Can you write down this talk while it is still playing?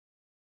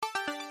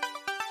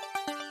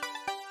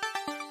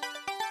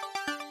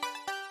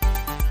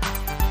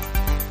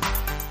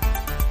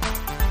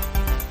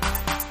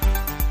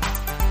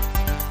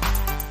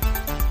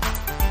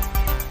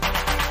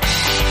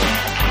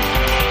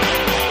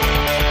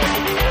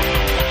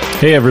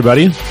Hey,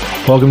 everybody.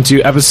 Welcome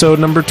to episode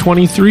number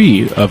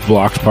 23 of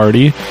Blocked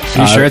Party.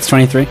 Are you sure it's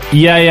 23?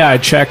 Yeah, I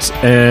checked,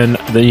 and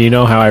then you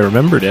know how I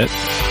remembered it.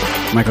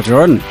 Michael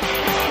Jordan.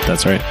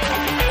 That's right.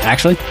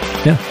 Actually?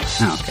 Yeah.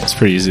 Oh, okay. It's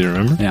pretty easy to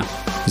remember. Yeah.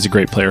 He's a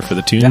great player for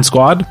the Toon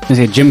Squad. I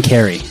say Jim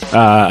Carrey.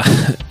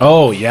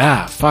 Oh,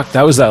 yeah. Fuck,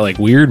 that was that like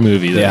weird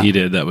movie that Yeah. he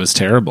did that was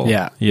terrible.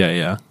 Yeah.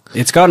 Yeah.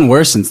 It's gotten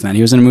worse since then.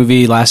 He was in a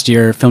movie last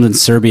year filmed in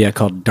Serbia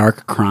called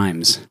Dark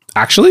Crimes.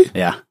 Actually?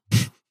 Yeah.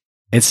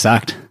 It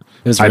sucked.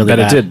 It was really I bet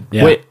bad. it did.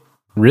 Yeah. Wait,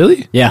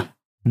 really? Yeah.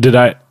 Did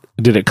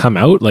it come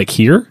out like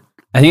here?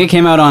 I think it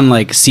came out on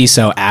like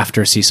CISO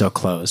after CISO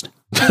closed.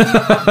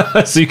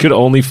 So you could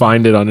only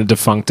find it on a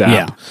defunct app.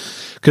 Yeah.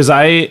 Because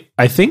I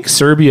think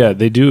Serbia,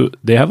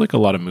 they have like a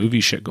lot of movie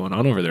shit going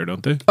on over there,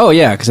 don't they? Oh,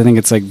 yeah, because I think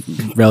it's like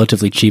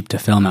relatively cheap to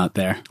film out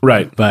there.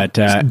 Right. But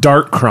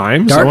Dark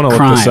Crimes. Dark I want to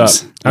look this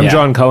Crimes. up. I'm Yeah.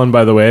 John Cullen,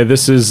 by the way.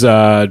 This is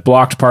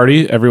Blocked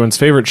Party, everyone's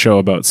favorite show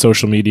about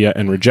social media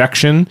and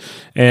rejection.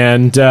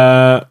 And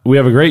we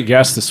have a great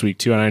guest this week,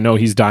 too. And I know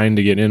he's dying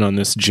to get in on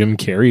this Jim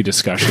Carrey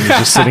discussion. He's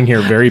just sitting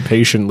here very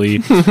patiently.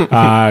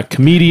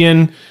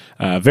 Comedian,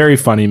 very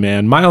funny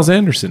man. Miles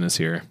Anderson is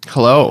here.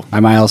 Hello. Hi,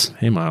 Miles.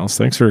 Hey, Miles.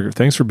 Thanks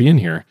for being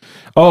here.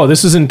 Oh,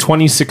 this is in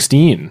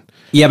 2016.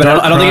 Yeah, but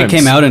Dark I don't think it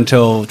Crimes. came out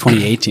until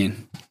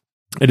 2018.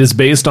 It is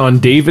based on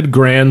David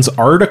Grann's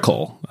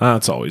article.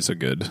 That's always a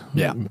good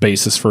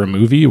basis for a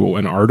movie,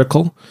 an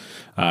article.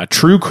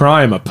 True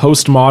Crime, a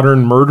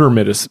postmodern murder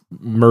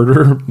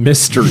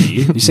mystery.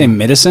 You say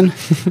medicine?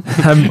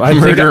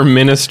 Murder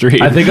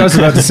Ministry. I think I was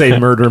about to say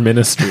murder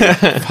ministry.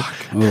 Fuck.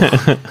 Ooh,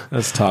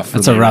 that's tough. for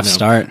That's a me rough right now.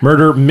 start.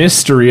 Murder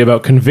mystery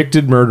about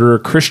convicted murderer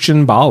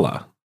Christian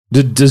Bala.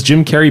 Does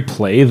Jim Carrey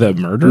play the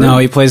murderer? No,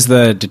 he plays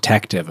the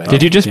detective.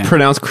 Did you just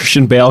pronounce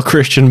Christian Bale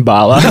Christian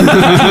Bala?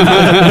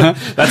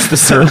 That's the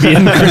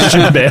Serbian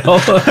Christian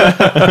Bale.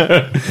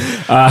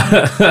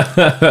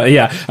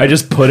 Yeah, I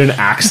just put an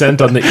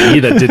accent on the E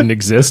that didn't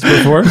exist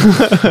before.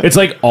 It's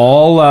like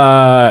all,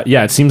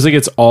 it seems like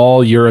it's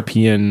all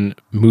European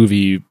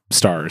movie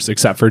stars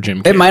except for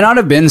Jim Carrey. It might not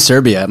have been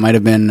Serbia. It might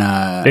have been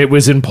It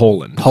was in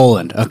Poland.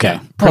 Poland. Okay.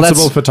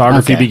 Principal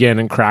photography okay. began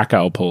in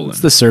Krakow, Poland.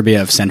 It's the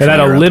Serbia of Central It had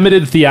a Europe.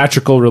 limited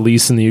theatrical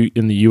release in the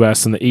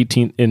US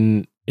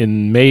in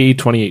May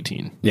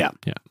 2018. Yeah.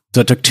 Yeah. So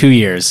it took 2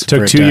 years.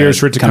 Took 2 years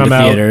for it to come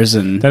out. theaters.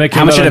 And Then it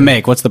how came much out did it on-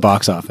 make? What's the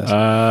box office?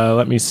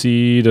 Let me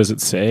see. Does it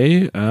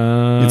say?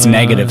 It's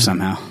negative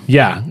somehow.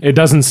 Yeah, it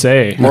doesn't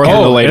say. More than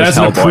the it latest has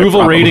an Hellboy, approval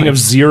probably. rating of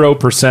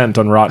 0%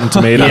 on Rotten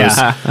Tomatoes,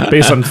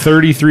 based on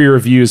 33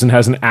 reviews, and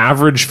has an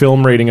average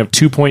film rating of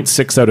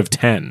 2.6 out of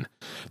 10.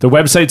 The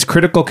website's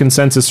critical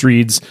consensus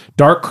reads,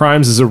 Dark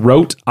Crimes is a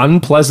rote,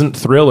 unpleasant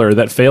thriller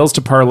that fails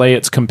to parlay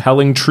its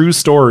compelling true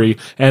story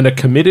and a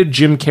committed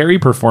Jim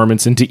Carrey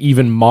performance into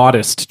even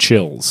modest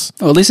chills.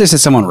 Well, at least they said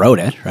someone wrote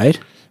it, right?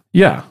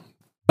 Yeah.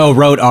 Oh,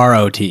 wrote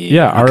R-O-T.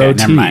 Yeah, okay, R-O-T.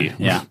 Never mind.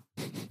 Yeah.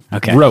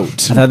 Okay.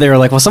 Wrote. I thought they were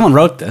like, well, someone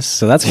wrote this,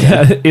 so that's good.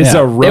 Yeah, it's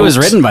a rote. It was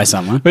written by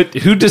someone. But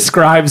who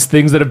describes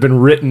things that have been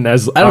written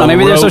as I don't know.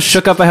 Maybe they're so rote?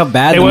 shook up by how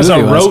bad It the was a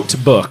movie was.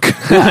 rote book.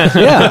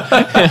 Yeah.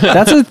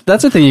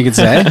 That's a thing you could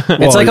say.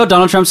 It's like how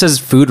Donald Trump says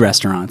food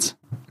restaurants.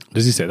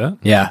 Does he say that?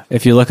 Yeah.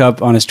 If you look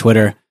up on his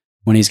Twitter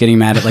when he's getting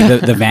mad at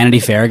like the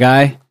Vanity Fair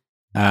guy,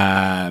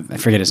 I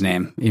forget his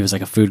name. He was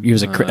like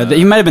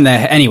he might have been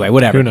anyway,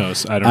 whatever. Who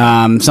knows? I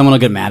don't know. Someone will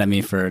get mad at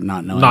me for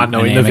not knowing Not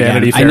knowing name the again.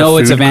 Vanity Fair I know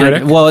it's a food Vanity.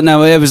 critic? Well,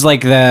 no, it was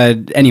like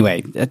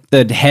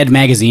the head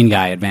magazine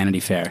guy at Vanity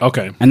Fair.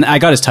 Okay. And I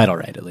got his title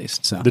right at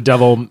least. So The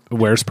Devil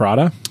Wears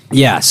Prada?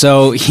 yeah,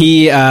 so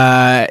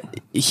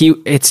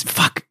it's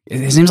fuck.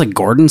 His name's like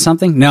Gordon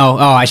something. No,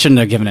 I shouldn't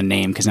have given a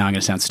name because now I'm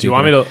gonna sound stupid. Do you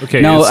want me to?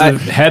 Okay, No,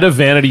 it's the head of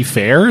Vanity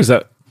Fair? Is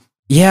that?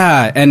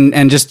 yeah,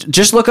 and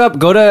just look up,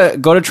 go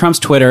to Trump's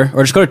Twitter,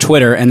 or just go to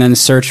Twitter and then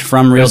search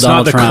from real It's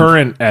Donald not the Trump.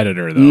 current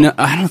editor, though. No,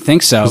 I don't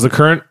think so. 'Cause the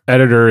current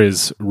editor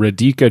is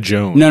Radhika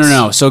Jones.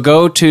 No. So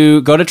go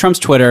to Trump's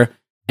Twitter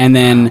and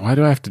then Why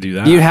do I have to do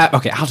that? you have.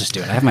 Okay, I'll just do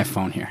it. I have my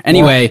phone here.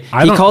 Anyway,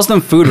 I he don't- calls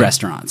them food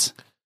restaurants.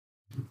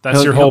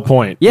 That's your whole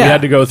point. Yeah. We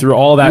had to go through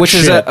all that Which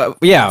shit.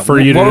 is for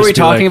you to What were just we be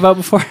talking like- about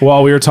before?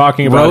 Well, we were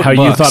talking about Rote how you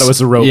books. thought it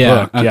was a rote Yeah,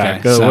 book. okay, Yeah,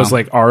 'cause it so- was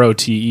like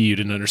ROTE. You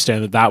didn't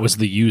understand that was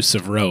the use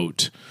of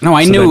rote. No,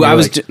 I So then knew. you're I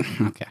was like-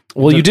 okay.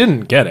 Well, you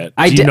didn't get it.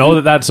 I Do you did- know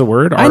that that's a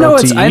word? I know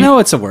ROTE? I know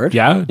it's a word.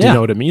 Yeah? Do you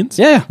know what it means?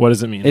 Yeah. What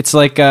does it mean? It's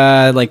like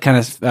kind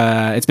of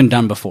it's been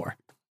done before.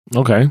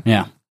 Okay.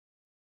 Yeah.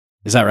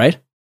 Is that right?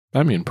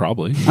 I mean,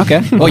 probably.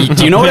 Okay. Well,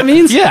 do you know what it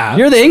means? Yeah.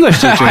 You're the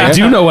English teacher. I here.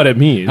 do know what it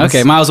means.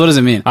 Okay, Miles, what does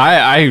it mean?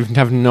 I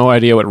have no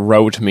idea what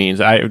rote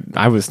means.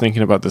 I was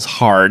thinking about this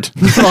hard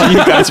while you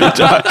guys were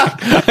talking.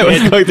 I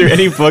was going through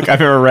any book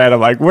I've ever read.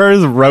 I'm like, where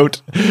is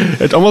rote?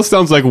 It almost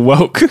sounds like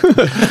woke.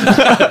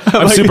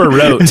 I'm super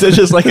rote. It's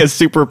just like a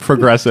super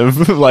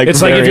progressive. Like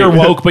It's like if you're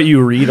woke, but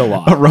you read a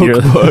lot. a roke You're-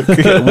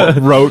 book.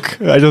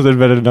 Roke. I just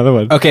invented another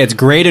one. Okay, it's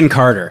Graydon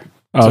Carter.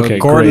 So Okay,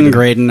 Gordon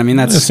Graydon. I mean,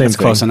 that's Same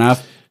close thing.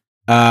 enough.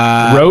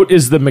 Rote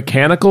is the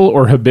mechanical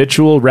or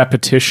habitual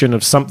repetition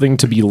of something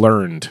to be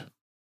learned.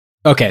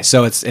 Okay,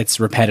 so it's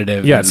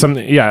repetitive. Yeah, and-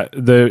 something. Yeah,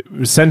 the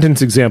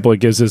sentence example it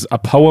gives is a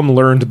poem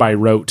learned by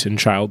rote in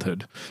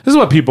childhood. This is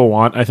what people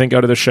want, I think,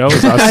 out of the show.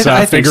 Is us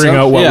I think figuring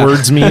so. out what Yeah.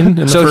 words mean.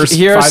 In So the first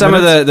here are 5 some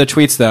minutes. of the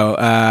tweets, though.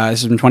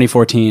 This is from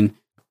 2014.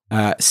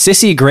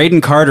 Sissy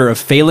Graydon Carter of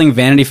failing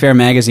Vanity Fair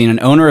magazine and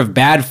owner of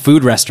bad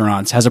food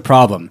restaurants has a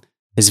problem.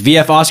 His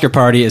VF Oscar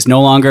party is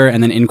no longer,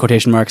 and then in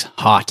quotation marks,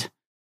 hot.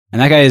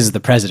 And that guy is the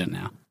president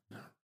now.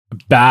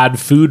 bad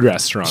food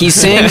restaurant. He's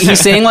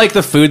saying like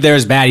the food there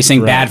is bad. He's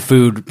saying bad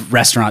food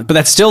restaurant, but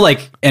that's still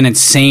like an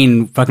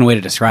insane fucking way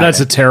to describe That's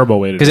it. a terrible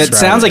way to Because describe it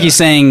sounds like he's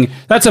saying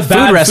That's a food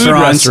bad food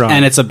restaurant, restaurant.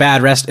 and it's a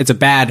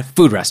bad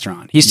food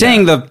restaurant. He's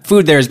saying the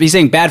food there is. He's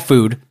saying bad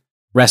food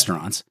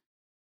restaurants,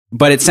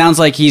 but it sounds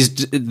like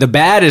the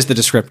bad is the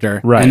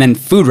descriptor, Right. and then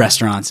food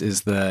restaurants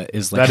is like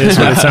That is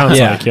what it sounds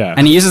like, yeah.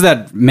 And he uses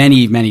that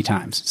many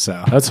times.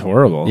 So That's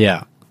horrible.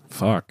 yeah,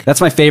 Fuck.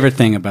 that's my favorite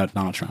thing about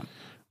Donald Trump.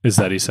 Is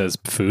that he says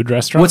food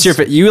restaurants? What's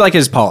your you like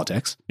his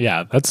politics?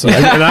 Yeah, that's and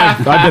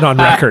I've been on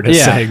record as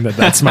Yeah. saying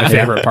that's my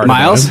favorite part.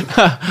 Miles? Of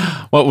him.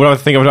 What do I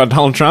think about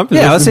Donald Trump? Is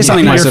Yeah, this let's say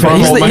something my nice about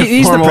him. formal-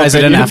 He's the formal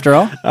president opinion? after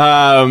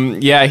all.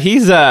 Yeah,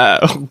 he's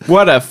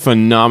what a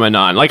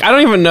phenomenon. Like I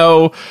don't even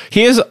know.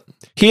 He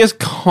is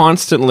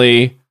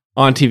constantly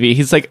on TV.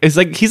 He's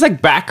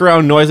like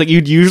background noise. Like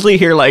you'd usually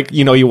hear like,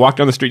 you know, you walk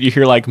down the street, you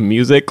hear like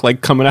music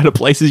like coming out of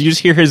places. You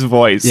just hear his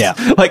voice. Yeah.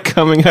 Like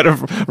coming out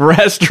of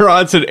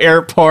restaurants and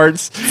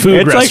airports.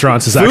 Food It's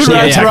restaurants is food actually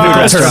food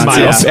restaurants,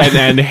 restaurants,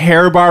 yeah. and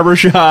hair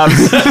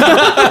barbershops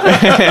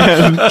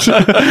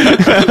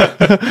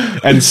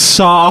and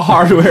saw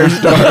hardware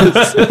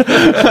stores.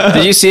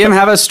 Did you see him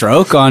have a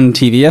stroke on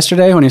TV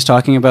yesterday when he was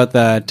talking about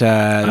that?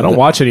 I don't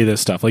watch any of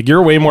this stuff. Like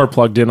you're way more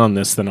plugged in on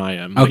this than I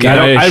am. Like, Okay. I,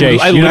 don't,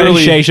 I United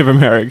literally, States of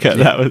America.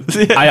 That was.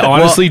 I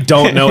honestly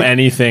don't know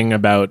anything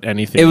about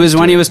anything. It was he's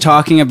when he doing. was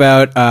talking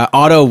about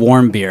Otto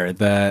Warmbier,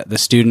 the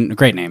student.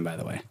 Great name, by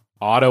the way.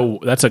 Otto.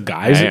 That's a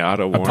guy. Is Hey, it?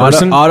 Otto A Warmbier.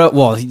 person. Otto.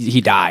 Well,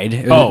 he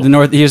died. Oh.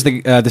 He was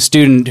the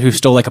student who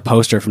stole like a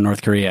poster from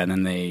North Korea, and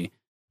then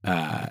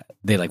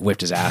they like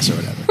whipped his ass or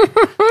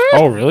whatever.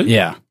 Oh, really?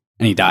 Yeah,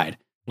 and he died.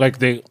 Like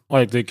they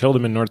killed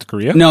him in North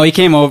Korea. No, he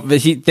came over.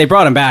 They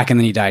brought him back, and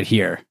then he died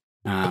here.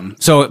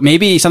 So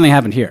maybe something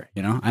happened here.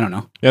 You know, I don't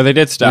know. Yeah, they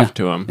did stuff Yeah.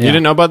 to him. Yeah. You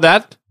didn't know about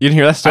that? You didn't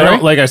hear that I story?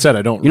 don't. Like I said,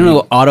 I don't. You don't know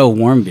what Otto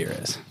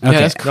Warmbier is? Okay.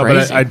 that's No, but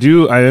crazy. I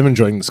do. I am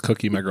enjoying this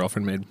cookie my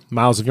girlfriend made.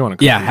 Miles, if you want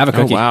to. Yeah, have a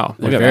cookie. wow.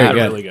 They're Look at very that.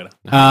 good. Really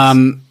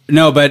good.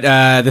 No, but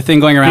the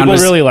thing going around People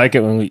was really like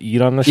it when we eat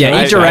on the show.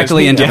 Yeah, eat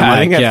directly into the I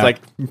think mic, that's yeah.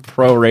 like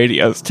pro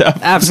radio stuff.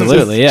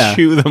 Absolutely, Just yeah.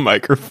 Chew the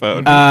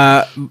microphone.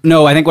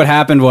 No, I think what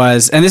happened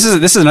was, and this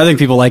is another thing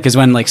people like, is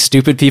when like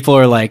stupid people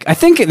are like, I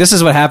think this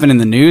is what happened in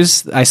the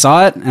news. I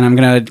saw it, and I'm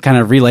gonna kind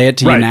of relay it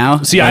to you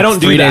now. See, like, I don't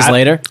do 3 days that.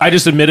 later. I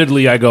just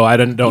admittedly, I go, I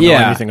don't know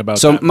anything about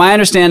so that. my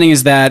understanding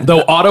is that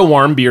Though Otto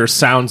Warmbier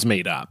sounds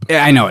made up.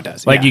 Yeah, I know it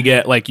does. Like yeah.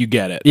 you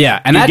get it. Yeah,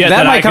 and You that get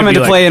might I come could be into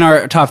like- play in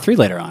our top 3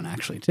 later on,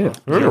 actually, too.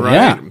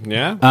 right.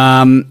 Yeah.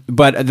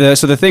 But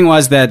the thing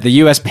was that the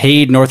U.S.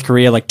 paid North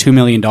Korea like $2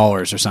 million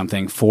or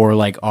something for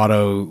like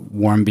Otto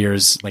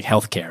Warmbier's like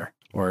healthcare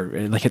or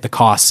like at the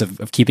costs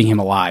of keeping him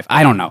alive.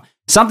 I don't know,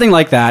 something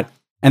like that.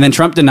 And then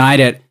Trump denied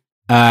it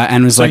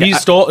and was So like, he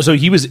stole. So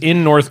he was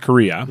in North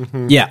Korea,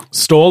 yeah,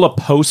 stole a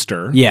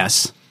poster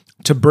yes,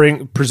 to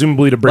bring,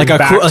 presumably to bring like a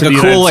back cool, to like the a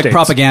United cool like States.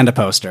 propaganda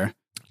poster.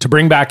 to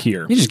bring back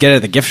here. You just get it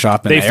at the gift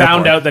shop. In They the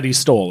found airport. out that he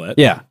stole it.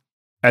 Yeah,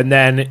 And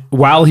then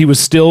while he was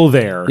still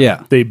there,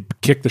 Yeah. they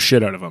kicked the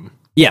shit out of him.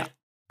 yeah,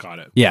 Got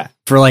it. yeah,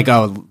 for like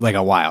a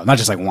while, not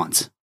just like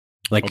once,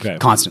 like Okay.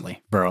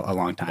 constantly for a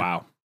long time.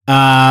 Wow.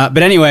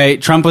 But anyway,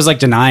 Trump was like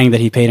denying that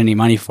he paid any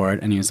money for it,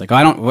 and he was like,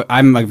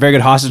 I'm a very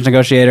good hostage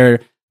negotiator.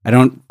 We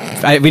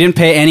didn't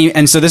pay any."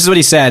 And so this is what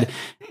he said,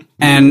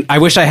 and I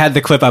wish I had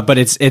the clip up, but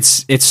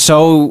it's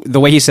so the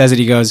way he says it.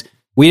 He goes,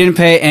 "We didn't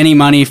pay any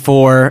money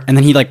for," and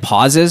then he like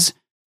pauses,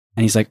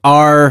 and he's like,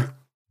 "Our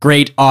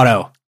great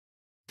Otto,"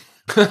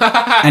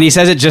 and he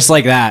says it just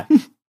like that,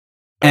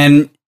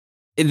 and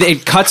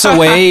it cuts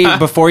away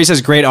before he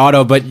says "great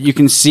Otto," but you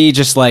can see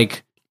just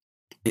like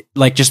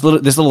just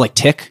this little like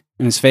tick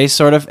in his face,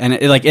 sort of, and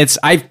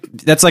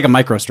that's like a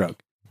micro stroke,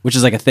 which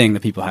is like a thing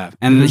that people have,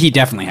 and he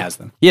definitely has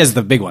them. He has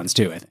the big ones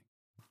too, I think.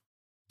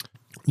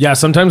 Yeah.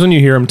 Sometimes when you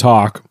hear him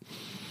talk,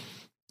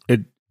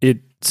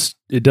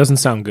 it doesn't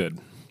sound good.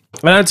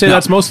 And I'd say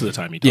that's most of the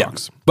time he Yeah.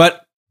 talks.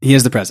 But he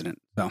is the president,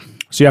 so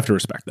So you have to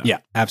respect that. yeah,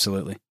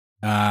 absolutely.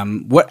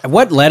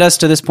 What led us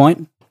to this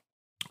point?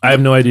 I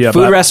have no idea.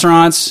 Food but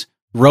restaurants,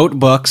 wrote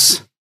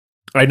books,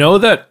 I know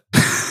that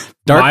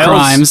dark Miles-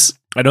 crimes.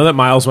 I know that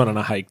Miles went on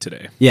a hike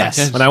today. Yes.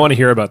 And I want to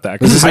hear about that.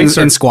 Was Because this hikes,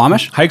 in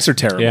Squamish? hikes are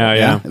terrible.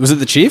 Yeah. Was it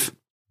the chief?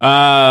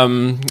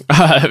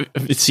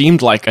 It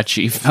seemed like a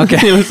chief. Okay.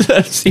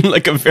 It seemed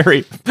like a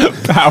very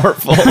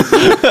powerful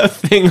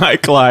thing I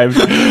climbed.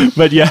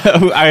 But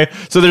yeah,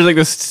 so there's like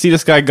this Sea to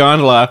Sky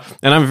gondola,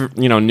 and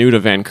I'm new to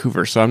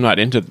Vancouver, so I'm not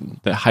into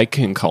the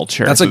hiking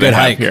culture. That's a that good they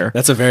have hike. here.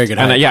 That's a very good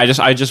And hike.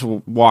 I just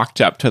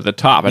walked up to the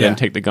top. I Yeah. didn't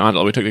take the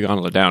gondola. We took the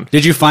gondola down.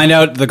 Did you find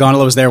out the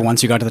gondola was there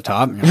once you got to the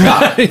top? You're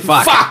like,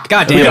 fuck.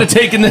 God damn We could it.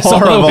 have taken this all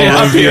the Horrible way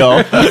up here.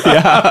 reveal.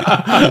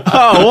 Yeah.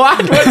 Oh,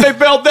 what? When they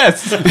built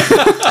this?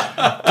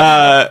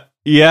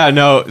 Yeah,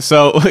 no.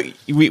 So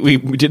we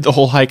did the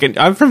whole hike, and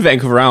I'm from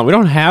Vancouver Island. We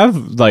don't have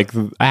like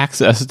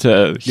access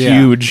to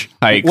huge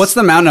hikes. What's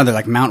the mountain out there?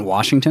 Like Mount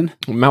Washington?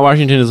 Mount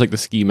Washington is like the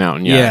ski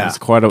mountain. Yeah, Yeah. it's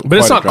quite a. But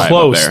it's quite a not drive up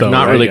close, there. though,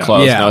 Not right? really Yeah.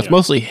 close. Yeah. No, it's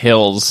mostly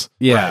hills.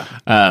 Yeah.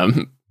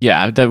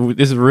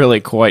 This is really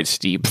quite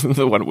steep.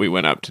 The one we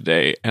went up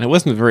today, and it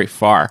wasn't very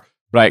far.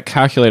 But I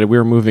calculated we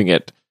were moving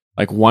at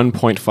like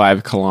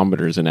 1.5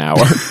 kilometers an hour.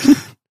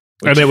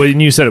 And then when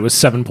you said it was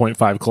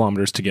 7.5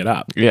 kilometers to get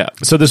up. Yeah,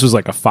 So this was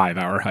like a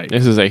 5-hour hike.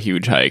 this is a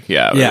huge hike.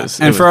 Yeah, Yeah.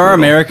 And for our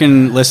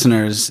American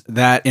listeners,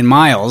 that in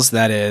miles,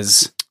 that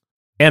is.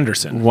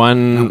 Anderson.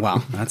 one.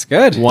 Wow, that's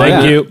good.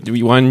 Thank you.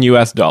 $1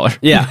 US.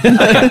 Yeah. Okay.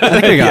 I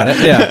think we got it.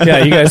 Yeah.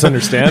 Yeah, you guys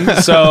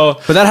understand. So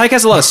But that hike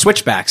has a lot of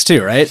switchbacks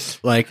too, right?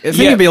 Like, I think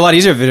it'd be a lot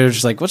easier if it was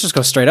just like, let's just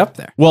go straight up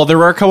there. Well, there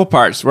were a couple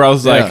parts where I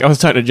was like, Yeah. I was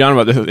talking to John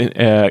about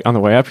this on the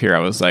way up here. I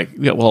was like,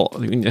 yeah, well,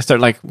 I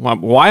started like,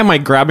 why am I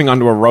grabbing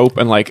onto a rope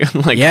and like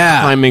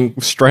Yeah.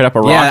 climbing straight up a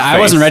rock? Yeah, I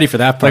face? wasn't ready for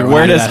that part. Like, when I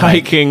where did does that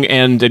hike. hiking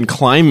end and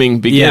climbing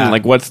begin? Yeah.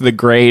 Like, what's the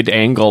grade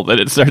angle that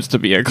it starts to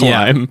be a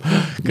climb?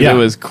 Because Yeah. it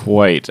was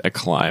quite a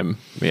climb.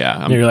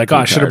 Yeah. and you're like, oh,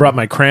 I should have brought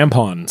my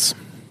crampons.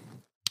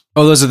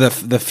 Oh, those are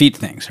the feet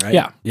things, right?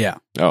 Yeah. Yeah.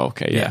 Oh,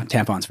 okay. Yeah. Yeah.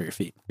 Tampons for your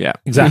feet. Yeah.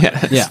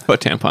 Exactly. Yeah. Put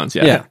tampons.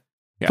 Yeah. Yeah.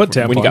 Yeah. Put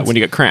When you tampons.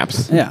 get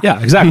cramps. Yeah.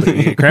 Yeah, exactly.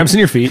 You get cramps in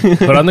your feet,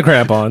 put on the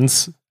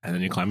crampons, and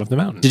then you climb up the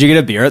mountain. Did you get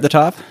a beer at the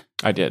top?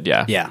 I did.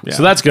 Yeah. Yeah.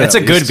 So that's good. That's a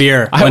at good least.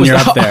 beer I when was you're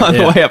up there. on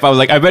the Yeah. way up. I was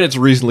like, I bet it's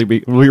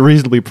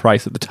reasonably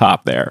priced at the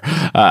top there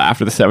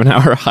after the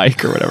 7-hour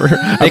hike or whatever.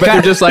 I bet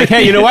they're just like,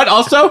 hey, you know what?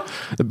 Also,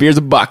 the beer's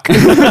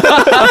 $1.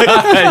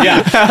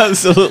 Yeah,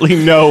 absolutely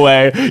no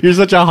way. You're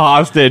such a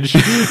hostage.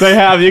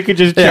 You could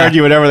just charge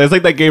you whatever. It's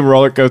like that game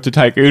Roller Coaster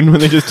Tycoon when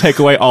they just take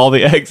away all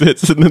the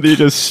exits and then they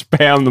just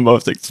spam the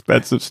most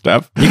expensive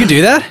stuff. You can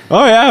do that?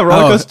 Oh yeah,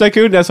 Roller Coaster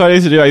Tycoon. That's what I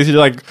used to do. I used to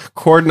like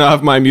cordon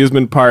off my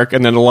amusement park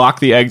and then lock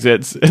the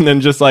exits, and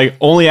then just like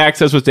only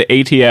access was to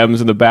ATMs,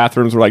 and the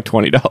bathrooms were like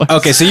 $20.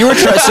 Okay, so you were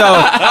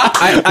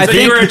I So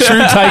think you were a true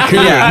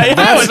tycoon. Yeah.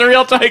 I was a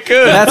real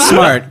tycoon. that's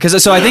smart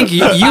because so I think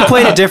you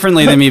played it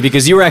differently than me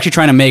because you were actually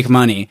trying to make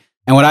money.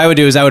 And what I would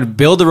do is I would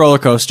build the roller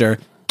coaster,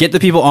 get the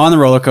people on the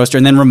roller coaster,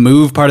 and then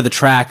remove part of the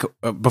track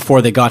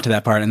before they got to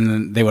that part, and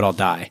then they would all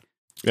die.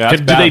 Yeah,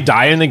 Do they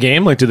die in the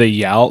game? Like, do they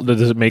yell?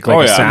 Does it make like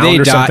Oh, a yeah. sound They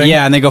or die, something?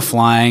 yeah, and they go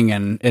flying,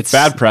 and it's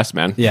bad press,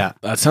 man. Yeah,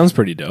 That sounds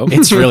pretty dope.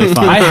 it's really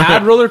fun. I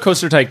had Roller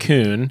Coaster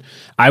Tycoon.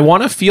 I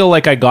want to feel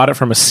like I got it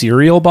from a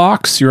cereal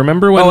box. You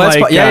remember when Oh, that's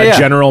yeah.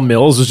 General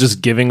Mills was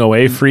just giving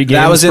away free games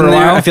that was in for a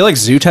there. while? I feel like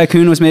Zoo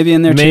Tycoon was maybe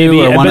in there Maybe,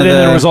 too. Or but one then of the,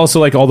 there was also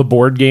like all the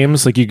board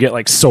games, like you get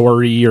like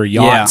Sorry or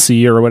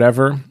Yahtzee or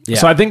whatever. Yeah.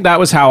 So I think that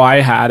was how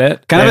I had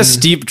it. kind of a And-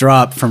 steep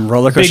drop from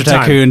Roller Coaster Big time.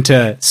 Tycoon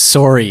to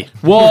Sorry.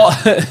 Well,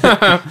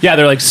 yeah,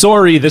 they're like,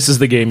 sorry, this is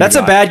the game. That's you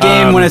a got." bad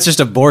game when it's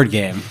just a board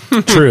game.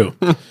 True.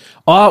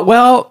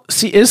 Well,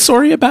 see, is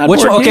Sorry a bad Which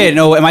board one? Okay, game?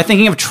 no, am I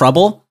thinking of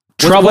Trouble?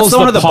 Trouble's What's the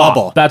one the with the pop.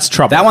 bubble? That's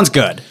Trouble. That one's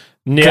good.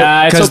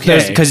 Yeah, it's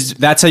okay. Because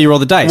that's how you roll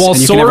the dice. Well, and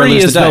you can never Sorry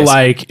lose is the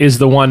dice. is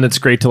the one that's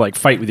great to like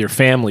fight with your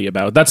family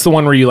about. That's the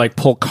one where you like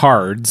pull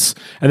cards,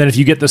 and then if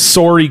you get the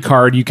Sorry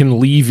card, you can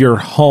leave your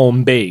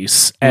home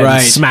base and Right.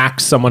 smack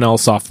someone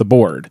else off the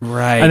board.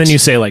 Right. And then you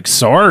say like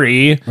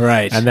sorry.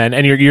 Right. And then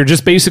you're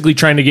just basically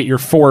trying to get your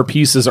 4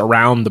 pieces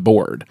around the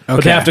board. But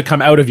Okay. they have to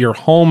come out of your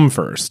home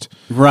first.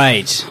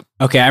 Right.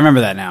 Okay, I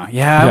remember that now.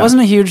 Yeah, Yeah. I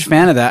wasn't a huge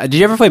fan of that. Did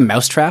you ever play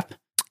Mousetrap?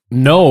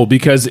 No,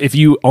 because if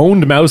you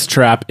owned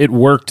Mousetrap, it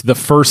worked the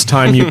first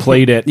time you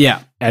played it.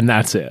 Yeah. And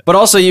that's it. But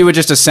also, you would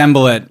just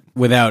assemble it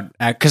without,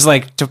 because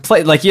like to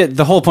play, like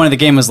the whole point of the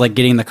game was like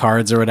getting the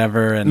cards or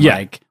whatever, and Yeah.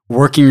 like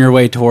working your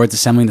way towards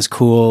assembling this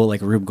cool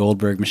like Rube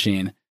Goldberg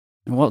machine.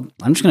 Well,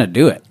 I'm just gonna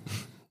do it.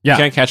 Yeah.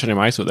 You can't catch any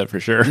mice with it for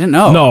sure. I didn't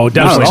know. No,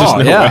 definitely. Not at all.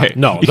 There's Yeah. way.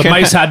 No, You the can't-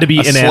 mice had to be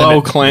a slow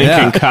inanimate.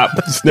 clanking cup.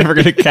 It's never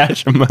going to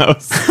catch a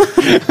mouse.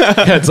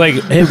 Yeah, it's like,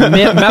 hey,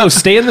 mouse,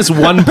 stay in this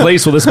one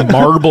place while this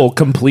marble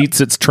completes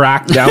its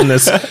track down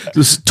this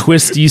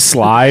twisty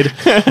slide.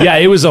 Yeah,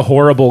 it was a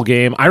horrible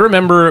game. I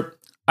remember.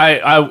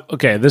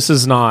 Okay, this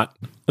is not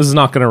going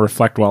to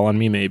reflect well on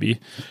me, maybe,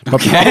 but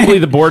probably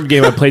the board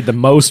game I played the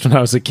most when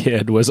I was a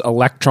kid was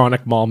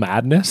Electronic Mall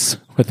Madness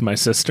with my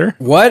sister.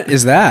 What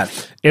is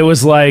that? It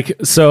was like,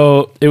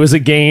 so it was a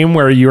game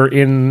where you're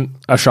in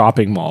a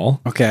shopping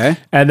mall. Okay.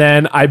 And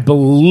then I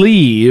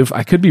believe,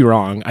 I could be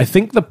wrong, I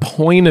think the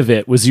point of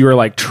it was you were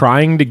like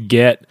trying to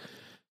get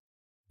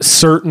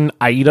certain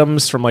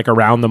items from like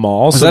around the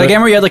mall. Was that a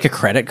game where you had like a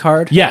credit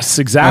card? Yes,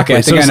 exactly. Okay,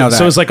 I think I know that.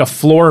 So it's like a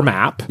floor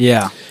map.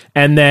 Yeah.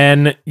 And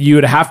then you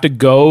would have to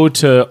go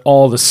to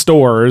all the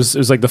stores. It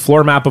was like the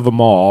floor map of a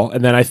mall.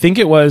 And then I think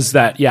it was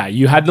that,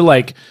 you had to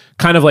like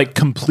kind of like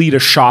complete a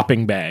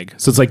shopping bag.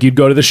 So it's like you'd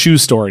go to the shoe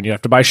store and you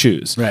have to buy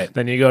shoes. Right.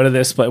 Then you go to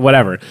this place,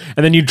 whatever.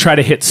 And then you'd try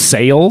to hit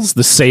sales.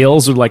 The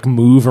sales would like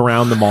move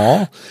around the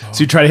mall.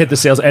 So you try to hit the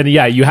sales. And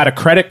you had a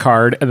credit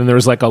card, and then there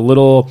was like a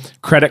little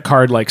credit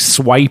card like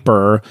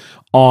swiper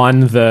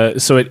on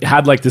so it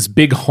had like this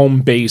big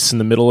home base in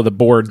the middle of the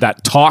board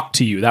that talked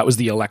to you. That was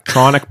the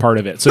electronic part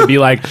of it. So it'd be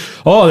like,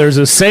 oh, there's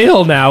a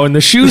sale now in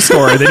the shoe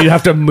store. And then you'd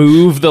have to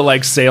move the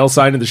like sale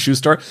sign in the shoe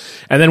store.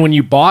 And then when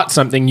you bought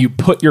something, you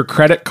put your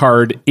credit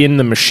card in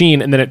the machine,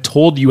 and then it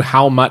told you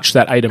how much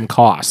that item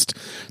cost.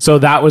 So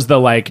that was the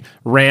like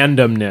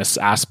randomness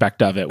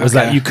aspect of it, was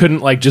that you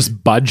couldn't like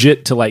just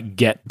budget to like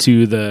get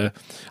to the,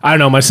 I don't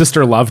know, my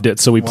sister loved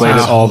it. So we played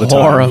it all the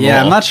time. Horrible.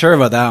 Yeah, I'm not sure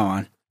about that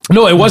one.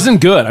 No, it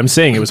wasn't good. I'm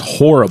saying it was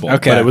horrible.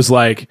 Okay. But it was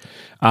like,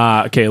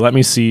 okay, let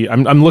me see.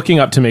 I'm looking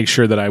up to make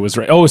sure that I was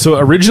right. Oh, so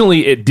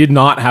originally it did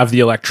not have the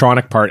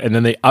electronic part, and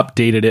then they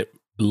updated it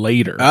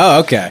later. Oh,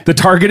 okay. The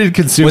targeted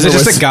consumer Was it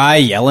just a guy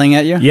yelling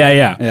at you?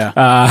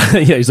 Yeah.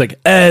 He's like,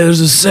 hey, there's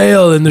a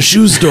sale in the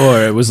shoe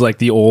store. It was like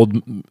the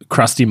old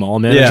crusty mall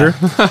manager.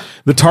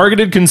 The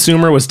targeted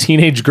consumer was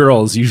teenage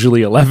girls,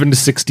 usually 11 to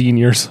 16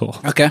 years old.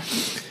 Okay.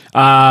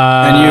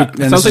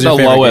 And sounds like the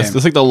lowest.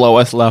 It's like the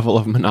lowest level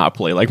of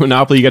Monopoly. Like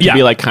Monopoly, you get to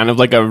be like kind of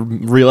like a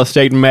real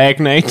estate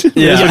magnate.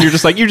 Yeah, and you're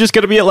just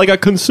going to be like a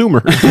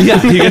consumer.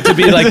 Yeah, you get to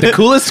be like the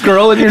coolest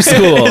girl in your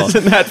school.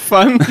 Isn't that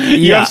fun?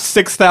 You have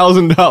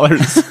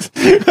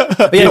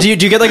 $6,000. Yeah, do you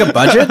get like a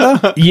budget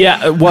though?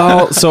 Yeah,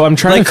 well, so I'm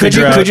trying like, to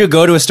figure out. Could you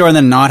go to a store and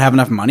then not have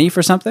enough money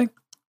for something?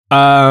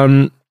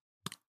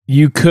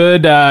 You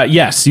could,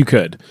 yes, you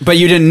could. But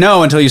you didn't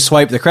know until you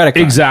swiped the credit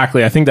card.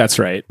 Exactly. I think that's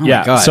right. Oh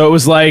my God. So it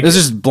was like, this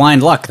is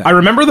blind luck then. I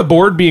remember the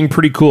board being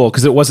pretty cool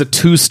because it was a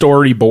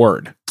 2-story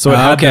board. So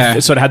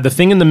it had the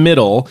thing in the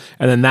middle,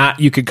 and then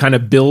that you could kind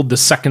of build the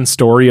second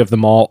story of the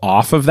mall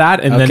off of that,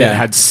 and then it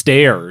had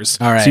stairs.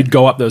 All right. So you'd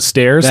go up those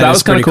stairs. That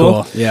was kind of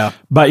cool. Yeah.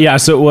 But yeah,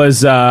 so it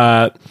was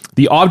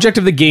the object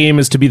of the game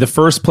is to be the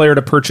first player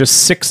to purchase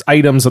 6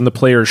 items on the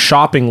player's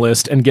shopping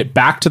list and get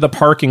back to the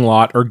parking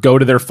lot or go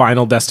to their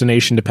final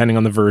destination, depending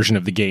on the version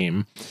of the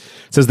game.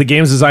 It says the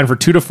game is designed for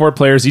 2 to 4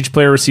 players. Each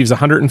player receives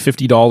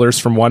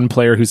 $150 from one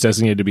player who's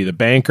designated to be the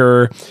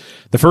banker.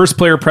 The first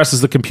player presses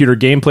the computer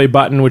gameplay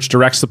button, which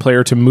directs the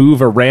player to move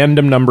a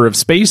random number of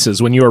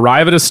spaces. When you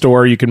arrive at a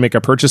store, you can make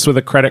a purchase with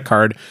a credit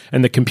card,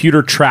 and the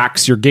computer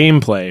tracks your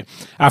gameplay.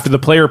 After the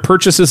player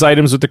purchases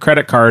items with the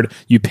credit card,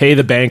 you pay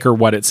the banker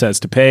what it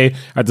says to pay.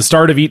 At the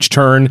start of each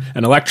turn,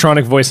 an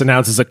electronic voice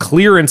announces a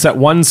clearance at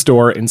one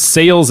store and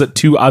sales at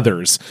 2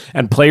 others,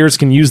 and players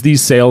can use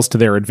these sales to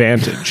their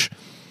advantage.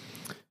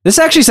 This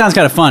actually sounds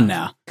kind of fun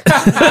now.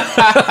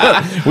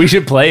 We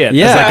should play it.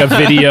 Yeah. It's like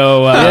a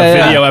video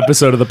video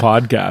episode of the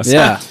podcast.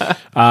 Yeah.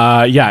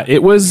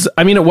 It was,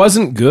 I mean, it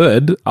wasn't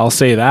good. I'll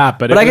say that.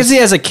 But I can see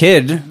as a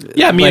kid.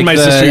 Yeah, me like and my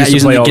sister used to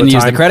play all the time.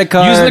 Use the credit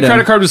card. Using the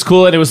credit card was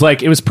cool, and it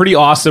was pretty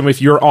awesome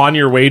if you're on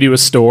your way to a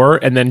store,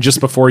 and then just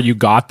before you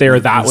got there,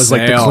 that was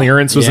like the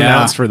clearance was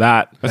announced for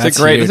that. That's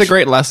a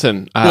great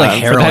lesson for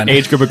that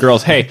age group of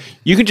girls. Hey,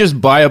 you can just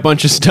buy a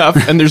bunch of stuff,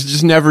 and there's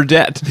just never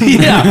debt.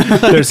 Yeah,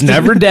 there's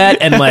never debt,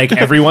 and like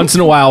every once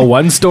in a while,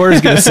 one store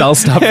is going to sell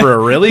stuff for a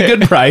really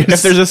good price.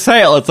 If there's a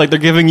sale, it's like they're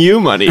giving you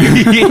money.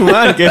 Come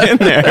on, get in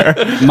there.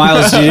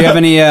 Miles, do you have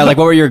any what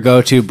were your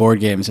go-to board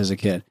games as a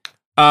kid?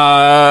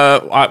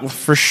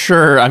 For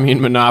sure. I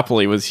mean,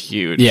 Monopoly was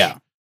huge. Yeah.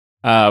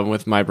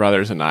 With my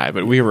brothers and I,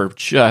 but we were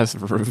just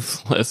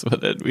ruthless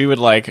with it. We would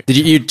like. Did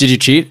you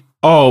cheat?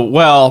 Oh,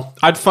 well,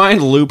 I'd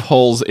find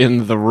loopholes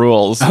in the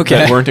rules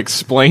that weren't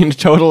explained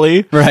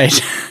totally. Right.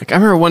 Like, I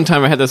remember one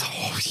time I had this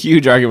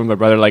huge argument with my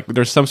brother. Like,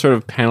 there's some sort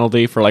of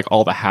penalty for, like,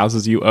 all the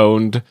houses you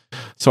owned.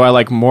 So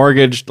I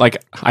mortgaged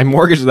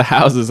the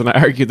houses, and I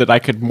argued that I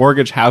could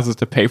mortgage houses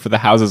to pay for the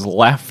houses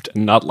left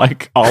and not,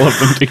 like, all of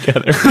them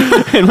together.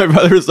 And my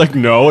brother was like,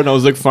 no. And I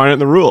was like, find it in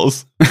the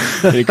rules.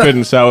 And he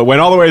couldn't. So it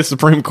went all the way to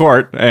Supreme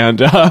Court. And,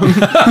 and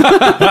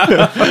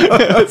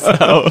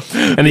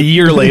a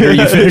year later,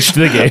 you finished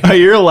the game. A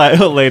year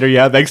later,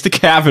 yeah, thanks to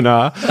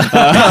Kavanaugh,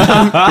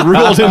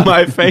 ruled in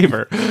my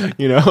favor,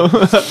 you know.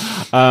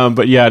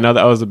 But yeah, no,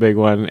 that was a big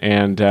one.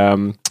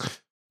 And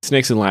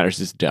Snakes and Ladders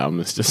is dumb.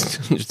 It's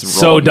just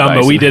so dumb,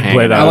 but we did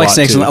play that. I like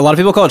Snakes. A lot of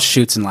people call it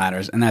Chutes and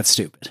Ladders, and that's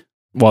stupid.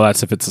 Well,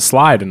 that's if it's a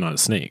slide and not a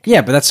snake.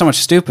 Yeah, but that's so much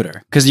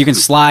stupider because you can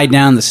slide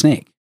down the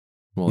snake.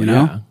 Well, you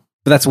know.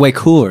 But that's way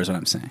cooler, is what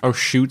I'm saying. Oh,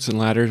 Chutes and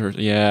Ladders,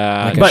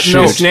 Like but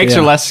no, snakes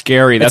are less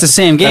scary. That's the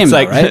same game,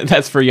 that's though, right?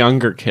 That's for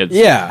younger kids.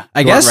 Yeah,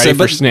 I guess. Ready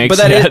for snakes,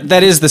 but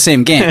that is the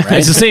same game, right?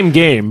 It's the same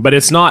game, but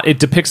it's not. It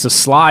depicts a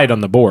slide on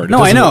the board.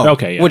 No, I know.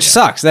 Okay, which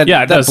sucks.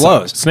 That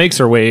blows.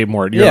 Snakes are way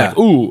more. You're like,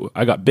 ooh,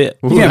 I got bit.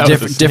 You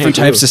have different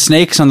types of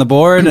snakes on the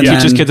board. And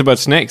teach kids about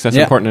snakes. That's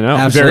important to know.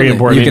 Absolutely. Very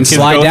important. You can kids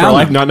slide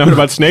down. Not knowing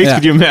about snakes.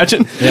 Could you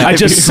imagine? I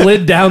just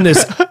slid down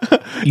this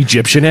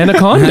Egyptian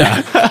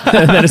anaconda.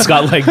 And then it's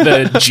got like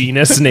the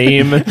genus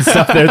name and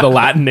stuff there, the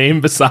Latin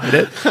name beside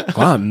it.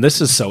 Wow,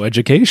 this is so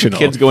educational.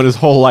 Kid's going his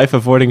whole life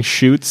avoiding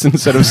shoots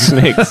instead of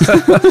snakes. Do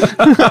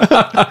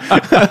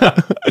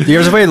you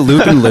ever play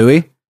Lupin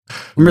Louie?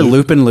 Remember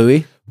Lupin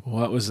Louie?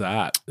 What was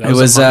that? It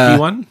was a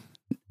monkey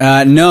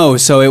one? No,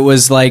 so it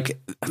was like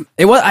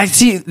I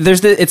see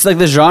it's like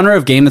the genre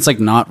of game that's like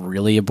not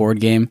really a board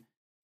game.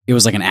 It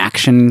was like an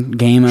action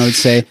game, I would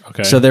say.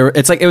 Okay. So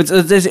it's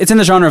in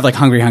the genre of like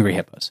Hungry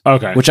Hippos.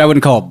 Okay. Which I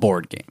wouldn't call a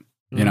board game.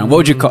 You know, what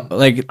would you call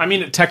like? I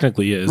mean, it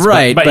technically is.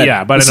 Right, But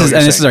yeah, but I know what you're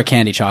this is saying. our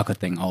candy chocolate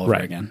thing all over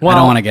Right. again. Well, I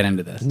don't want to get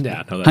into this.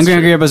 Yeah, no, that's Hungry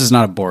true. Hippos is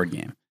not a board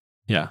game,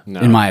 Yeah. No,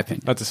 in my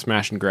opinion. that's a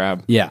smash and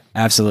grab. Yeah,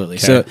 absolutely.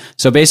 Okay.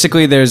 So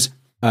basically, there's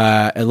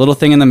a little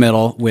thing in the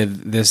middle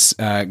with this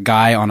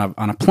guy on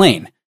a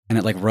plane, and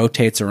it like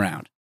rotates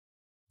around,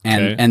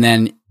 Okay. and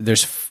then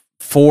there's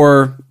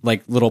 4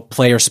 like little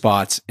player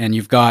spots, and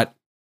you've got.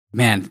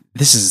 Man,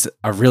 this is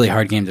a really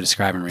hard game to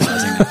describe. I'm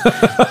realizing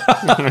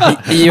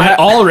that.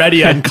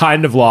 Already I'm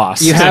kind of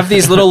lost. You have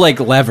these little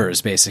like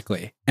levers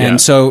basically. And Yeah.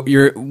 so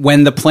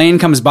when the plane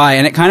comes by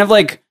and it kind of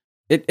like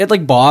it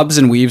like bobs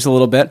and weaves a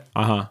little bit.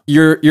 Uh-huh.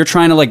 You're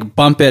trying to like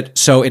bump it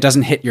so it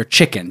doesn't hit your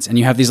chickens, and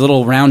you have these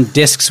little round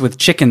discs with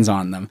chickens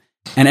on them.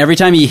 And every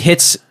time he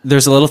hits,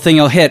 there's a little thing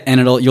he'll hit and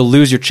you'll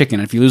lose your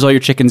chicken. And if you lose all your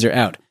chickens, you're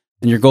out.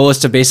 And your goal is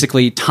to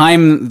basically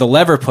time the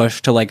lever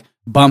push to like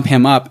bump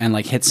him up and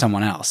like hit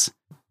someone else.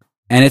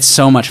 And it's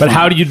so much fun. But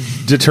how do you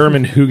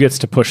determine who gets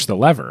to push the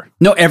lever?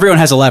 No, everyone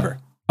has a lever.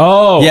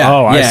 Oh, Yeah,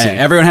 I see.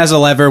 Everyone has a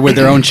lever with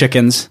their own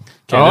chickens.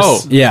 Oh.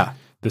 this- Yeah.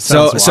 This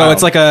So sounds so wild.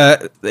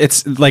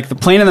 it's like the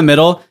plane in the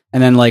middle,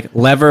 and then like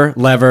lever,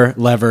 lever,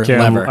 lever, Okay,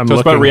 lever. I'm So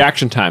it's about looking-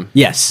 reaction time.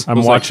 Yes.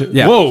 I'm watching.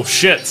 yeah. Whoa,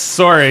 shit.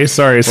 Sorry. Oh,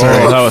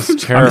 that was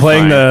terrifying. I'm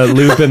playing the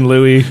Lupin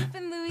Louie.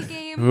 Lupin Louie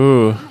game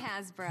Ooh. from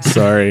Hasbro.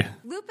 Sorry.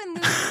 Lupin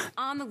Louie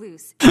on the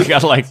loose. You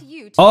got like To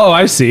you to Oh,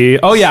 I see.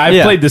 Oh, yeah. I've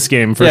Yeah. played this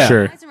game for Yeah.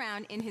 sure. flies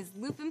around in his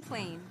Lupin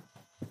plane.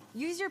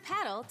 Use your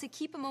paddle to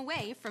keep him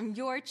away from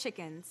your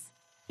chickens.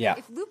 Yeah.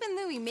 If Lupin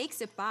Louie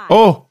makes it by,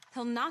 Oh.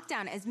 he'll knock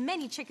down as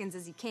many chickens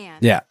as he can.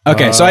 Yeah.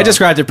 Okay, so I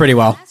described it pretty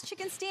well. Last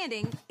chicken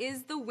standing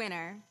is the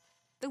winner.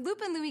 The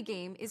Lupin Louie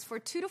game is for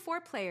 2 to 4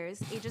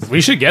 players, ages.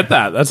 We should get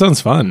that. That sounds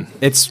fun.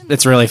 It's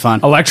really fun.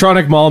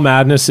 Electronic Mall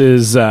Madness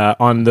is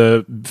on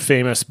the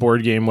famous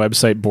board game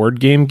website Board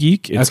Game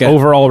Geek. Its Okay.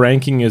 overall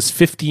ranking is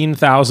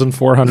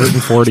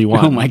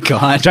 15,441. Oh my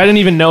god. Which I didn't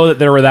even know that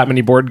there were that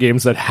many board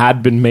games that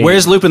had been made.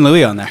 Where's Lupin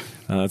Louie on there?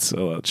 Let's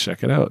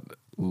check it out.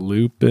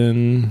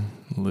 Lupin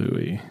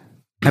Louie.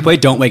 I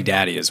played Don't Wake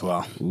Daddy as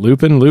well.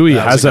 Lupin Louie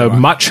That was has a good a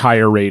one. much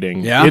higher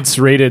rating. Yeah? It's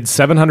rated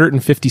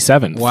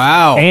 757th.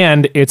 Wow.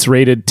 And it's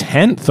rated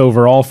 10th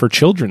overall for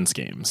children's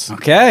games.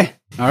 Okay.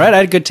 All right, I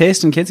had good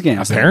taste in kids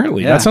games.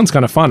 Apparently. Yeah. That sounds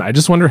kind of fun. I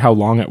just wonder how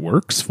long it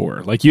works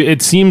for. Like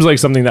it seems like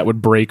something that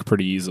would break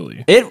pretty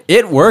easily.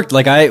 It worked.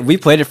 Like we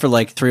played it for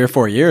like 3 or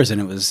 4 years,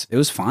 and it was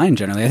fine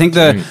generally. I think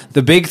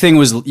the big thing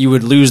was you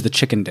would lose the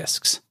chicken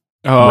discs.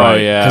 Oh Right.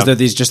 yeah. Because they're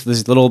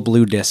these little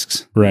blue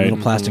discs, Right. Little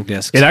plastic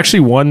discs. It actually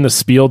won the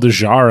Spiel des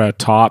Jahres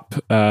top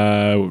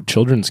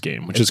children's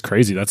game, which is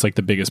crazy. That's like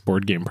the biggest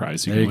board game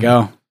prize. there you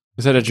go.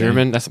 Is that a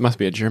German? That must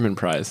be a German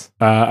prize.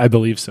 I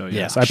believe so.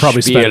 Yes, Yeah. I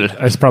probably Spiel.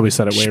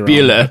 said it way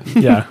Spiele.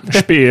 wrong. Yeah,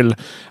 Spiel.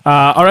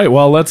 All right.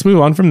 Well, let's move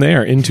on from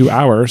there into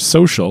our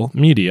social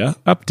media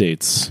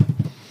updates.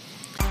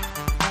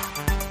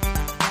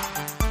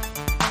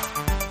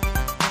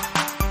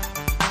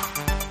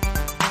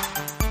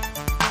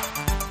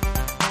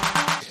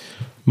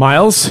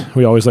 Miles,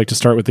 we always like to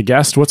start with the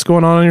guest. What's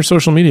going on your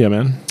social media,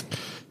 man?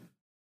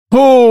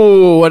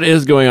 Oh, what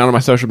is going on my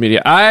social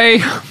media? I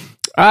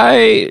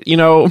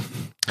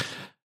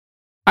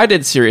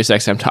did Sirius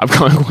XM Top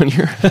Comic one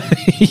year,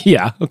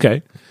 Yeah.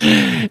 Okay.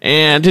 and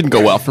it didn't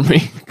go well for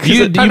me. 'Cause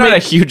You- I'm you not make- a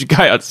huge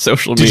guy on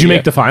social media. Did you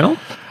make the final?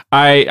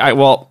 I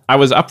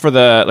was up for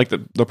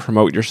the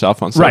promote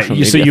yourself on social Right.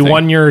 media. So you thing.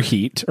 won your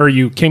heat, or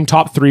you came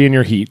top 3 in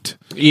your heat.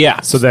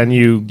 Yeah. So then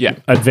you Yeah.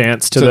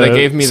 advanced to So the, they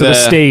gave me the the-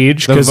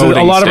 stage, the because a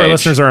voting lot of our stage.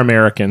 listeners are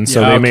American, so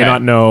Yeah, they may okay.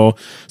 not know.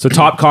 So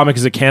Top Comic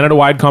is a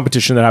Canada-wide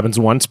competition that happens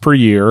once per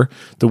year.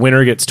 The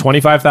winner gets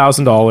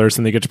 $25,000,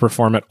 and they get to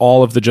perform at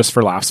all of the Just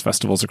for Laughs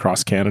festivals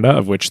across Canada,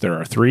 of which there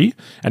are 3.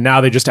 And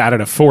now they just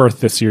added a 4th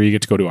this year. You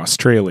get to go to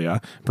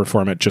Australia,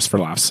 perform at Just for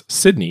Laughs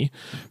Sydney.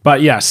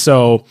 But yeah,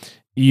 so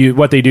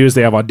what they do is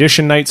they have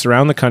audition nights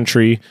around the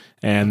country,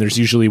 and there's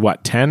usually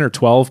 10 or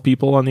 12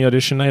 people on the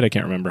audition night. I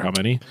can't remember how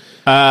many.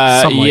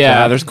 Something like yeah,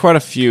 that. there's quite a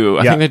few.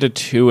 I Yeah. think they did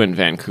 2 in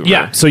Vancouver.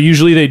 Yeah, so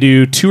usually they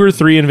do 2 or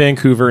 3 in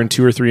Vancouver and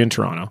 2 or 3 in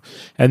Toronto.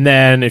 And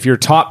then if you're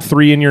top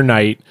 3 in your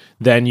night,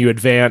 then you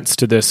advance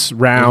to this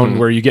round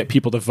where you get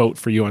people to vote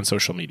for you on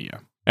social media.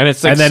 and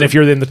it's like And then if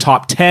you're in the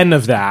top 10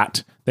 of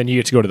that, then you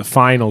get to go to the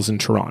finals in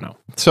Toronto.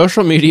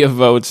 social media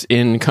votes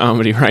in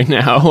comedy right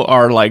now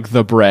are like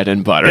the bread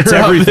and butter It's of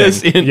everything.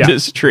 this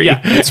industry.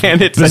 Yeah, it's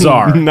and it's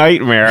bizarre. a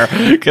nightmare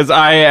because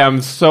I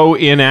am so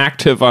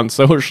inactive on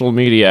social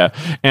media.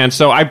 And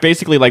so I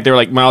basically like, they were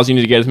like, Miles, you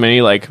need to get as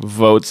many like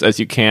votes as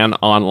you can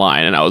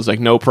online. And I was like,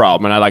 no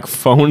problem. And I like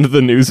phoned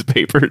the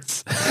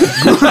newspapers.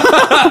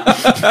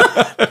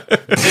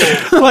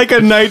 Like a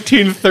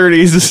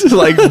 1930s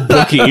like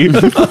bookie.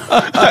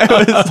 I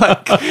was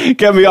like,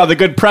 get me all the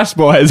good press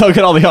boys. I'll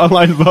get all the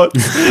online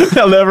votes.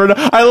 They'll never know.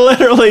 I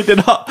literally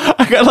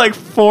I got like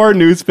 4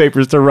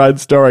 newspapers to run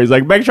stories.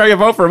 Like, make sure you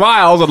vote for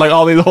Miles. And like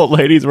all these old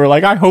ladies were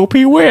like, I hope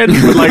he wins.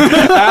 But like,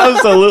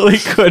 absolutely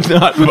could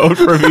not vote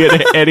for me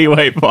in any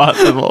way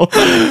possible.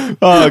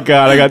 Oh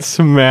God, I got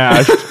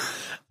smashed.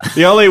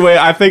 The only way,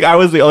 I think I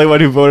was the only one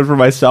who voted for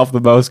myself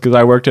the most because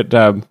I worked at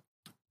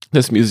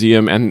this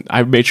museum and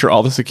I made sure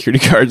all the security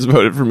guards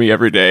voted for me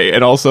every day.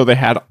 And also they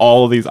had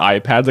all of these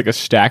iPads, like a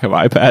stack of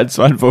iPads.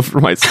 So I'd vote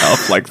for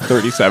myself like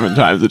 37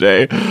 times a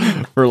day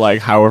for like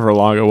however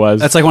long it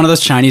was. That's like one of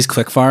those Chinese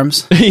click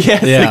farms.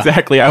 Yes, Yeah.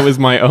 exactly. I was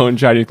my own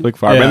Chinese click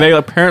farm. Yeah. And they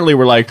apparently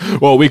were like,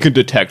 well, we could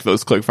detect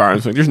those click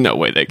farms. Like, there's no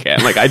way they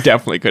can. Like, I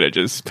definitely could have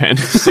just spent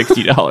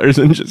 $60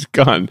 and just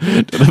gone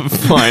to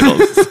the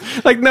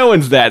finals. Like, no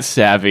one's that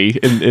savvy.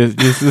 And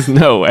this is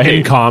no way.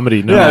 In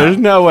comedy, no. Yeah, there's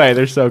no way.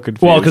 They're so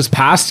confused. Well, because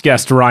past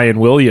guest Ryan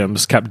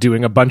Williams kept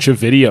doing a bunch of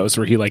videos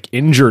where he like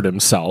injured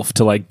himself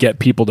to like get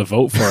people to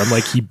vote for him.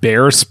 Like he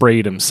bear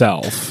sprayed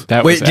himself.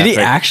 that Wait, was did he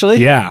epic. actually?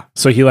 Yeah.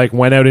 So he like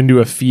went out into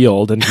a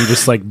field and he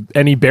just like,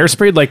 and he bear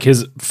sprayed like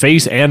his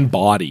face and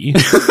body.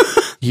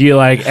 He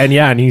like,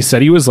 and he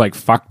said he was like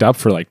fucked up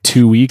for like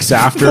 2 weeks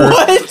after.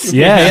 What?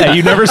 Yeah.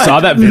 You never saw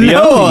that video?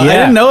 No, I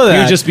didn't know that. He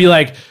would just be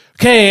like,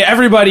 okay,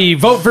 everybody,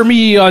 vote for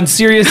me on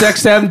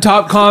SiriusXM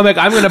Top Comic.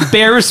 I'm gonna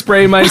bear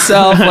spray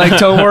myself. Like,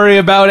 don't worry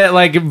about it.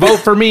 Like, vote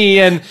for me,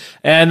 and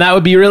that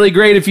would be really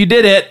great if you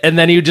did it. And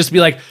then he would just be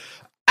like,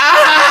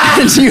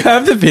 Do you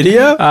have the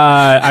video?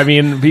 I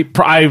mean,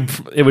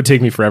 it would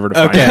take me forever to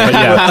find Okay. it, but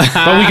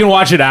yeah, but we can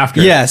watch it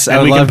after. Yes, and I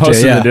would we can love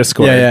post to, it in yeah. the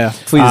Discord. Yeah,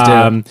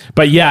 please do.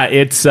 But yeah,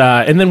 it's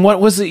and then what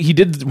was it? He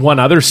did one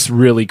other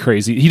really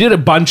crazy. He did a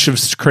bunch of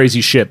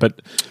crazy shit,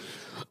 but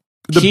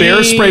the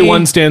bear spray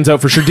one stands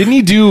out for sure. Didn't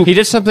he do? He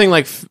did something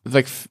like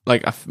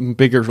a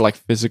bigger like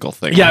physical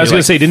thing. Yeah, I was He,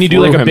 gonna say, didn't he do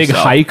like threw a big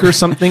himself. hike or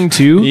something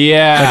too?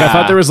 Yeah. Like I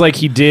thought there was like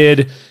he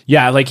did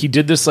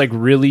this like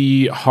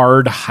really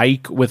hard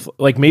hike with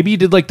like maybe he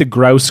did like the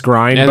grouse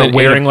grind And but then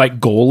wearing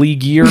like goalie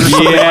gear or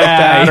something like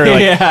that. Or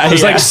like yeah, it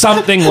was like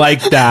something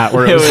like that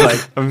where it, It was, was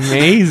like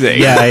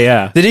amazing.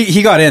 yeah. Did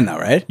he got in though,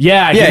 right?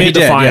 Yeah, he Yeah, made he the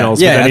did,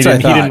 finals. yeah. But Yeah, then that's what I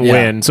he thought, didn't yeah.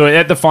 win. So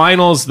at the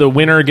finals, the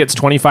winner gets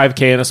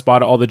 $25,000 in a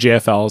spot at all the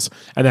JFLs,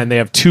 and then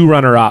they have 2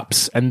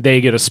 runner-ups, and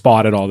they get a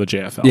spot at all the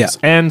JFLs, Yeah.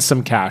 and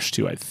some cash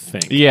too, I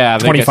think. Yeah,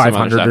 they get some other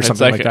 2,500 or stuff.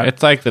 something like that.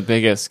 It's like the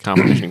biggest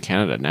competition in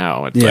Canada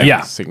now. It's Yeah. like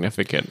Yeah.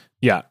 significant.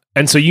 Yeah.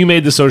 And so you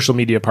made the social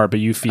media part, but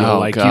you feel Oh,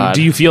 like God.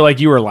 do you feel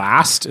like you were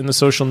last in the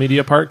social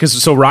media part? Because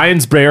so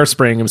Ryan's bear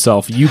spraying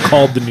himself. You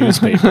called the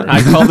newspaper.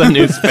 I called the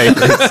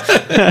newspapers.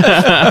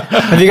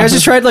 Have you guys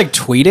just tried like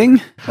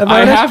tweeting about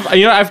I it? have,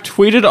 I've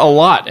tweeted a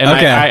lot, and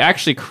Okay. I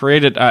actually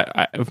created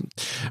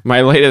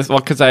my latest. Well,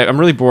 because I'm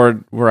really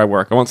bored where I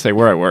work. I won't say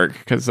where I work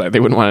because they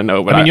wouldn't want to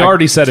know. But I mean, you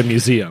already said a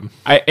museum.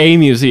 a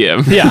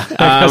museum. Yeah,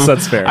 I guess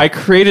that's fair. I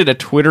created a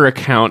Twitter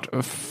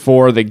account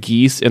for the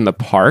geese in the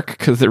park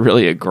because they're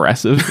really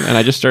aggressive, and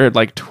I just started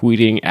like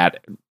tweeting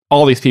at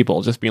all these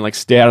people, just being like,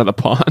 "Stay out of the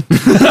pond."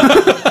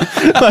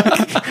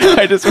 Like,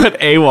 I just went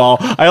AWOL.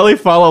 I only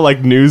follow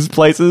like news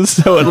places,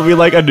 so it'll be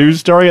like a news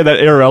story, and then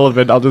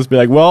irrelevant. I'll just be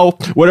like, "Well,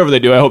 whatever they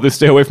do, I hope they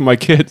stay away from my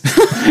kids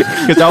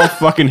because I'll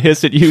fucking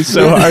hiss at you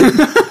so hard."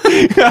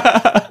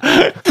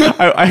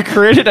 I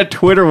created a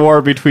Twitter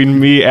war between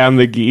me and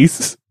the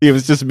geese. It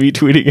was just me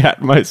tweeting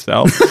at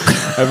myself.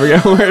 I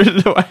forget where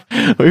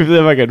let me see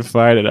if I can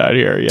find it out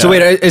here. Yeah. So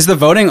wait, is the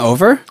voting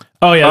over?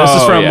 Oh yeah, this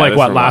is from yeah, like this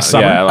what from last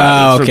summer?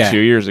 Yeah, Oh, this is okay. from 2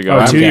 years ago.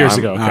 Oh, 2 years I'm-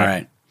 ago. Okay. All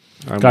right.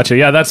 Gotcha.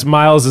 Yeah, that's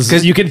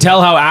Miles. You can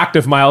tell how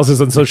active Miles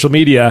is on social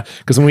media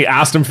because when we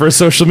asked him for a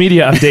social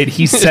media update,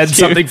 he said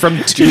something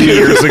from 2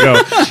 years ago.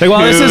 Like, well,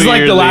 this 2 is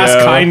like the years last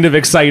ago. kind of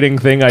exciting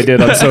thing I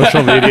did on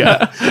social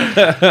media.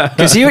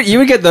 Because you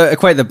would get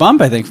quite the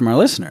bump, I think, from our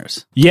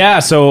listeners. Yeah,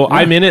 so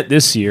I'm in it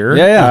this year.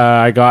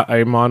 Yeah.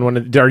 I'm on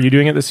one. Are you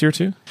doing it this year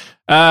too?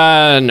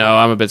 No,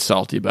 I'm a bit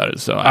salty about it.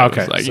 So I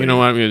Okay, was like, so you know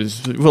what?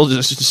 We'll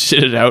just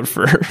shit it out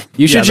for.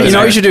 You should, Yeah, you know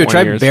what you should do? 20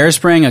 Try years. bear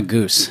spraying a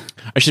goose.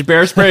 I should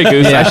bear spray a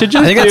goose. I should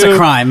just. I think that's do- a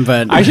crime,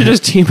 but I should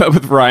just team up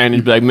with Ryan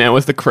and be like, man,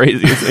 what's the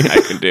craziest thing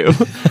I can do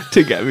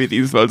to get me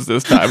these votes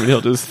this time? And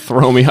he'll just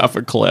throw me off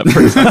a cliff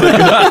or something.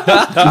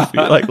 Just be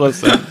like,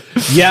 listen.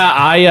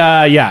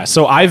 Yeah,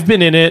 so I've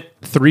been in it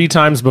 3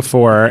 times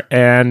before,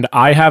 and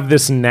I have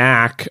this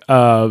knack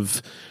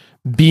of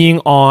being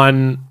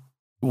on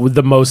with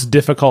the most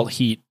difficult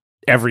heat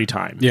every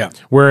time. Yeah.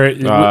 Where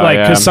like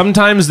yeah. because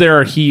sometimes there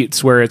are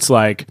heats where it's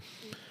like,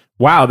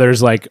 wow,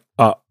 there's like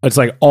it's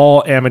like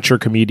all amateur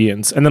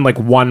comedians and then like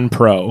one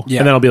pro. Yeah.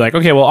 And then I'll be like,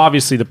 okay, well,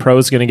 obviously the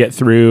pro's going to get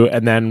through,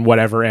 and then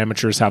whatever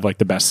amateurs have like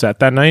the best set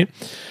that night.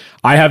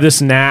 I have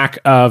this knack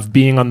of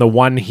being on the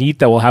one heat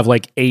that will have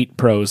like 8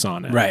 pros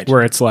on it. Right.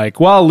 Where it's like,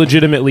 well,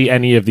 legitimately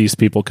any of these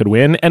people could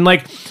win. And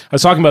like, I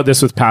was talking about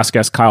this with past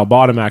guest Kyle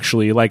Bottom,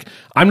 actually. Like,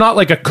 I'm not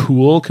like a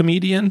cool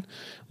comedian.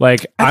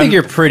 Like, I think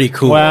you're pretty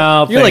cool.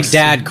 Well, you're thanks. like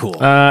dad cool.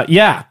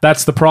 Yeah,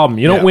 that's the problem.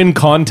 You don't win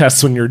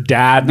contests when you're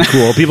dad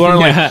cool. People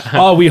aren't like,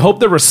 oh, we hope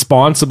the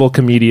responsible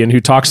comedian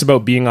who talks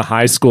about being a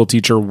high school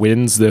teacher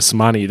wins this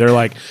money. They're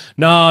like,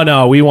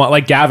 no, we want,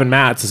 like Gavin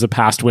Matz is a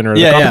past winner of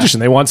the competition.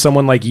 They want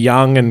someone like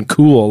young and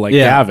cool like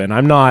Gavin.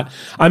 I'm not,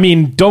 I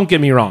mean, don't get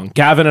me wrong.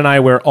 Gavin and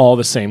I wear all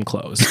the same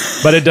clothes,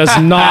 but it does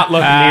not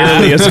look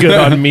nearly as good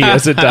on me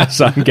as it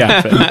does on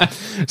Gavin.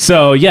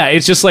 So yeah,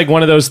 it's just like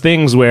one of those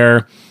things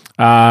where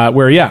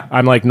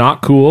I'm like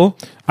not cool.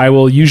 I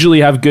will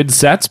usually have good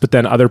sets, but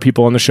then other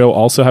people on the show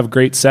also have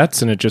great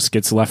sets, and it just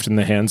gets left in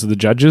the hands of the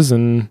judges,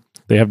 and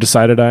they have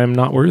decided I am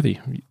not worthy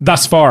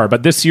thus far.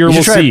 But this year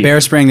we'll see.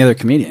 Bear spraying the other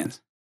comedians.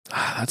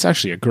 That's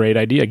actually a great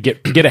idea.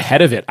 Get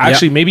ahead of it.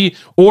 Actually, maybe,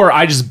 or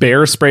I just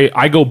bear spray.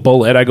 I go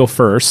bullet. I go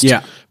first.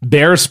 Yeah.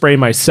 Bear spray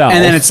myself,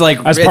 and then it's like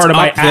as part of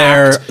my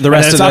there, act. The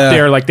rest and of it's up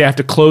there, like they have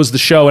to close the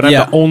show, and I'm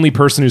the only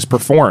person who's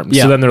performed.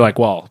 Yeah. So then they're like,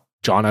 well,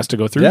 John has to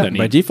go through then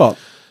by default.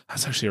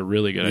 That's actually a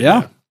really good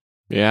idea.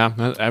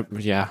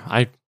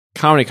 Yeah.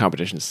 Comedy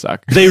competitions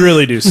suck. They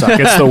really do suck.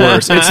 It's the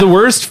worst. It's the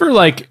worst for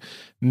like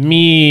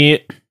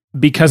me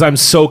because I'm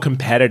so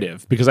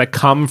competitive, because I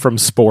come from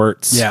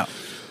sports. Yeah.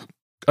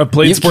 I've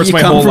played sports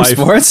my whole life.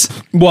 Sports?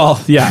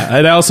 Well, yeah,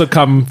 and I also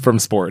come from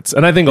sports,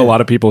 and I think a lot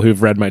of people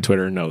who've read my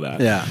Twitter know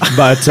that. Yeah,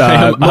 but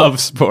I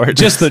love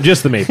sports. Just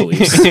the Maple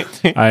Leafs.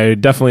 I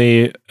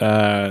definitely.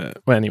 Well,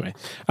 anyway.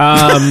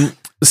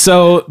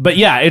 So, but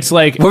yeah, it's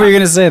like, what were you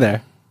gonna say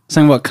there?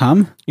 Something about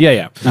cum?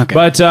 Yeah. Okay.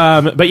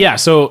 But yeah,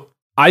 so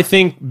I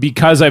think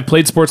because I've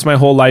played sports my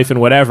whole life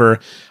and whatever,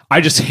 I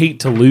just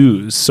hate to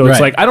lose. So it's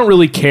like, I don't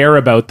really care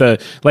about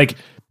the, like,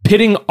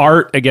 pitting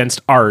art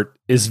against art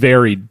is a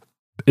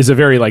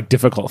very like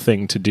difficult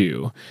thing to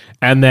do.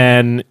 And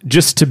then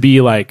just to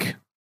be like,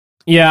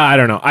 yeah, I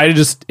don't know.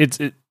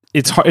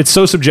 It's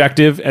so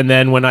subjective. And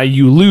then when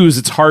you lose,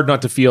 it's hard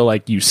not to feel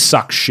like you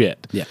suck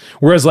shit. Yeah.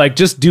 Whereas like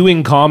just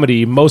doing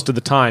comedy most of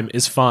the time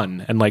is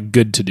fun and like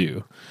good to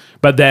do.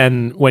 But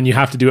then when you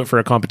have to do it for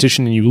a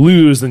competition and you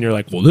lose, then you're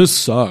like, well, this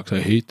sucks. I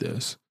hate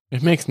this.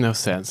 It makes no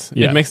sense.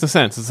 Yeah. It makes no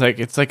sense.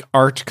 It's like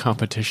art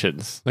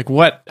competitions. Like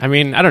what? I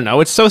mean, I don't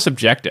know. It's so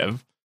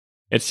subjective.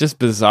 It's just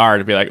bizarre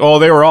to be like, oh,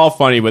 they were all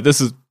funny, but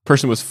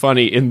person was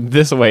funny in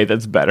this way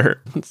that's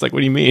better. It's like,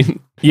 what do you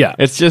mean? Yeah.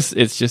 It's just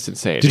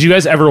insane. Did you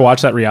guys ever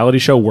watch that reality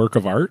show Work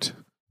of Art?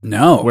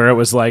 No. Where it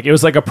was like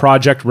a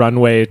Project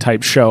Runway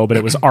type show, but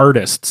it was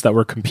artists that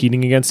were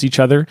competing against each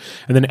other.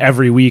 And then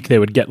every week they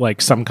would get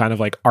like some kind of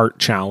like art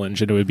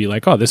challenge, and it would be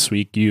like, oh, this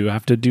week you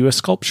have to do a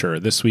sculpture,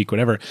 this week,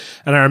 whatever.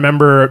 And I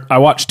remember I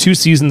watched 2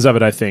 seasons of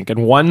it, I think.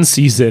 And one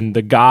season,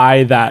 the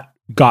guy that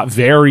got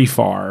very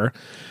far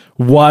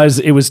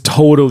it was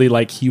totally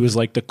like he was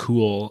like the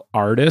cool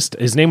artist.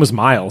 His name was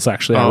Miles,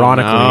 actually,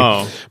 ironically.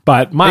 No.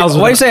 But Miles.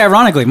 Why do you say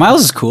ironically?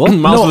 Miles is cool.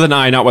 Miles with an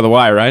I, not with a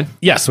Y, right?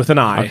 Yes, with an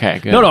I. Okay,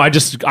 good. No, I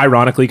just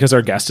ironically because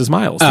our guest is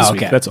Miles this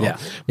week. That's all. Yeah.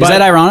 But Is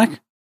that ironic?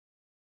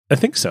 I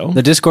think so.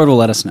 The Discord will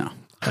let us know.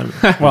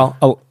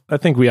 Well, I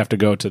think we have to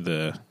go to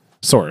the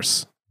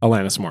source,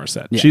 Alanis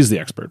Morissette. Yeah. She's the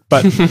expert.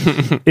 But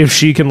if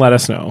she can let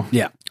us know.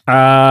 Yeah.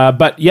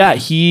 But yeah, I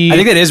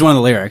think that is one of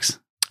the lyrics.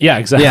 Yeah,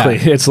 exactly.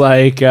 Yeah. It's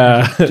like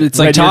It's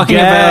like talking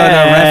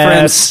about a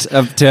reference to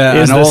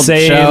is an the old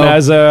same show.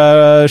 as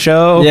a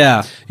show.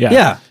 Yeah.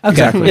 Yeah. Okay.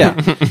 Exactly. Yeah.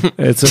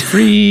 It's a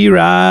free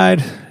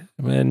ride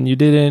when you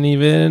didn't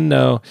even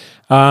know.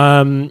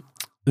 So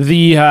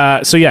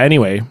yeah,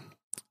 anyway,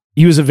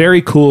 he was a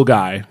very cool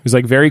guy. He was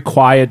like very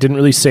quiet, didn't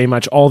really say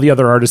much. All the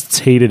other artists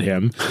hated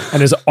him.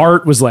 And his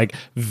art was like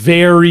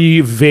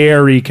very,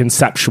 very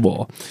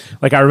conceptual.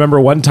 Like I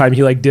remember one time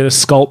he like did a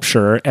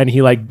sculpture, and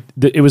he like,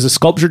 it was a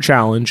sculpture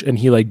challenge, and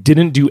he like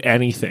didn't do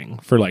anything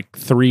for like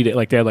 3 days.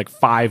 Like they had like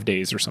 5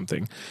 days or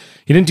something.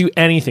 He didn't do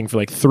anything for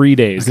like 3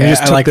 days. Okay,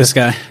 I like this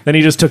guy. Then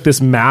he just took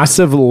this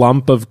massive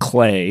lump of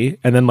clay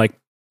and then like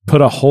put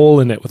a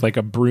hole in it with like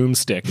a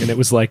broomstick, and it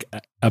was like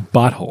a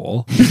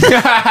butthole.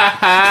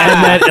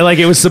 And then like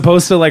it was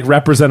supposed to like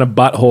represent a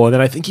butthole, and then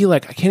I think he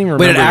like, I can't even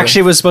remember. But it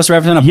actually was supposed to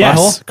represent a yes,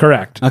 butthole?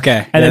 correct.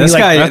 Okay. And then this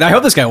he, like, guy, I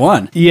hope this guy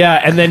won.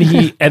 Yeah, and then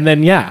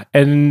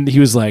he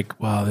was like,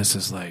 well, this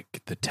is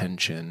like the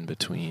tension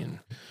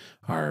between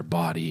our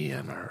body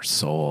and our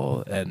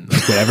soul and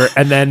like whatever.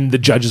 And then the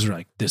judges were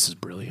like, this is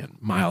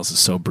brilliant. Miles is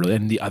so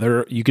brilliant.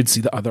 And you could see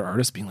the other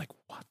artists being like,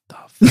 what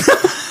the fuck?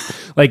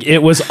 Like it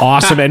was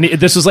awesome. And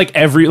this was like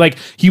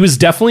he was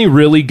definitely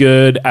really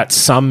good at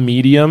some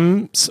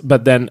mediums,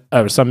 but then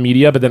some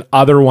media, but then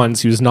other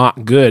ones he was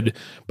not good,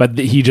 but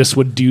he just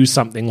would do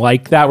something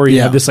like that where he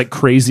had this like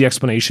crazy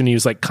explanation. He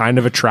was like kind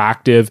of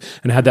attractive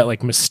and had that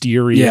like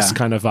mysterious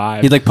kind of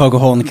vibe. He'd like poke a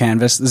hole in the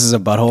canvas. This is a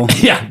butthole.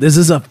 Yeah, this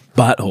is a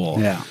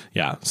butthole. Yeah.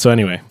 Yeah. So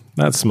anyway,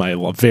 that's my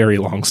very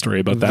long story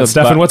about that.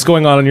 Stefan, what's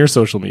going on your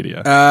social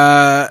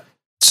media?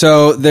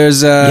 So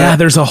there's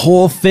there's a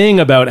whole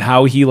thing about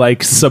how he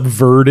like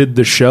subverted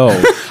the show.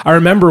 I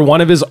remember one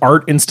of his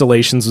art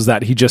installations was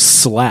that he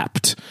just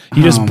slept.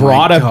 He just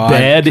brought a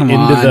bed into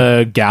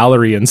the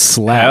gallery and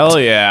slept. Hell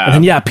yeah.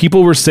 And then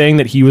people were saying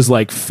that he was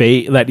like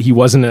fake, that he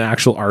wasn't an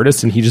actual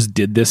artist, and he just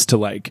did this to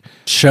like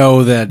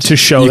show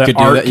that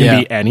art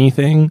can be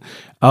anything.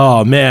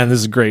 Oh man, this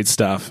is great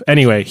stuff.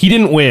 Anyway, he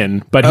didn't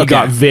win, but he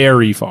got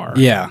very far.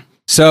 Yeah.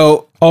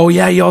 So,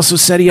 he also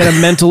said he had a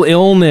mental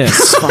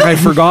illness. I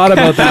forgot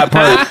about that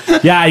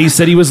part. Yeah, he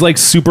said he was like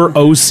super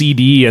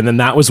OCD, and then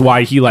that was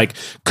why he like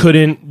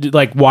couldn't,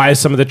 like, why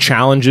some of the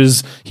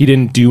challenges he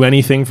didn't do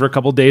anything for a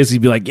couple days.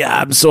 He'd be like,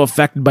 yeah, I'm so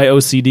affected by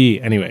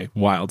OCD. Anyway,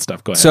 wild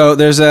stuff. Go ahead. So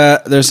there's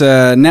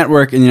a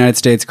network in the United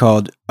States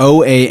called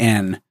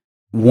OAN,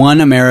 One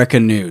America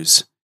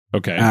News.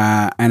 Okay.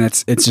 And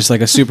it's just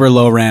like a super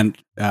low rent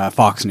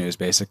Fox News,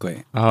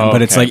 basically. Oh,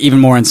 but it's like even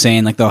more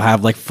insane. Like they'll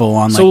have like full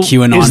on like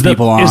QAnon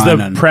people on. Is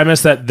the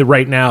premise that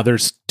right now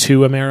there's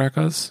two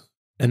Americas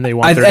and they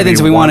want? I think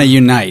so. We want to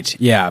unite.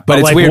 Yeah, but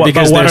it's like, weird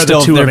because what there's are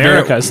still the two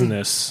Americas in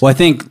this? Well, I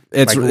think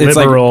it's like it's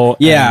liberal, like,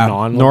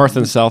 yeah, and North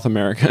and South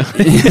America.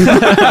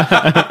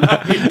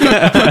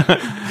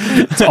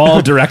 It's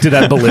all directed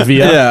at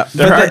Bolivia. Yeah,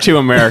 There are two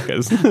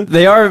Americas.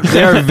 they are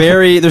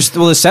very. There's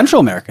Central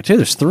America too.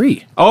 There's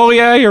three. Oh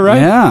yeah, you're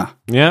right. Yeah.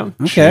 Yeah.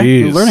 Okay,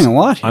 Jeez. we're learning a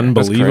lot here.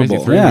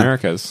 Unbelievable. Three Yeah.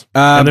 Americas.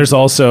 And there's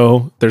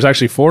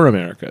actually four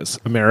Americas.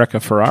 America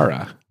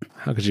Ferrara.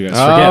 How could you guys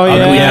forget? Oh,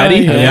 yeah, Ugly yeah, Eddie?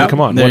 yeah. I mean,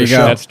 come on. There what a you go.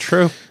 show. That's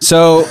true.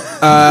 So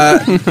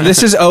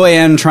this is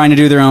OAN trying to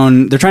do their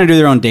own. They're trying to do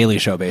their own daily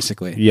show,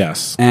 basically.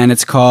 Yes. And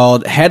it's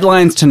called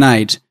Headlines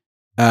Tonight.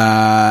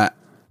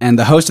 And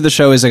the host of the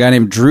show is a guy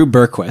named Drew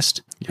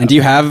Berquist. Yep. And do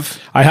you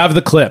have? I have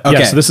the clip. Okay.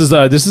 Yes, this is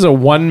a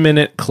 1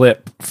 minute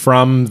clip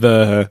from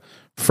the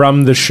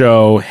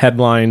show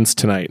Headlines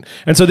Tonight.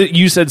 And so that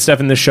you said,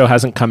 Stefan, this show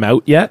hasn't come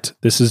out yet.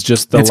 This is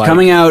just It's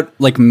coming out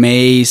like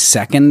May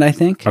 2nd, I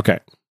think. Okay.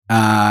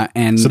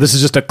 And so this is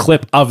just a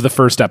clip of the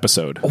first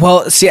episode.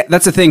 Well, see,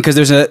 that's the thing, because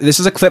this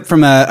is a clip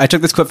from I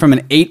took this clip from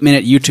an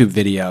 8-minute YouTube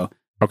video.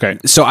 Okay.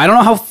 So I don't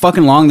know how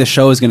fucking long the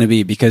show is going to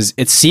be, because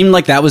it seemed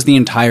like that was the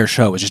entire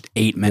show. It was just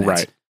 8 minutes.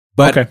 Right.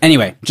 But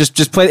anyway,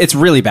 just play. It's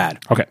really bad.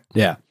 Okay.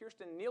 Yeah.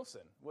 Kirsten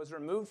Nielsen was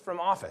removed from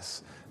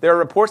office. There are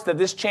reports that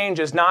this change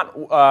is not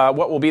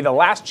what will be the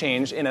last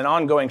change in an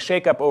ongoing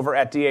shakeup over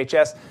at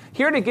DHS.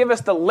 Here to give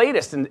us the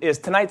latest is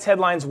tonight's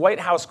Headlines White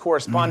House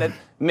correspondent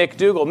Mick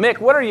Dougal. Mick,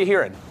 what are you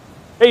hearing?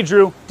 Hey,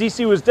 Drew.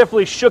 DC was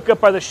definitely shook up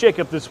by the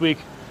shakeup this week,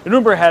 and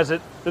rumor has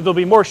it that there'll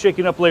be more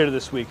shaking up later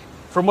this week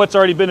from what's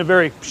already been a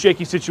very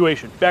shaky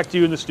situation. Back to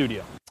you in the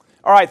studio.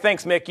 All right,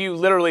 thanks, Mick. You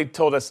literally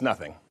told us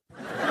nothing.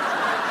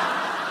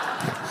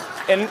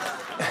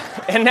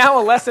 And now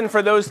a lesson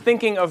for those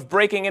thinking of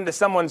breaking into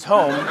someone's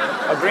home.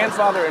 A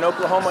grandfather in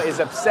Oklahoma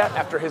is upset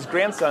after his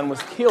grandson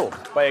was killed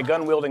by a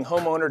gun-wielding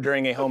homeowner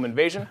during a home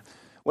invasion.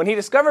 When he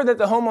discovered that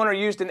the homeowner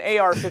used an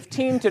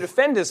AR-15 to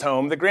defend his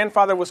home, the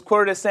grandfather was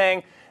quoted as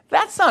saying,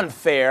 "That's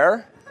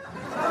unfair."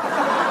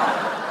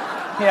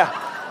 Yeah.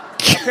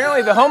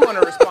 Apparently the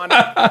homeowner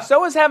responded,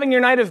 "So is having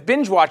your night of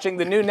binge-watching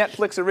the new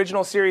Netflix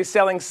original series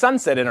Selling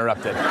Sunset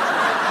interrupted."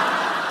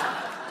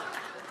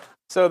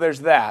 So there's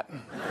that.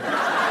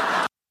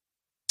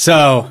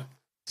 So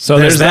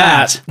there's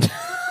that.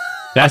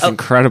 That's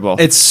incredible.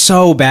 It's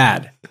so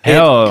bad.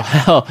 Hell.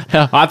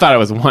 I thought it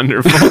was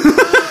wonderful.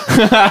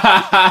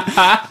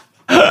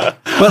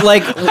 But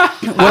like,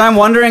 what I'm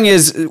wondering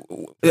is,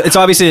 it's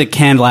obviously like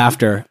canned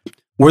laughter.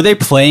 Were they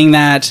playing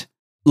that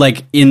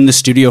like in the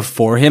studio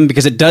for him?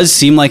 Because it does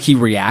seem like he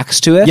reacts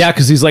to it. Yeah,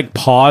 because he's like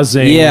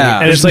pausing. Yeah.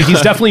 And it's like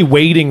he's definitely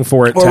waiting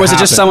for it Or to was it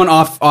just happen. someone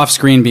off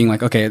screen being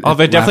like, okay. Oh,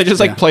 they definitely just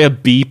like yeah. play a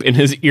beep in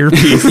his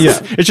earpiece. Yeah.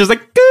 It's just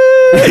like,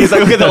 he's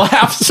like, okay, the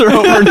laughs are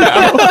over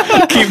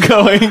now. Keep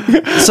going.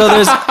 So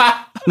there's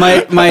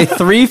my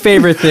three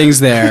favorite things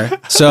there.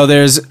 So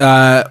there's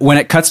when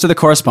it cuts to the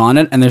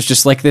correspondent and there's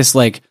just like this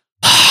like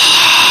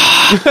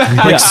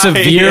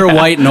severe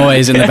white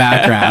noise in the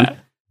background.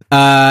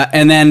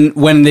 And then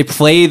when they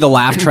play the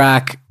laugh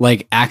track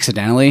like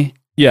accidentally.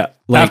 Yeah.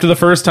 Like, after the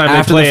first time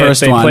after they the play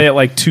first it, they one. play it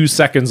like 2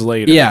 seconds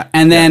later. Yeah.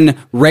 And then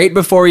right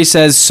before he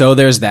says, "So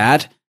there's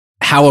that,"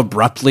 how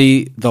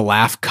abruptly the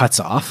laugh cuts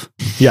off.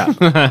 Yeah.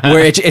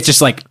 Where it's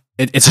just like,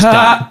 it's just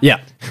done.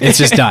 Yeah. It's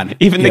just done.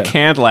 Even the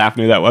canned laugh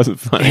knew that wasn't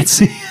funny.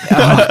 It's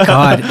oh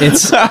god,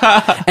 it's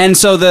and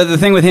so the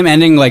thing with him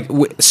ending like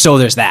so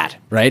there's that,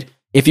 right?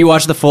 If you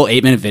watch the full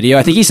 8-minute video,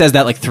 I think he says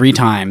that like 3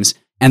 times,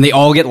 and they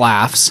all get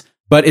laughs,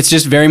 but it's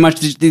just very much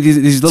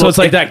these little. So it's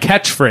like that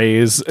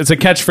catchphrase. It's a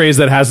catchphrase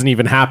that hasn't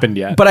even happened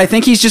yet. But I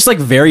think he's just like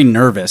very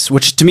nervous,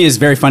 which to me is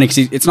very funny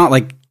because it's not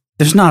like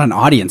there's not an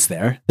audience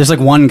there. There's like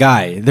one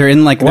guy. They're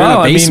in like they're in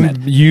a basement.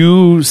 I mean,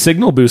 you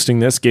signal boosting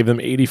this gave them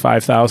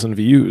 85,000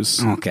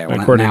 views. Okay,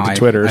 well, according now to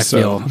Twitter. I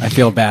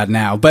feel bad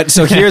now. But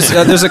so here's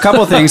there's a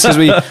couple of things because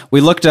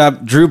we looked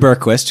up Drew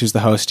Berquist, who's the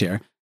host here.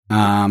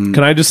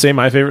 Can I just say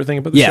my favorite thing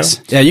about the yes.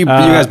 show? Yeah, you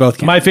guys both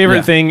can. My favorite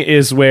Yeah. thing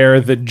is where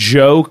the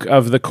joke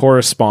of the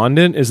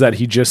correspondent is that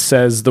he just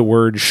says the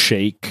word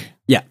shake.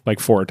 Yeah. Like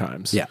 4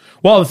 times. Yeah.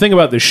 Well, the thing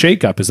about the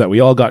shakeup is that we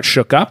all got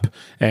shook up.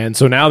 And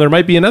so now there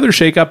might be another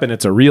shakeup and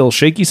it's a real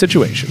shaky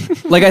situation.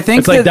 Like, I think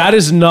It's like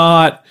that's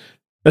not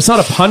a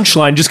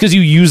punchline just because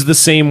you use the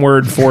same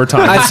word 4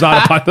 times. It's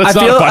not a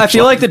punchline. I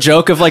feel like the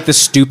joke of like the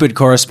stupid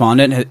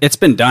correspondent, it's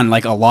been done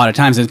like a lot of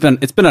times. It's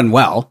been done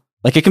well.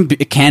 Like it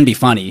can be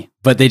funny,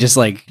 but they just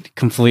like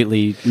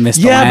completely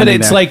missed the but landing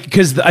it's there. like,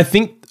 because I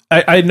think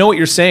I know what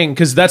you're saying,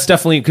 because that's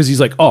definitely because he's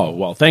like, oh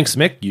well, thanks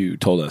Mick, you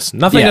told us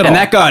nothing at all. and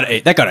that got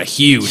a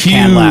huge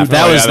can laugh.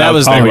 That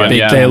was oh, their big.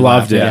 yeah. can They laugh.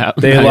 loved it. Yeah.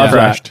 They loved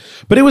crushed. it.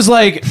 But it was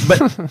like,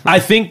 but I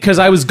think because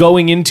I was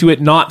going into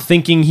it not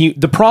thinking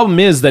the problem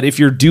is that if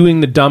you're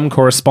doing the dumb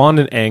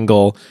correspondent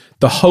angle,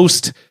 the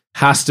host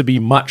has to be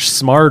much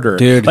smarter.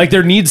 Dude. Like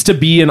there needs to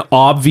be an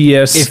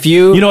obvious, If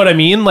you know what I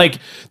mean? Like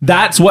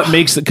that's what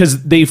makes it,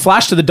 because they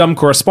flash to the dumb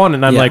correspondent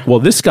and I'm like, well,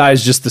 this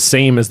guy's just the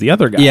same as the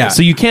other guy. Yeah.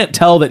 So you can't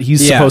tell that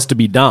he's supposed to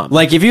be dumb.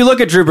 Like if you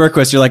look at Drew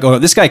Berquist, you're like, oh,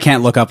 this guy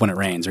can't look up when it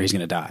rains or he's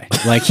gonna die.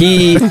 Like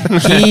he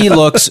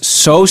looks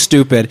so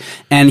stupid,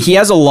 and he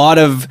has a lot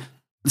of.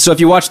 So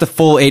if you watch the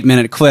full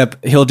 8-minute clip,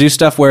 he'll do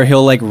stuff where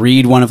he'll like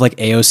read one of like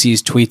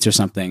AOC's tweets or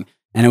something,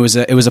 and it was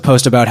a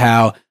post about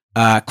how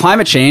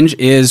climate change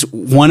is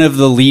one of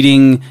the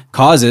leading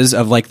causes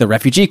of like the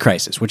refugee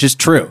crisis, which is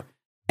true.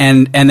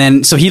 And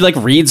then so he like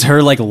reads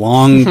her like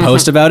long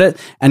post about it,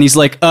 and he's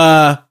like,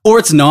 or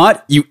it's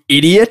not, you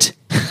idiot.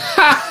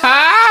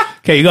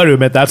 Okay, you got to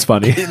admit that's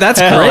funny. That's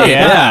great.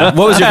 Yeah.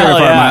 What was your favorite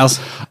part, Miles?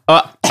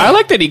 I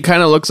like that he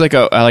kind of looks like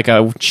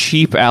a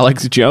cheap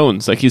Alex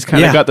Jones. Like he's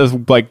kind of Yeah. got this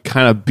like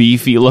kind of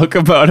beefy look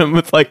about him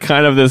with like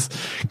kind of this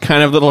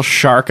kind of little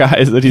shark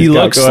eyes that He got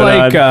looks going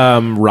like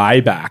on.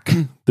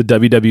 Ryback, the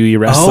WWE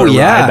wrestler. Oh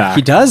yeah, Ryback.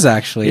 he does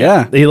actually.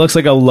 Yeah. He looks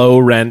like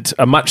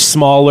a much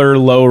smaller,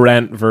 low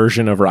rent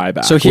version of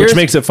Ryback, So which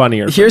makes it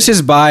funnier. Here's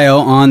his bio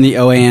on the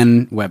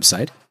OAN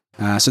website.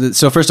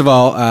 So first of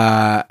all,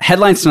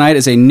 Headlines Tonight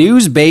is a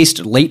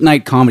news-based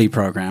late-night comedy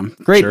program.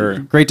 Great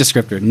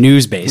descriptor,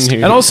 news-based.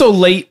 And also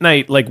late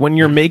night, like when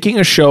you're making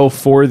a show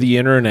for the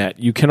internet,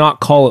 you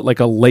cannot call it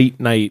like a late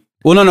night.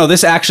 Well, no,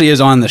 this actually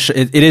is on the.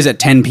 It is at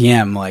 10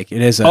 p.m. Like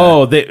it is.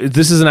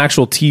 This is an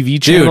actual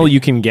TV channel you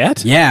can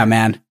get. Yeah,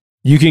 man.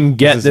 You can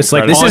get this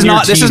like This on is your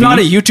not. This is TV not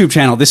a YouTube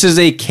channel. This is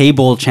a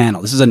cable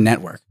channel. This is a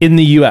network. in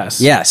the U.S.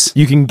 Yes.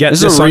 you can get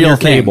This this, is a on real your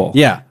thing. cable.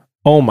 Yeah.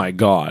 Oh my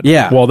god.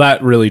 Yeah. Well,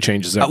 that really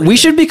changes everything. We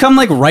should become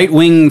like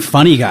right-wing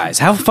funny guys.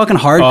 How fucking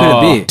hard could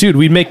it be? Dude,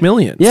 we'd make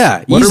millions.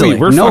 Yeah, What easily. are we?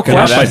 We're No fucking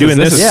up question. by doing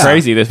This this. is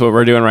crazy. This is what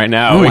we're doing right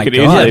now. Oh we my could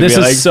God. easily Yeah, be this is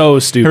like, so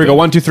stupid. Here we go.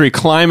 1, 2, 3.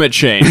 Climate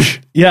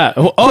change. Yeah.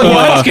 Oh,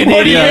 What?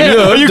 Canadian.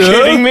 Are you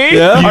kidding me?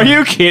 Are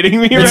you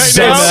kidding me right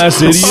so now?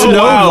 mass idiot. Oh,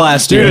 wow.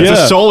 blast, dude. dude. It's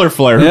Yeah. a solar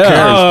flare. Who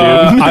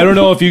cares, dude? I don't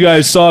know if you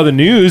guys saw the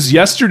news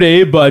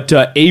yesterday, but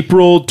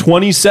April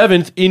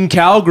 27th in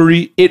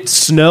Calgary, it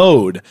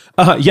snowed.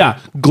 Yeah,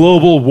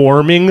 global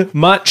warming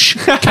much?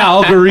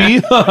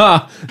 Calgary?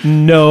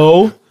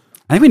 No.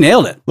 I think we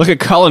nailed it. Look at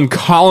Cullen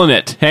calling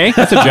it. Hey,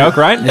 that's a joke,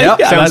 right? Yep. Sounds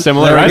That's-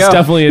 similar, That's right?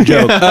 definitely a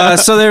joke.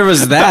 So there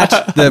was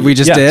that we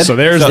just Yeah, did. so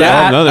there's So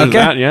that. no, there's okay.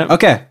 that, yeah.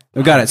 Okay.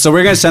 We got it. So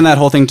we're gonna send that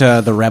whole thing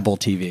to the Rebel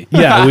TV.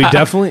 Yeah, we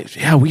definitely.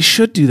 Yeah, we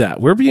should do that.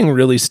 We're being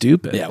really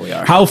stupid. Yeah, we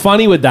are. How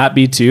funny would that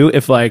be too?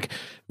 If like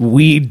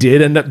we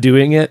did end up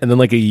doing it, and then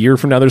like a year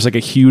from now, there's like a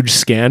huge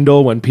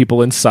scandal when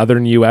people in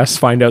southern U.S.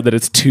 find out that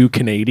it's 2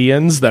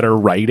 Canadians that are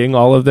writing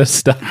all of this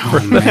stuff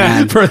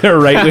for their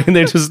right wing.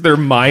 They just their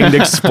mind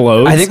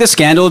explodes. I think the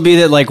scandal would be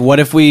that like, what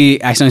if we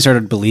accidentally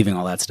started believing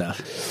all that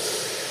stuff?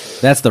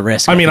 That's the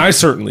risk. I mean, I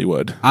certainly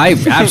would. I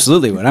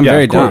absolutely would. I'm Yeah,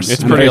 very of course. dumb.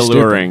 It's I'm pretty very stupid.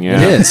 alluring,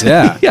 yeah. It is.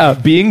 Yeah. Yeah,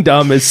 being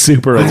dumb is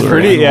super alluring.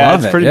 Pretty, yeah, love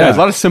it's it, pretty yeah. nice. A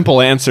lot of simple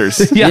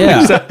answers. Yeah,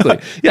 Yeah. exactly.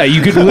 Yeah,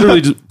 you could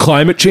literally just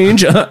climate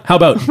change. How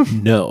about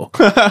no?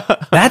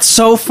 That's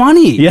so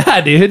funny.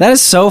 Yeah, dude. That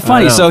is so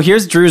funny. know. So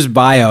here's Drew's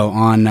bio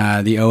on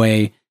the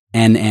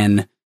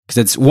OANN because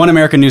it's One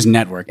American News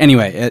Network.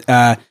 Anyway,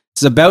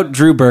 it's about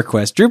Drew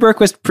Berquist. Drew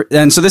Berquist,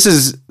 and so this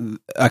is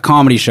a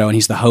comedy show, and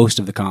he's the host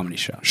of the comedy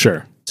show.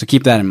 Sure. So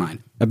keep that in mind.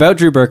 About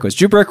Drew Berquist.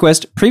 Drew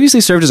Berquist previously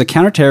served as a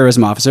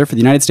counterterrorism officer for the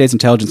United States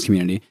intelligence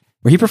community,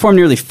 where he performed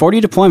nearly 40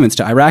 deployments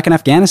to Iraq and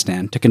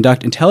Afghanistan to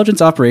conduct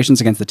intelligence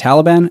operations against the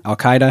Taliban,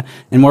 Al-Qaeda,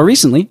 and more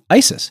recently,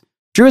 ISIS.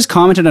 Drew has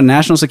commented on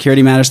national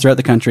security matters throughout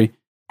the country,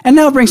 and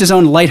now brings his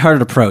own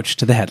lighthearted approach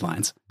to the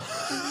headlines.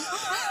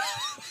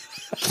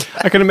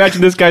 I can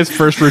imagine this guy's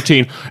first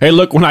routine. Hey,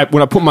 look, when I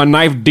put my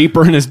knife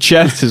deeper in his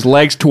chest, his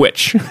legs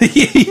twitch.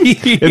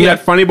 Isn't that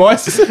funny,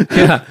 boys?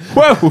 Yeah.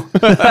 Whoa,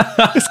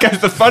 this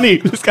guy's the funny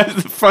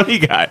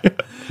guy.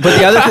 But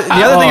the other thing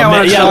I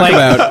want to talk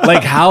about.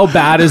 like how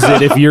bad is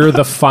it if you're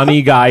the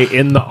funny guy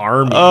in the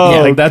army?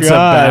 Oh, like that's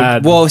God. a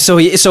bad. Well, so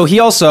he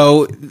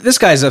also, this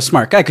guy's a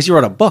smart guy because he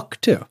wrote a book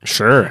too,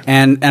 sure.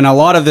 and a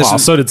lot of this. Well,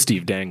 so did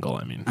Steve Dangle.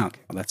 I mean, Okay,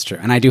 well, that's true,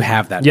 and I do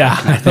have that. Yeah,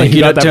 book, and I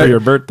you got that for your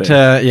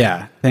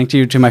birthday. Thank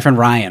you to my friend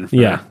Ryan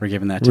for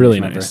giving that to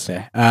Really me for nice. my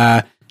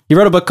birthday. He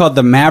wrote a book called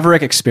The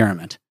Maverick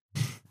Experiment,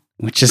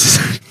 which is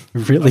a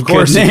really good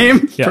course.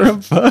 name Yeah. for a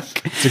book.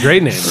 it's a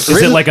great name. Is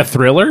it like a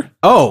thriller?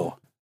 Oh,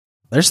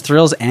 There's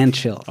thrills and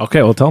chills.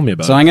 Okay, well, tell me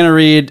about So it. I'm going to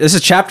read. This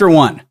is chapter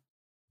 1.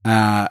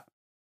 Oh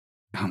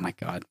my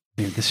God.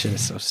 Dude, this shit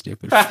is so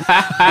stupid.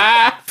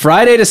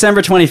 Friday,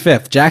 December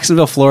 25th,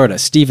 Jacksonville, Florida,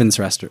 Stevens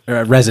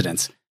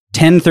residence.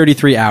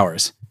 10:33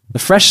 hours. The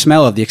fresh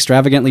smell of the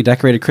extravagantly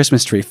decorated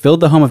Christmas tree filled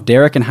the home of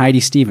Derek and Heidi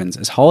Stevens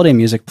as holiday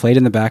music played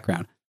in the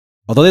background.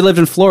 Although they lived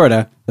in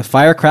Florida, the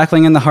fire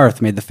crackling in the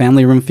hearth made the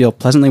family room feel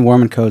pleasantly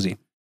warm and cozy.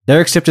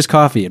 Derek sipped his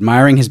coffee,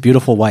 admiring his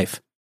beautiful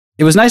wife.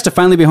 It was nice to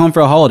finally be home for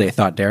a holiday,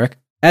 thought Derek.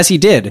 As he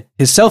did,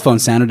 his cell phone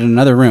sounded in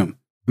another room.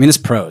 I mean, this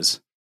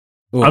prose.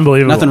 Ooh,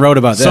 Unbelievable. Nothing wrote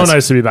about this. So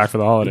nice to be back for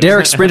the holidays.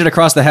 Derek sprinted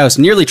across the house,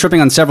 nearly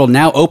tripping on several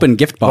now open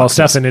gift Well,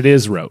 boxes. Stefan, it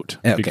is wrote.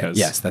 Okay, Because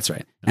yes, that's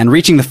right. And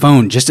reaching the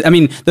phone,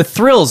 the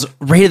thrills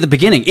right at the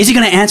beginning. Is he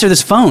going to answer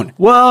this phone?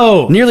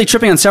 Whoa! Nearly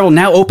tripping on several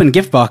now open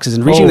gift boxes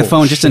and reaching Oh, the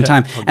phone just in shit.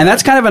 time. And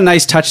that's kind of a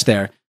nice touch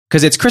there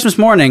because it's Christmas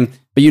morning,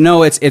 but you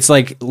know it's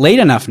like late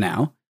enough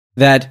now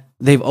that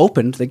they've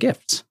opened the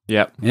gifts.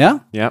 Yep. Yeah?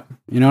 Yep.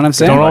 You know what I'm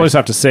saying? Don't always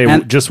have to say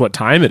And- just what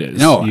time it is.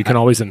 No, You can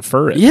always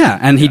infer it. Yeah,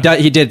 and he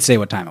did say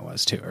what time it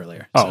was too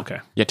earlier. Oh, okay.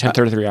 Yeah,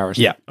 10:33 hours.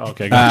 Yeah.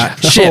 Okay,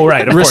 gotcha. Shit. Oh,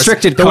 right. Of course.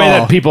 Restricted The way call.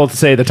 that people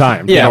say the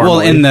time. Yeah,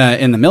 well, normally.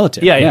 in the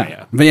military.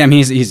 Yeah. But yeah, I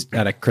mean, he's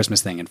at a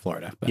Christmas thing in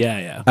Florida. But.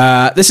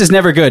 Yeah. This is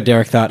never good,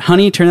 Derek thought.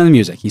 Honey, turn on the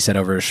music, he said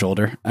over his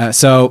shoulder.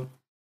 So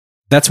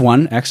that's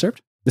one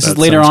excerpt. This is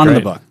That later sounds on in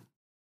the great. book.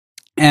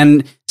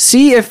 And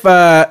see if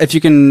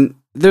you can...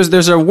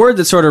 There's a word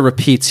that sort of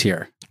repeats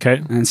here.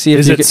 Okay. And see if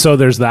Is you it can... so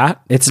there's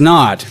that? It's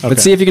not. But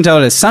Okay. see if you can tell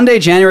it is. Sunday,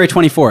 January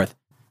 24th.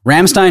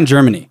 Ramstein,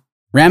 Germany.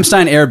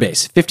 Ramstein Air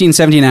Base.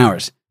 15-17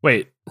 hours.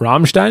 Wait,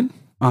 Rammstein?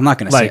 Oh, I'm not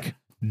going to say Like,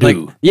 it.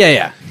 do.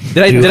 Yeah.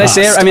 Did I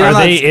say it? I mean, I'm are not,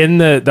 they in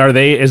the? Are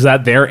they? Is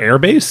that their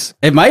airbase?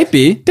 it might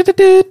be.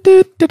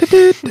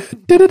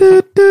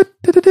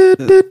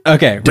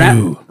 Okay.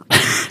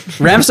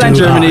 Ramstein,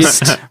 Germany.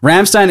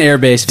 Ramstein Air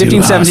Base.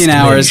 15-17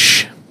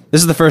 hours.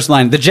 This is the first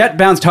line. The jet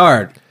bounced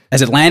hard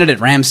as it landed at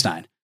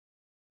Ramstein.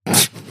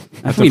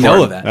 We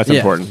know that. That's Yeah.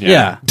 important.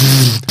 Yeah.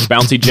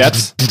 Bouncy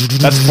jets.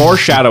 That's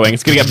foreshadowing.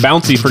 It's going to get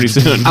bouncy pretty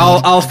soon.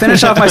 I'll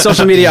finish off my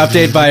social media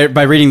update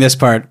by reading this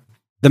part.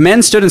 The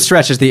men stood and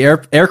stretched as the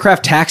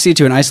aircraft taxied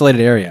to an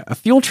isolated area. A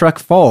fuel truck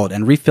followed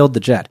and refilled the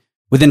jet.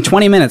 Within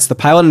 20 minutes, the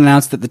pilot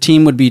announced that the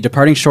team would be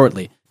departing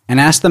shortly and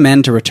asked the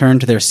men to return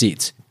to their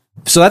seats.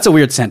 So that's a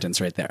weird sentence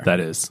right there. That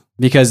is.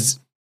 Because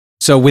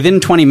so within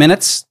 20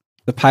 minutes,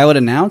 the pilot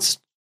announced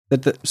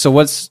that so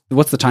what's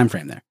the time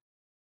frame there?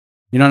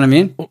 You know what I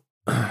mean?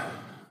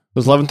 It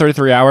was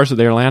 11:33 hours that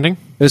they were landing.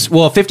 It was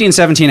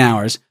 15-17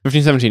 hours.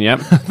 15-17, yep.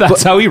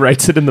 That's how he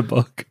writes it in the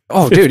book.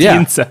 Oh, dude,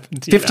 yeah.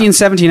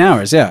 15-17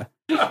 hours, yeah.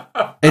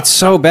 It's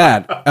so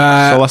bad.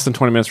 So less than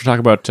 20 minutes. We're talking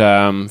about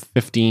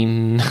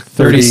 15...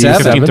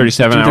 37.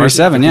 15:37 hours.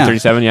 37, yeah.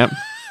 15:37, yep.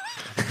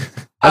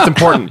 That's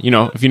important.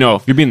 If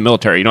you're being in the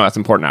military, that's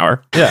an important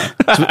hour.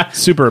 Yeah.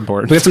 Super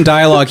important. We have some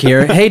dialogue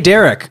here. Hey,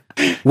 Derek,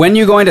 when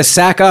you going to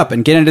sack up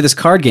and get into this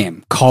card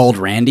game? Called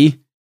Randy.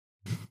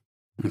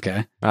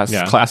 Okay. That's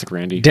classic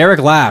Randy. Derek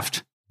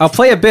laughed. I'll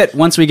play a bit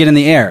once we get in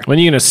the air. When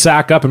are you going to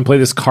sack up and play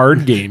this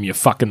card game, you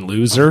fucking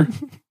loser?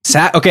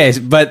 Okay,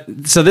 but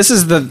so this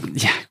is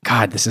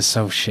God, this is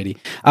so shitty.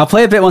 I'll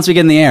play a bit once we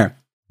get in the air.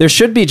 There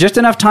should be just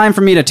enough time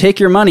for me to take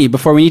your money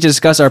before we need to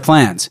discuss our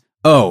plans.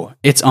 Oh,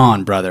 it's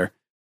on, brother.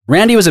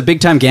 Randy was a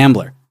big-time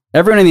gambler.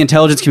 Everyone in the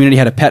intelligence community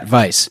had a pet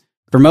vice.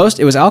 For most,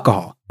 it was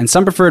alcohol, and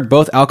some preferred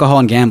both alcohol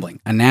and gambling,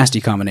 a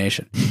nasty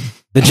combination.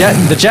 The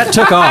jet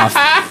took off.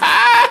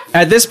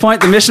 At this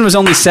point, the mission was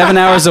only 7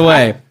 hours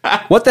away.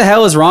 What the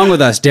hell is wrong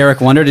with us, Derek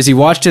wondered as he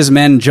watched his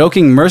men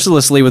joking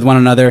mercilessly with one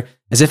another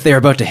as if they were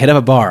about to hit up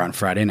a bar on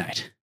Friday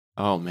night.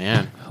 Oh,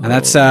 man. And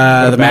that's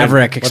the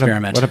Maverick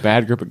experiment. What a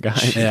bad group of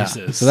guys. Yeah.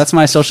 So that's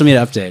my social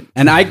media update.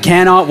 And I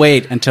cannot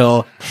wait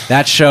until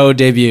that show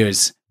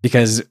debuts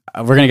because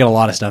we're going to get a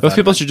lot of stuff. Those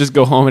people should just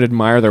go home and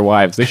admire their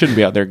wives. They shouldn't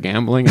be out there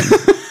gambling and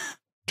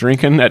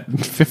drinking at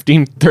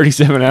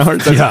 15:37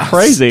 hours. That's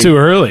crazy. Too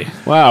early.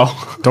 Wow.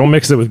 Don't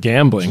mix it with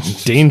gambling.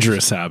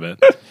 Dangerous habit.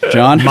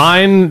 John?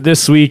 Mine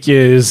this week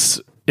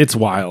is, it's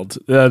wild.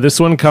 This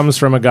one comes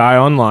from a guy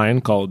online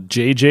called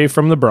JJ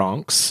from the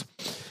Bronx.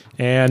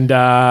 And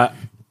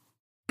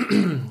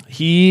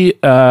he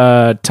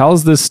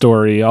tells this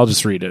story. I'll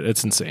just read it.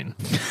 It's insane.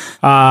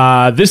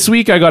 This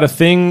week, I got a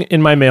thing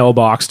in my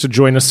mailbox to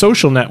join a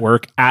social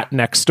network at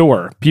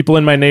Nextdoor. People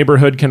in my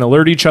neighborhood can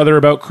alert each other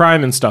about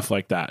crime and stuff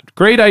like that.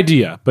 Great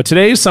idea. But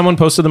today, someone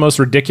posted the most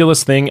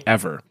ridiculous thing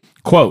ever.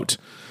 Quote,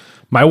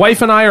 my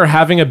wife and I are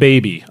having a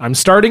baby. I'm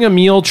starting a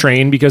meal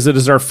train because it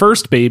is our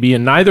first baby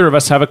and neither of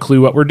us have a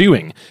clue what we're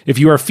doing. If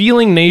you are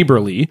feeling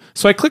neighborly,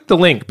 so I clicked the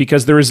link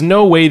because there is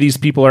no way these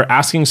people are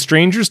asking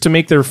strangers to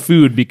make their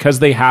food because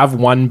they have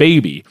one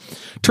baby.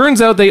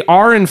 Turns out they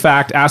are in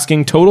fact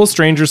asking total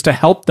strangers to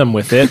help them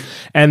with it,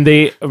 and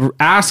they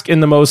ask in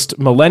the most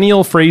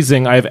millennial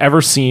phrasing I've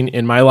ever seen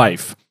in my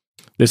life.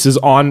 This is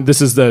the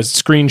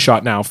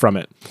screenshot now from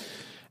it.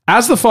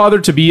 As the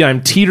father-to-be,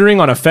 I'm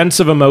teetering on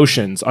offensive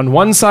emotions. On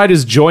one side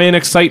is joy and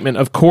excitement,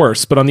 of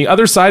course, but on the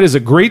other side is a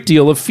great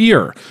deal of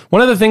fear.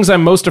 One of the things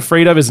I'm most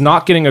afraid of is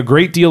not getting a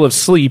great deal of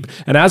sleep,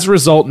 and as a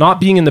result, not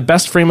being in the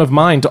best frame of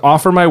mind to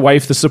offer my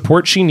wife the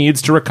support she needs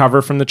to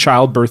recover from the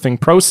childbirthing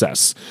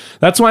process.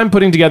 That's why I'm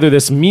putting together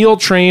this meal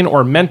train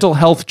or mental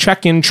health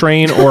check-in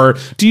train or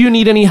do you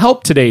need any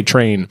help today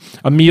train.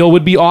 A meal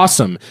would be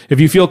awesome. If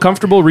you feel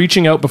comfortable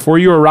reaching out before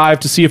you arrive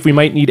to see if we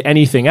might need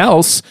anything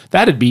else,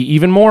 that'd be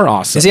even more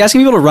awesome. Is he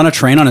asking people to run a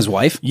train on his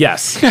wife?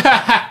 Yes.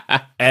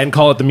 And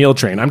call it the meal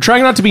train. I'm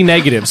trying not to be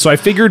negative, so I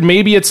figured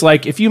maybe it's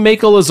like if you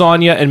make a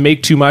lasagna and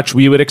make too much,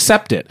 we would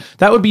accept it.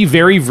 That would be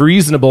very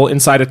reasonable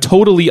inside a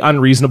totally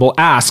unreasonable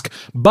ask,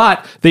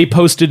 but they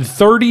posted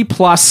 30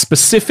 plus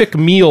specific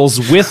meals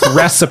with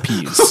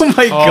recipes. Oh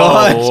my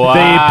God. wow. They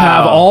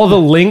have all the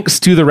links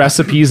to the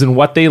recipes and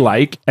what they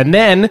like, and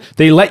then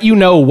they let you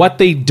know what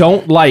they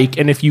don't like,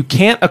 and if you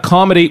can't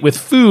accommodate with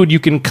food, you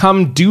can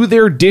come do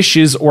their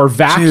dishes or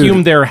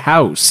vacuum their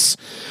house.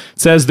 It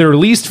says their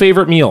least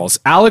favorite meals.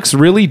 Alex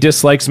really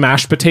dislikes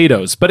mashed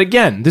potatoes, but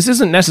again, this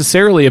isn't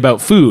necessarily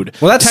about food.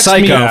 Well, that's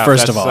Text me- psycho,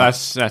 first of all.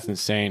 That's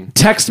insane.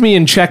 Text me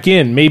and check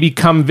in. Maybe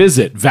come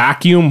visit.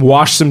 Vacuum,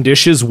 wash some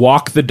dishes,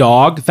 walk the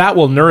dog. That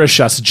will nourish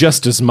us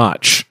just as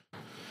much.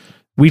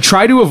 We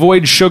try to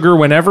avoid sugar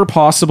whenever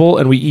possible,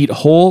 and we eat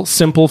whole,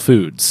 simple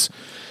foods.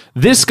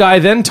 This guy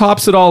then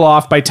tops it all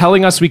off by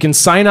telling us we can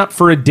sign up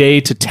for a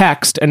day to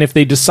text, and if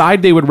they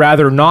decide they would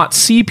rather not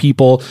see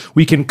people,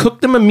 we can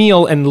cook them a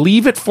meal and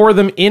leave it for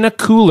them in a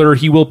cooler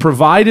he will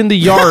provide in the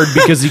yard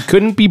because he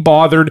couldn't be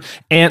bothered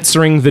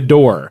answering the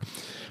door.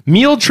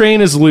 Meal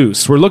train is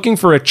loose. We're looking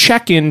for a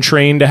check-in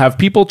train to have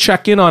people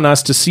check in on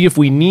us to see if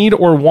we need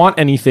or want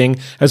anything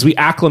as we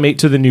acclimate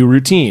to the new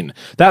routine.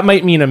 That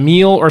might mean a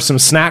meal or some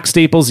snack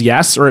staples,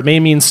 yes, or it may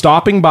mean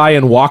stopping by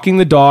and walking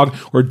the dog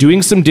or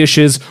doing some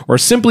dishes or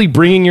simply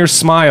bringing your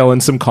smile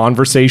and some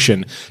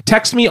conversation.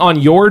 Text me on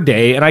your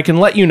day and I can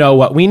let you know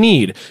what we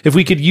need. If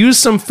we could use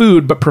some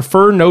food but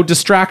prefer no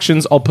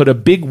distractions, I'll put a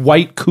big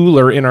white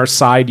cooler in our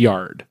side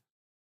yard.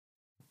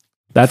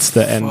 That's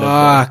the end of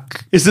Fuck.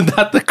 it. Isn't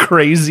that the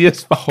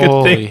craziest fucking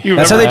Holy thing you've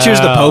That's how ever they choose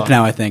the Pope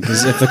now, I think,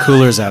 is if the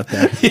cooler's out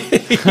there.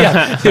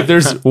 Yeah. If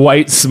there's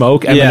white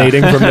smoke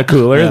emanating from the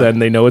cooler, then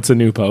they know it's a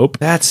new Pope.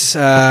 That's This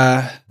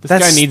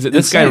guy needs it.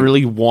 This guy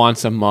really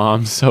wants a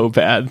mom so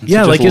bad. to Yeah,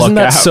 just like isn't look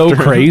that so after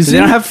him. crazy? They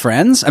don't have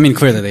friends? I mean,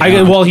 clearly they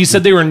don't. Well, he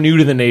said they were new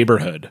to the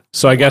neighborhood,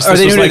 so I guess Are this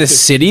they was new like to the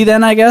city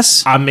then, I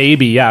guess?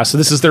 maybe, yeah. So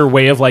this is their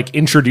way of like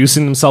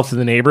introducing themselves to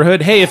the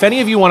neighborhood. Hey, if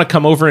any of you want to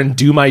come over and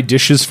do my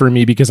dishes for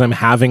me because I'm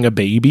having a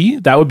baby,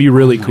 that would be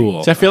really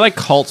cool. So I feel like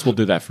cults will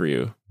do that for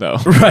you, though.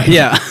 Right?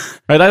 Yeah.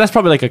 Right? That's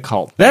probably like a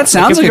cult. That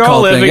sounds if like a you're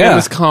all cult thing, living yeah. in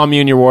this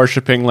commune, you're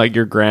worshiping like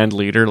your grand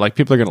leader. Like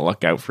people are going to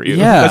look out for you.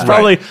 Yeah. that's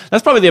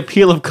probably the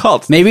appeal of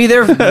cults. Maybe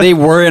they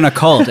were in a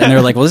cult and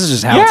they're like, well, this is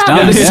just how it's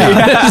done.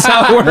 Yeah. That's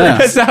how it works. Yeah.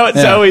 That's how it's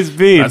Yeah. always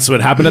been. That's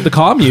what happened at the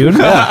commune.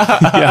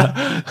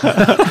 Yeah.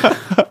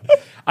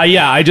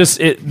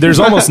 There's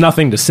almost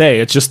nothing to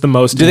say. It's just the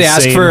most. Do they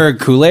ask insane- for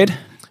Kool-Aid?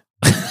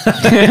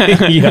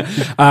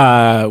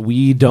 Yeah.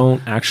 We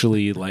don't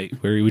actually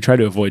we try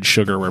to avoid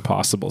sugar where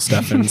possible,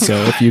 Stefan. So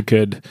if you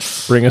could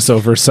bring us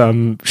over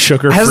some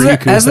sugar-free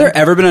Has there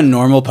ever been a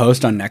normal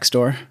post on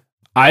Nextdoor?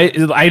 I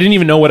didn't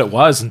even know what it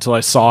was until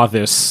I saw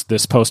this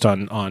post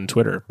on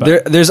Twitter.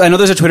 But I know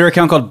there's a Twitter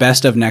account called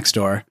Best of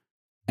Nextdoor,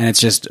 and it's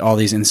just all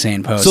these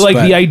insane posts. so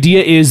but- the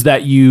idea is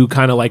that you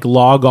kind of like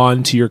log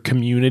on to your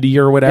community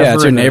or whatever. yeah,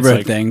 it's your and neighborhood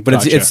like, thing, but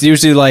gotcha. it's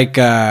usually like,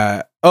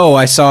 I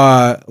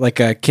saw like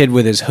a kid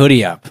with his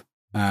hoodie up,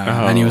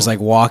 and he was like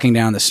walking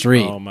down the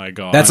street. Oh my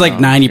god, That's like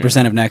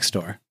 90% of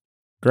Nextdoor.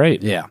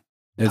 great. Yeah,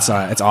 it's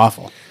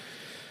awful.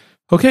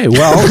 Okay,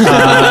 well,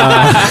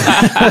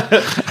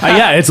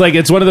 yeah,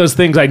 it's one of those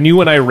things. I knew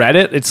when I read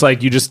it. It's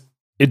like it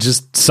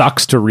just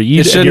sucks to read. It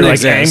And shouldn't you're like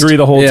exist. angry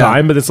the whole Yeah.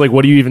 time, but it's like,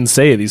 what do you even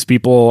say? These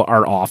people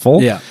are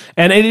awful. Yeah.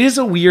 And it is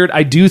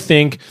I do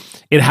think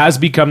it has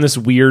become this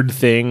weird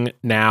thing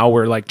now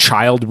where like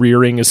child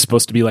rearing is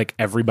supposed to be like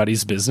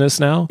everybody's business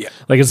now. Yeah.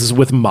 Like it's this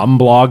with mom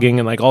blogging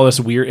and like all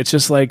this weird, it's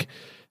just like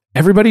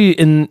everybody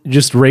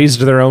just raised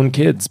their own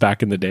kids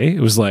back in the day.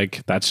 It was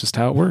like, that's just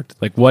how it worked.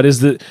 Like,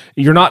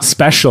 you're not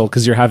special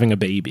because you're having a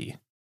baby.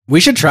 We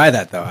should try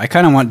that though. I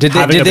kind of want.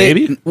 Having a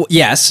baby?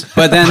 Yes,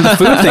 but then the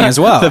food thing as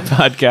well. the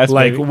podcast.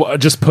 Like, baby.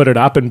 just put it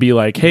up and be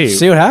like, hey,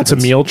 See what happens.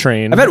 It's a meal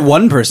train. I bet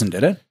one person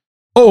did it.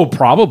 Oh,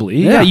 probably.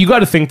 Yeah. Yeah. You got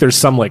to think there's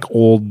some like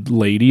old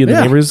lady in the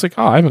Yeah. neighborhood who's like,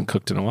 oh, I haven't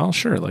cooked in a while.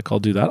 Sure. Like, I'll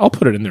do that. I'll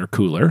put it in their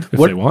cooler if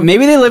they want.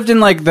 Maybe they lived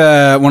in like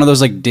one of those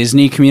like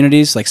Disney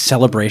communities, like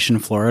Celebration,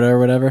 Florida, or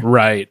whatever,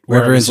 Right. where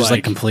everyone's it's just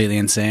like completely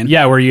insane.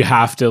 yeah, where you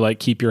have to like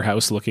keep your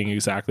house looking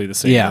exactly the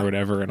same Yeah. or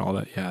whatever and all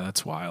that. Yeah,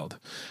 that's wild.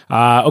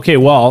 Okay,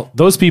 well,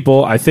 those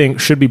people I think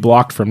should be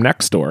blocked from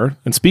Nextdoor.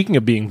 And speaking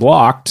of being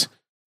blocked,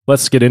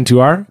 let's get into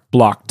our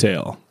block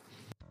tale.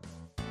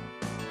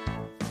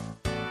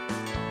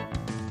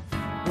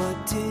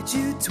 What did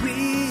you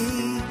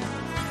tweet?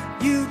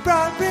 You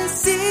brought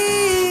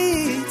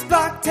receipts,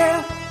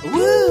 Blocktail,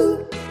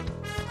 woo!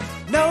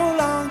 No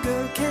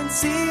longer can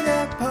see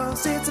that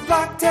post, it's a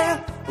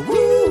Blocktail.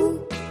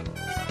 Woo!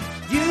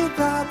 You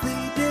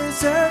probably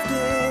deserved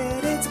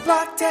it. It's a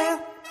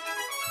Blocktail.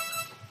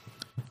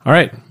 All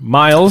right,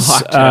 Miles,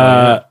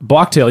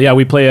 Blocktail. Yeah,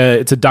 we play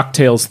it's a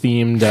DuckTales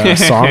themed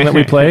song that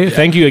we play.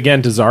 Thank you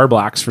again to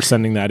Zarblacks for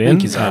sending that in.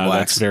 Thank you, Zarblacks.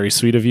 That's very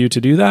sweet of you to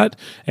do that.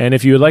 And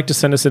if you would like to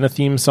send us in a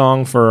theme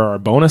song for our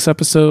bonus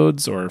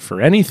episodes or for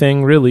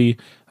anything, really,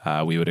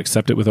 we would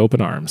accept it with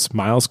open arms.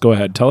 Miles, go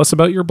ahead. Tell us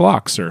about your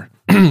block, sir.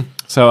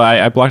 So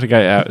I blocked a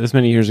guy this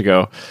many years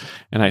ago,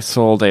 and I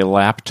sold a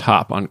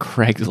laptop on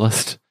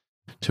Craigslist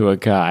to a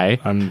guy.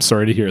 I'm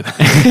sorry to hear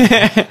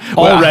that.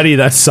 Already,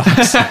 that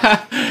sucks.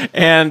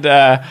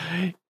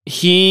 And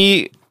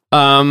he,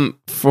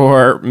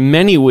 for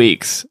many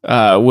weeks,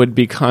 would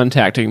be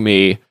contacting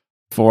me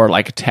for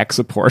like tech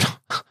support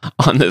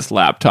on this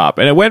laptop.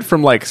 And it went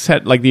from like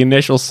the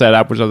initial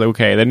setup, which I was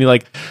okay. Then he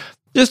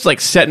just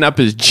setting up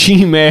his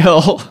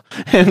Gmail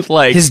and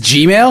like His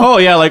Gmail? Oh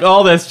yeah, like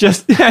all this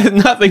just has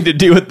nothing to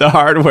do with the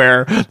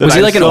hardware. Was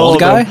he like an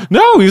old guy?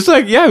 No, he was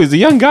he was a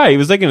young guy. He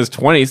was like in his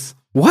 20s.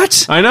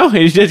 What? I know.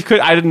 He just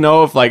I didn't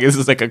know if this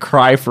is like a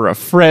cry for a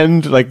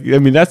friend. Like, I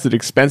mean, that's an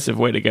expensive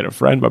way to get a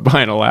friend by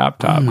buying a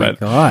laptop. Oh my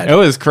God. It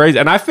was crazy.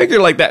 And I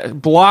figured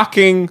that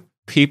blocking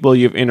people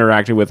you've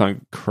interacted with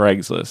on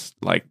Craigslist,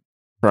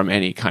 from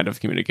any kind of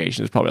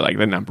communication, is probably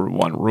the number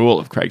one rule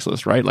of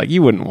Craigslist, right? Like,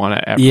 you wouldn't want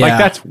to ever, Yeah.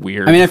 that's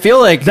weird. I mean, I feel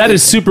like That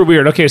is super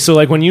weird. Okay,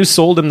 so when you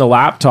sold him the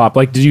laptop,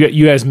 did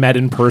you guys met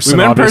in person? we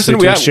met in obviously,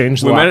 person. to exchange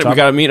the We laptop?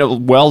 got to meet at a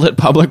well-lit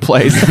public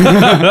place,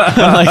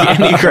 like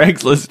any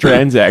Craigslist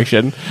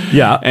transaction.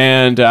 Yeah.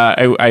 And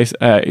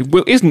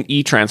isn't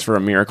e-transfer a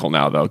miracle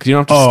now though? Because you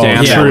don't have to Oh,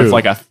 stand there true.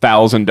 with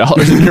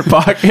 $1,000 in your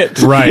pocket,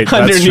 Right, that's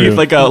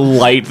underneath true. a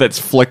light that's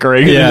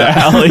flickering in the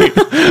alley.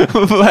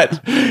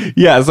 But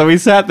yeah, so we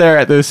sat there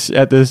at this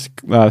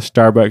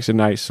Starbucks,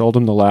 and I sold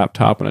him the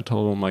laptop, and I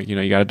told him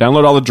you got to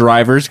download all the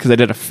drivers because I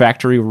did a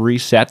factory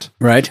reset.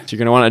 right. So you're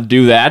gonna want to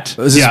do that.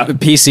 Was this Yeah. a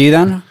PC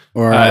then?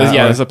 Or Yeah,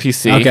 there's a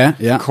PC. Okay,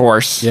 yeah. Of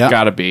course. Yeah.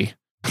 Gotta be.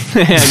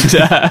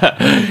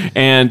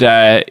 and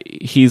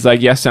he's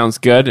like, yeah, sounds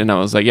good. And I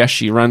was like, yeah,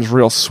 she runs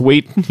real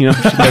sweet.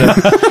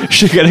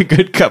 She got a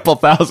good couple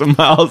thousand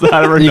miles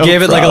out of her. You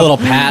gave it like a little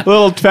pat.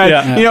 Little pat.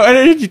 Yeah.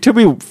 And it took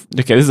me, okay,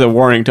 this is a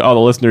warning to all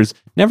the listeners.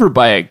 Never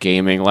buy a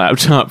gaming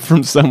laptop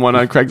from someone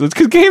on Craigslist,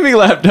 because gaming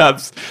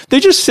laptops, they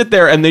just sit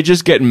there and they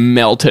just get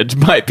melted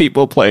by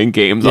people playing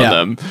games Yeah.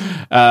 on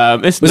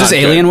them. Was this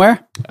Alienware?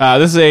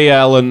 This is a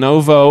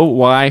Lenovo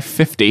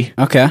Y50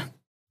 Okay.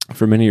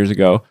 from many years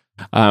ago.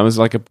 It was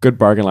like a good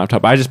bargain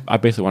laptop. I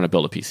basically want to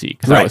build a PC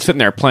because I Right. was sitting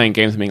there playing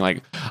games and being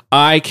like,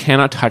 I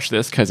cannot touch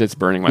this because it's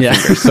burning my Yeah.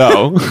 fingers.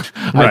 So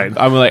Right.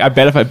 I'm like, I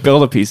bet if I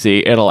build a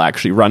PC, it'll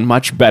actually run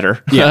much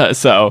better. Yeah.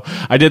 So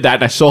I did that,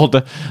 and I sold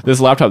this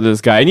laptop to this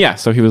guy. And yeah,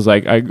 so he was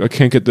like, I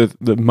can't get the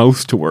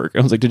mouse to work.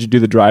 I was like, did you do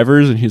the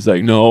drivers? And he's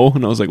like, no.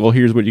 And I was like, well,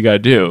 here's what you got to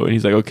do. And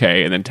he's like,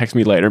 okay. And then text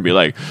me later and be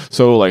like,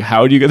 so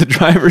how do you get the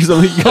drivers? I'm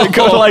like, you got to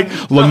go to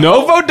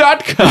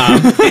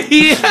Lenovo.com.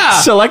 Yeah.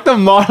 Select the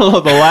model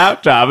of the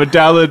laptop and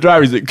download the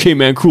drivers. He's like, okay,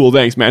 man, cool,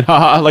 thanks, man.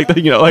 Haha,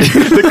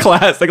 the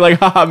classic,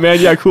 haha, man,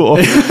 yeah, cool.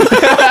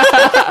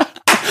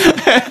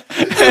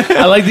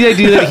 I like the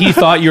idea that he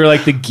thought you were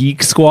the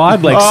Geek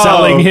Squad,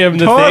 selling him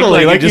the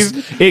totally.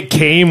 thing. It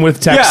came with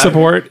tech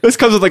support. This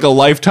comes with a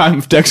lifetime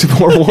of tech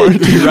support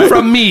warranty, right?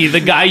 From me, the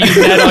guy you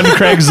met on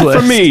Craigslist.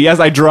 From me, as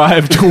I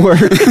drive to work,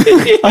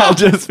 I'll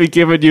just be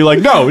giving you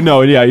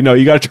no, yeah,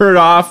 you got to turn it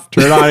off,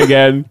 turn it on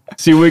again,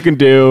 see what we can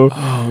do.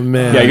 Oh,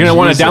 man. Yeah, you're gonna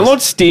want to download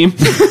Steam.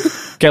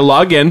 Okay,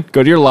 log in,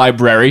 go to your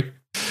library.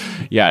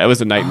 Yeah, it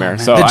was a nightmare.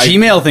 So The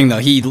Gmail thing, though,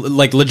 he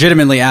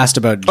legitimately asked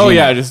about Gmail. Oh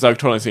yeah, just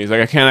totally see. He's like,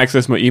 I can't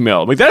access my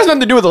email. I'm like, that has nothing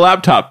to do with the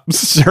laptop,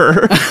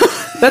 sir.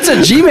 That's a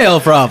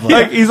Gmail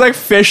problem. He's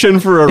fishing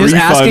for a He was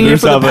refund asking or you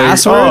for the something.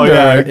 password, Oh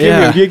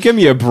yeah, or- give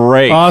me a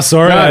break. Oh,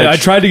 sorry. God, I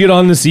tried to get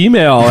on this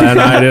email and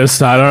I don't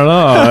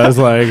know. I was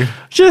like,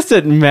 just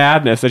a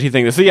madness that he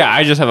thinks. So yeah,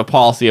 I just have a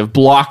policy of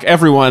block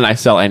everyone I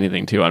sell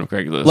anything to on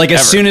Craigslist.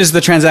 As soon as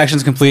the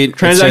transaction's complete,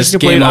 transaction it's just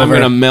complete, game I'm over.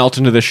 going to melt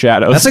into the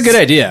shadows. That's a good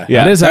idea.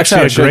 Yeah. that is That's actually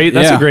how a it should- great.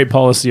 That's yeah. a great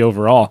policy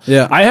overall.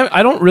 Yeah.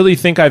 I don't really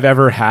think I've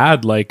ever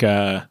had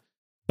a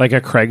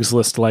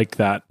Craigslist like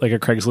that, like a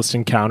Craigslist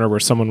encounter where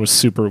someone was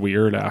super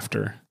weird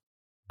after.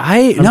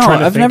 I've trying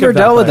to think never of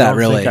that, dealt with but I that don't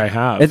really. think I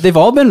have. They've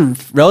all been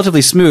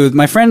relatively smooth.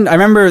 My friend, I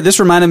remember this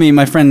reminded me of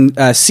my friend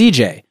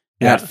CJ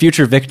Yeah. at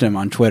Future Victim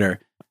on Twitter.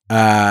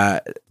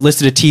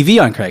 Listed a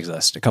TV on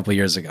Craigslist a couple of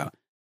years ago.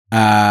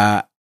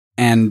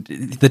 And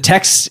the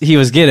texts he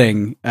was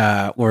getting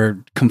were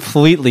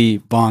completely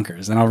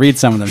bonkers. And I'll read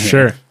some of them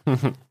here.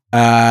 Sure.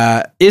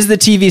 Is the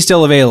TV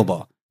still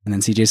available? And then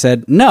CJ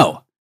said,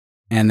 no.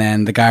 And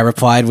then the guy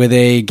replied with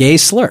a gay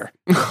slur.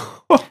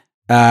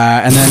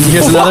 And then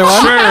here's another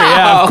one. Sure.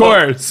 Yeah. Of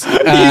course. he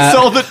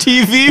sold the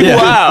TV. yeah.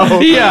 Wow.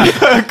 Yeah.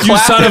 You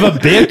son of a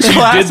bitch!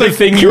 You did the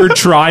thing you were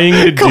trying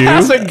to do.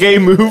 Classic gay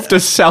move to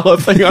sell a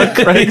thing on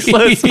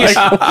Craigslist.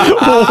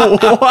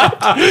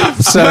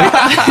 What?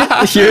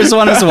 So here's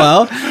one as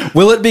well.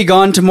 Will it be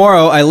gone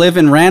tomorrow? I live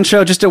in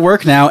Rancho, just at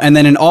work now. And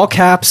then in all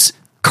caps,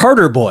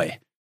 Carter Boy.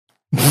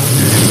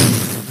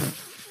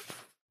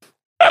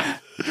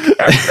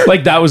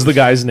 Like that was the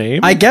guy's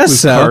name? I guess Was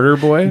so. Carter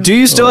Boy? Do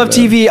you still have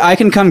man. TV I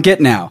can come get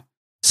now?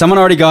 Someone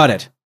already got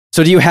it.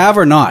 So do you have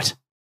or not?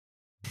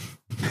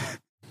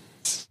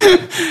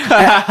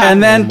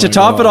 And then to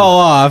top it all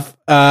off,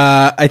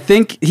 I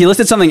think he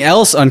listed something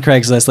else on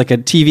Craigslist, like a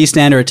TV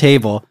stand or a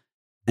table.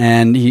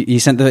 And he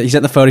sent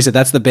the photo. He said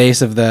that's the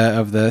base of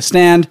the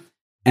stand.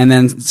 And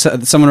then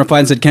someone replied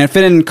and said, "Can it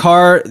fit in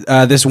car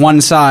this one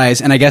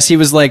size?" And I guess he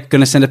was like going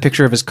to send a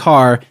picture of his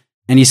car,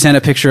 and he sent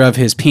a picture of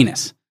his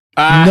penis.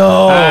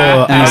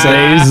 No, And he said,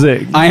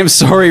 amazing. "I am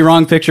sorry,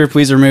 wrong picture.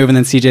 Please remove." And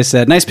then CJ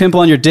said, "Nice pimple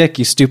on your dick,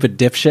 you stupid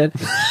dipshit."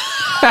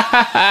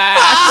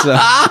 So,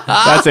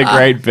 That's a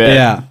great bit.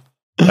 yeah,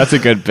 That's a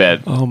good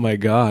bit. Oh my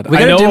God. we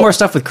gotta do more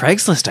stuff with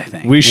Craigslist. I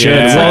think We should.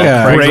 Yeah. It's like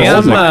Well,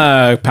 a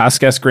Graham, past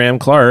guest Graham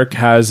Clark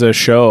has a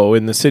show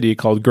in the city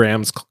called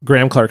Graham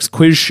Clark's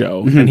Quiz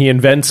Show, and he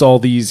invents all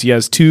these. He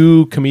has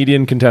 2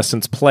 comedian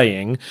contestants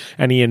playing,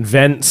 and he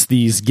invents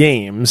these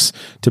games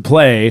to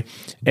play.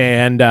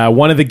 And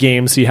one of the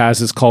games he has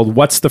is called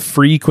 "What's the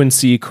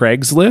Frequency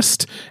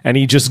Craigslist?" And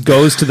he just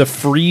goes to the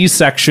free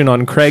section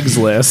on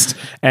Craigslist,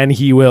 and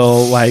he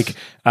will like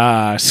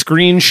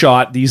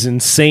screenshot these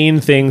insane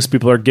things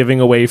people are giving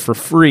away for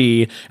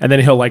free, and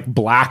then he'll like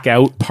black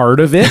out part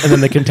of it, and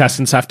then the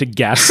contestants have to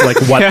guess like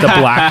what the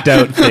blacked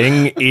out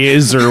thing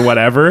is or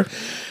whatever.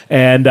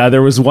 And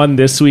there was one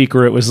this week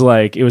where it was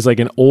like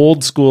an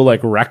old school like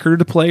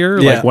record player,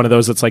 Yeah. like one of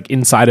those that's like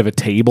inside of a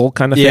table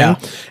kind of Yeah.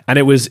 thing. And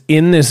it was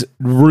in this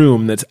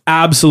room that's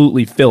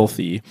absolutely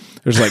filthy.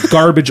 There's like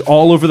garbage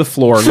all over the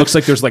floor. It looks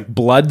like there's like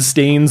blood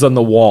stains on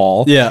the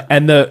wall. Yeah.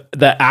 And the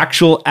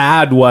actual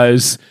ad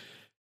was,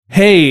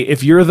 "Hey,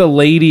 if you're the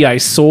lady I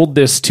sold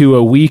this to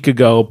a week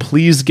ago,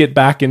 please get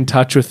back in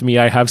touch with me.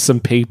 I have some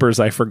papers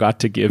I forgot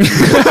to give you."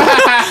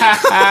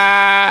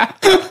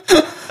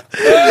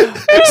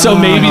 So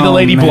maybe the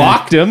lady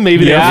blocked him.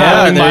 Maybe they're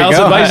following there you Miles'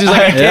 go. advice. He's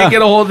like, "I can't Yeah.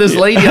 get a hold of this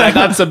lady. I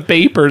got some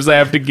papers I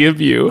have to give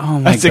you." Oh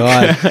my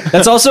God.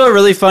 That's also a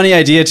really funny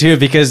idea too,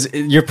 because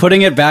you're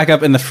putting it back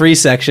up in the free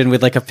section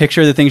with like a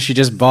picture of the things she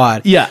just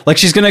bought. Yeah. Like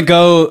she's going to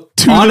go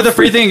onto the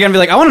free thing again and be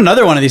like, "I want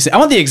another one of these. I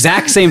want the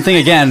exact same thing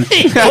again."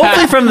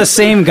 Hopefully from the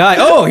same guy.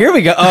 Oh, here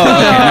we go. Oh,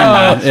 okay. Never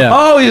mind. Yeah.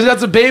 Oh, he's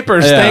got some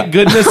papers. Yeah. Thank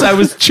goodness I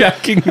was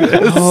checking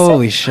this.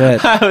 Holy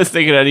shit. I was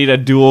thinking I need a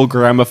dual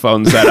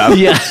gramophone setup.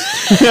 Yeah.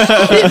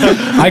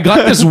 I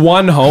got this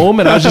one home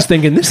and I was just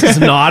thinking, this is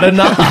not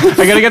enough.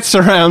 I gotta get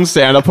surround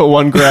sound. I'll put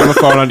one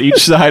gramophone on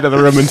each side of the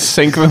room and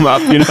sync them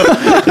up, you know?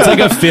 It's like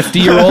a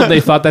 50-year-old. They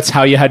thought that's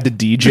how you had to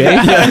DJ.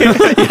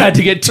 You had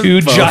to get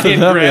 2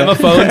 giant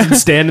gramophones and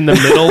stand in the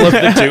middle of the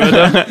 2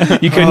 of them.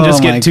 You couldn't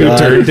just my get 2 God.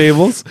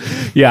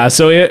 turntables. Yeah,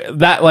 so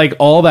that like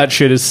all that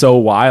shit is so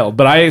wild.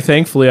 But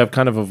thankfully I've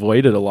kind of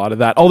avoided a lot of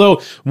that.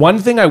 Although one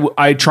thing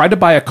I tried to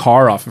buy a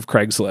car off of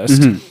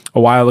Craigslist a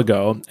while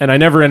ago, and I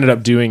never ended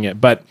up doing it.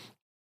 But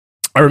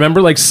I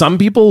remember like some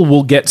people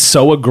will get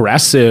so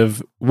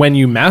aggressive when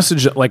you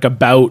message like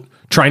about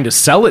trying to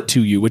sell it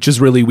to you, which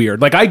is really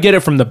weird. Like I get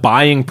it from the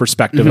buying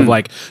perspective of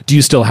like, do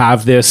you still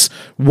have this?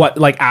 What,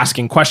 like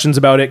asking questions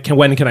about it?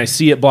 When can I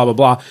see it? Blah, blah,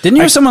 blah. Didn't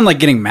you have someone like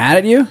getting mad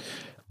at you?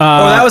 Or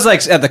that was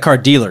like at the car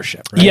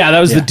dealership, right? Yeah, that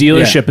was the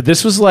dealership. Yeah. But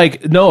this was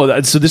like,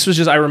 so this was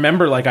just, I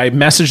remember like I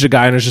messaged a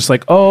guy and I was just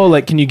like, "Oh,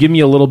 like, can you give me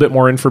a little bit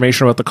more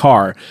information about the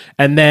car?"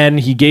 And then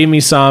he gave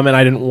me some and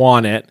I didn't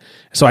want it.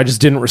 So I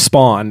just didn't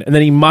respond. And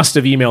then he must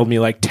have emailed me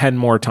like 10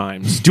 more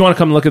times. "Do you want to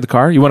come look at the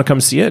car? You want to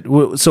come see it?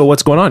 So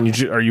what's going on?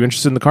 Are you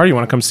interested in the car? You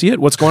want to come see it?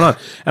 What's going on?"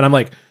 And I'm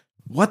like,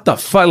 what the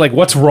fuck? Like,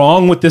 what's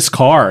wrong with this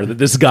car that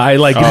this guy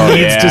like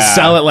needs to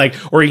sell it? Like,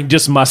 or he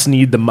just must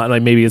need the money.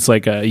 Like maybe it's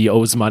like he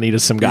owes money to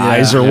some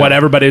guys or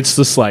whatever. But it's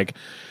just like,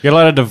 You get a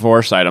lot of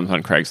divorce items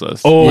on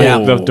Craigslist. Oh. Yeah.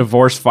 The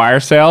divorce fire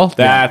sale,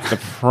 that's the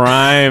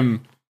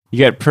prime. You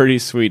get pretty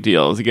sweet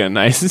deals. You get a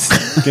nice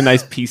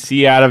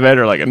PC out of it,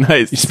 or like a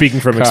nice. speaking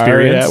from car.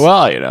 experience. Yeah,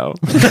 well, you know.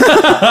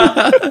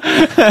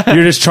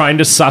 You're just trying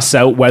to suss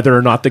out whether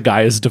or not the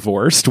guy is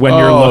divorced when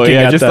you're looking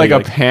at just the, like a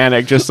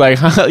panic, just like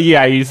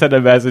yeah. You send a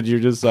message, you're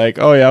just like,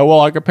 oh yeah, well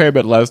I can pay a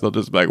bit less. They'll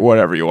just be like,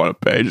 whatever you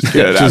want to pay, just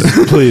get it out.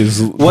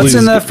 please. What's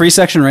in the free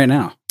section right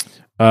now?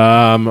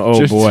 Oh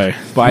Just boy.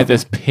 buy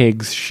this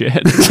pig's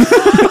shit.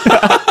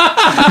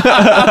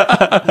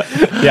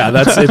 Yeah,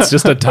 it's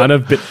just a ton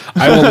of.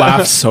 I will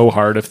laugh so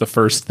hard if the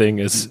first thing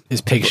is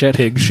pig shit?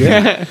 Pig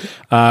shit.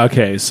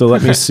 Okay, so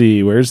let me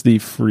see. Where's the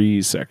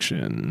free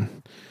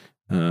section?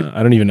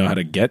 I don't even know how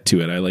to get to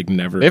it. I like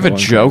never. They have a go on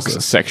jokes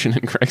Craigslist. section in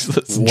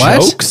Craigslist.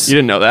 What? Jokes? You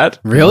didn't know that?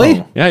 Really?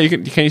 No. Yeah, you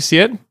can. Can you see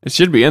it? It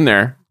should be in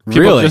there.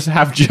 People Really? just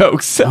have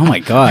jokes. Oh my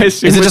God.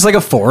 It's Is it just like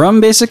a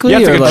forum basically? Yeah,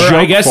 it's or like a like- joke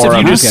I guess if you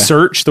forum. just Okay.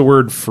 search the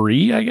word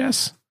free, I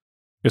guess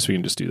we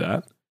can just do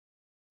that.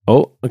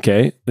 Oh,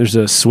 okay. There's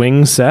a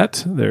swing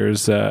set.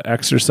 There's a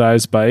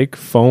exercise bike,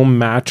 foam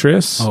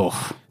mattress.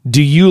 Oh,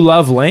 Do you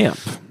love lamp?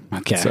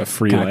 okay. It's a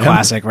free Kinda lamp.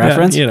 classic Yeah,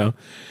 reference. you know.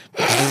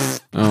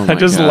 Oh I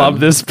just God. love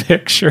this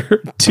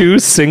picture. 2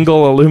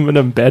 single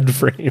aluminum bed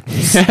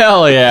frames.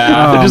 Hell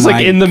yeah. They're just my-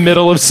 like in the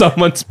middle of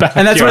someone's backyard.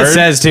 And that's what it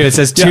says too. It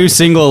says 2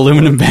 single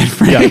aluminum bed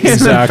frames. Yeah,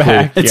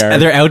 exactly.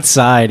 They're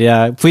outside.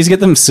 Yeah, please get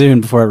them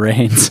soon before it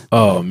rains.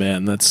 Oh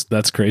man,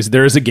 that's crazy.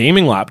 There is a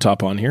gaming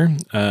laptop on here,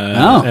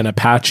 an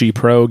Apache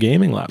Pro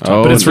gaming laptop,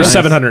 Oh, but it's for nice.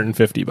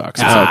 $750.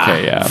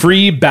 Okay, yeah.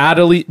 Free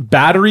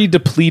battery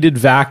depleted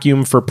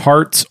vacuum for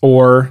parts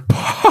or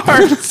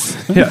Parts.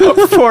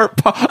 For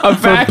a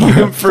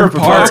vacuum for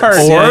parts.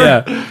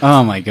 yeah.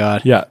 Oh my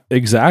god. Yeah,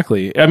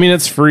 exactly. I mean,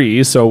 it's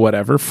free, so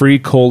whatever. Free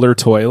Kohler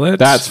toilet.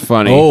 That's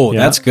funny. Oh,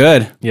 Yeah. that's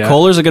good. Yeah.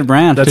 Kohler's a good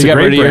brand. That's to a get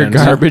great rid of your brand.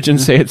 garbage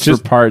and say it's for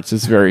parts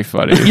is very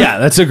funny. yeah,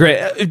 that's a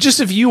great. Just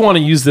if you want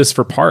to use this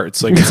for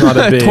parts, like it's not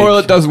a big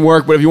Toilet doesn't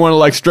work, but if you want to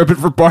like strip it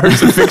for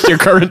parts and fix your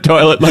current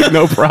toilet, like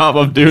no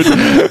problem, dude.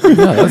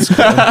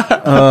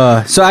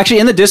 So actually,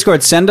 in the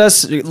Discord,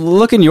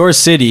 look in your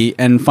city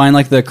and find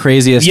like the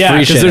craziest Yeah, free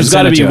because shit. there's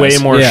got to be way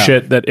more Yeah.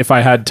 shit that if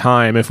I had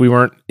time, if we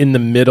weren't in the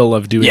middle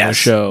of doing the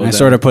show, I then-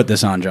 sort of put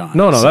this on John.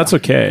 No, So, that's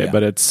okay, yeah.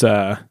 but it's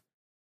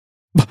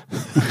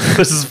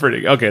this is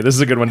pretty okay. This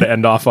is a good one to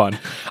end off on.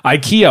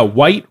 IKEA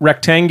white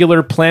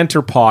rectangular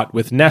planter pot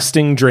with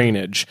nesting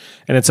drainage,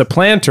 and it's a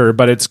planter,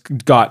 but it's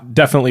got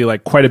definitely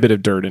like quite a bit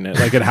of dirt in it.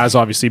 Like it has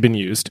obviously been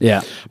used.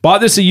 Yeah. Bought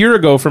this a year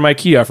ago from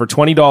IKEA for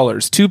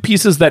 $20. 2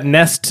 pieces that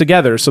nest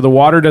together so the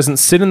water doesn't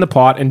sit in the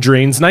pot and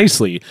drains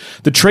nicely.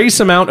 The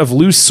trace amount of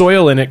loose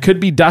soil in it could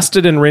be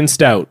dusted and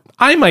rinsed out.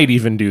 I might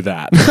even do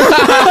that.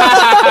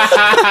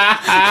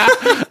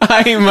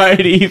 I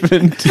might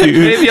even do.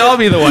 Maybe I'll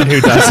be the one who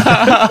does it.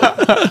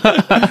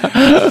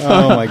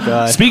 Oh my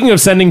god. Speaking of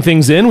sending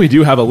things in, we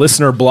do have a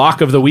listener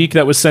block of the week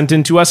that was sent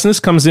in to us, and this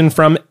comes in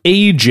from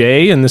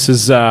AJ, and this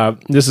is a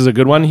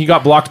good one. He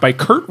got blocked by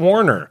Kurt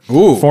Warner,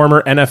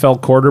 former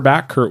NFL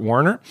quarterback Kurt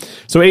Warner.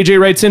 So AJ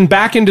writes in,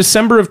 back in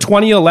December of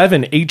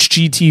 2011,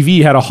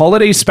 HGTV had a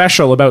holiday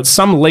special about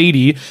some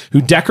lady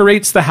who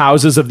decorates the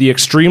houses of the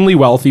extremely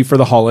wealthy for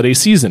the holiday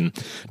season.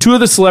 2 of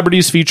the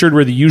celebrities featured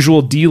were the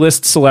usual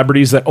D-list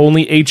celebrities that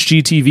only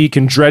HGTV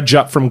can dredge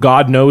up from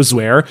God knows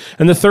where,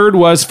 and the third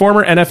was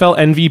former NFL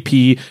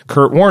MVP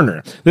Kurt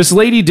Warner. This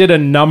lady did a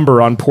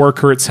number on poor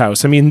Kurt's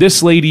house. I mean,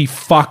 this lady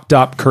fucked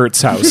up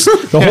Kurt's house.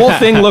 The whole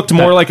thing looked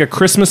more like a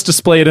Christmas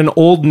display at an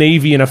Old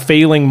Navy in a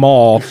failing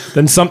mall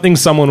than something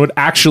someone would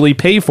actually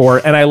pay for,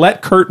 and I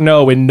let Kurt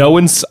know in no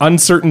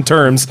uncertain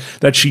terms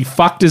that she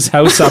fucked his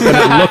house up and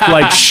it looked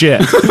like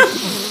shit.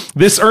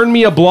 This earned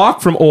me a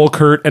block from old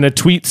Kurt and a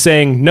tweet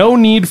saying, no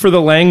need for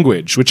the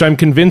language, which I'm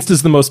convinced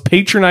is the most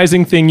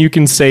patronizing thing you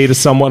can say to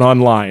someone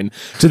online.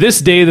 To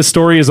this day, the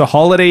story is a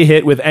holiday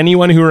hit with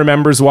anyone who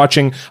remembers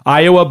watching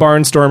Iowa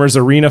Barnstormers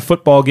arena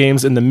football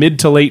games in the mid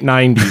to late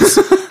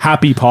 90s.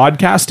 Happy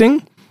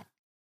podcasting.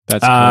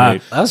 That's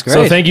great. That was great.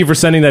 So thank you for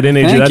sending that in,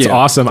 AJ. Thank That's you.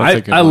 awesome. That's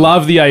a good I one.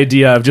 love the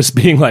idea of just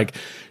being like,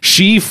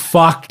 she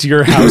fucked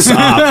your house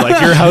up.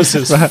 Like your house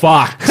is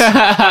fucked.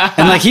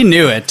 And like he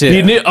knew it too.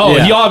 He knew,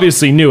 Yeah. he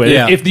obviously knew it.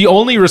 Yeah. If the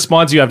only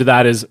response you have to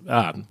that is,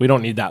 we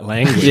don't need that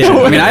language. Yeah.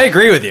 I mean, I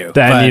agree with you.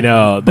 Then but- you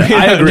know,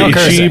 I agree. No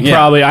cursing, She yeah.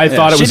 probably, I Yeah.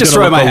 thought it She was going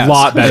destroyed to look my a house.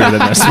 lot better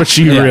than this, but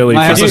she Yeah. really.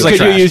 My house fucked was like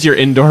Could you trash. use your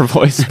indoor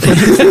voice?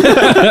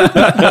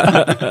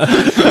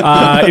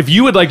 If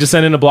you would like to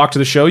send in a block to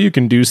the show, you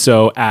can do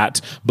so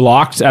at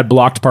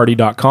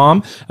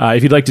blockedparty.com.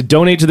 If you'd like to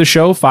donate to the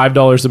show,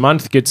 $5 a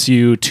month gets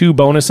you 2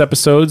 bonus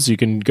episodes. You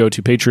can go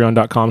to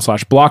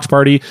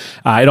patreon.com/blockedparty.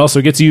 It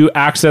also gets you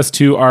access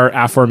to our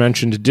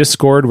aforementioned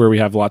Discord, where we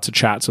have lots of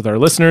chats with our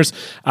listeners.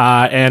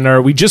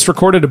 We just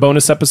recorded a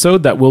bonus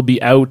episode that will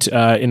be out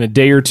in a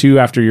day or two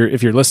after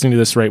if you're listening to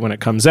this right when it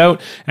comes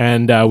out.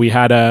 And we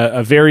had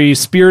a very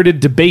spirited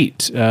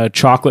debate,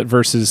 chocolate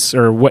versus,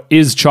 or what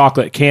is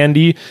chocolate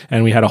candy.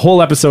 And we had a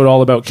whole episode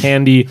all about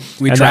candy.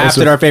 We And that was drafted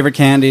with- our favorite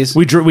candies.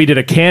 we did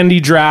a candy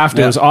draft.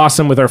 It Yeah. was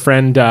awesome with our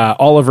friend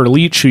Oliver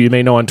Leach, who you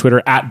may know on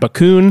Twitter at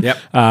Bakun.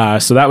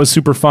 Yep. So that was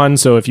super fun.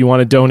 So if you want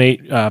to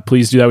donate,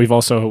 please do that.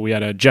 We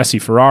had a Jesse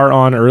Farrar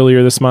on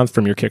earlier this month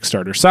from Your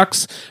Kickstarter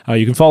Sucks.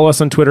 You can follow us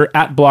on Twitter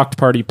at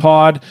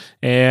BlockedPartyPod.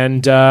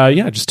 And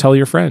just tell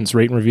your friends.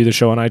 Rate and review the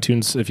show on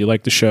iTunes if you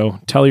like the show.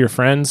 Tell your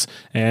friends.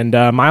 And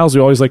Miles,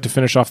 we always like to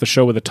finish off the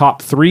show with a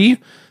top 3.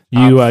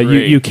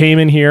 You came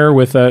in here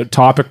with a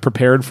topic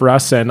prepared for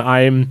us, and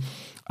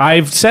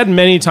I've said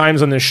many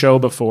times on this show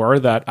before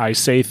that I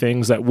say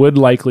things that would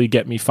likely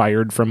get me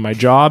fired from my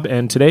job,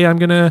 and today I'm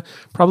going to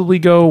probably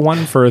go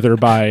one further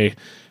by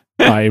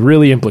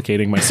really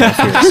implicating myself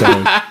here.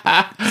 So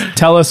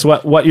tell us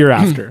what you're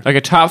after. Like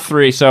a top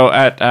 3. So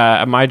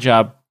at my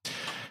job,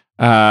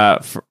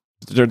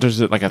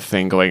 there's like a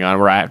thing going on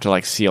where I have to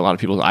like see a lot of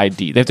people's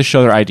ID. They have to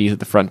show their IDs at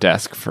the front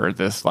desk for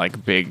this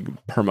like big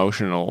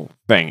promotional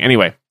thing.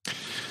 Anyway,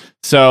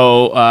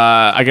 so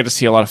I get to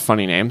see a lot of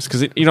funny names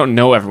because you don't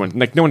know everyone.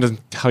 Like no one doesn't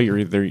tell you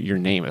your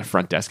name at the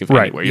front desk of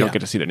Right, anywhere. You don't get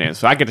to see their names.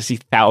 So I get to see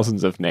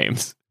thousands of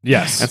names.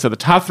 Yes. And so the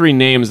top 3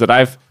 names that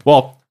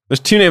There's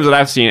two names that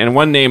I've seen, and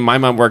one name my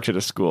mom worked at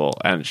a school,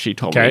 and she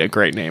told me Okay. a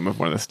great name of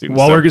one of the students.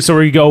 Well,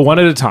 we go one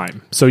at a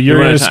time. So you're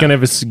One at a just time.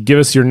 going to give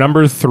us your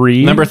number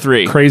 3. Number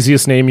 3.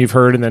 Craziest name you've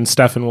heard, and then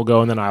Stefan will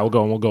go, and then I will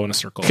go, and we'll go in a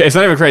circle. Okay, it's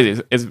not even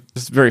crazy.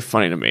 It's very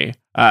funny to me.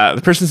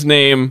 The person's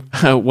name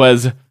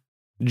was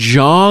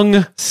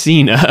John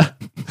Cena.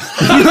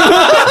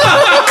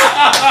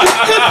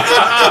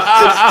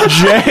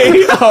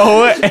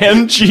 Jong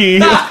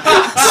Cena.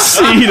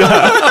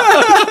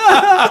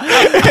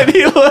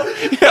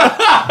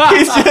 And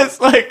he's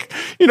just like,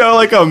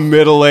 like a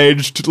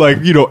middle-aged,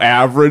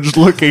 average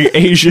looking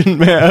Asian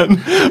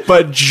man.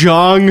 But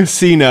John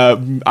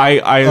Cena,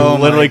 I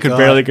literally could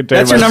barely contain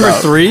That's your number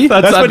myself. 3?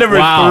 That's my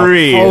number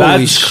 3. Holy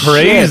That's shit.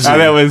 crazy.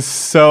 And that was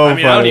so I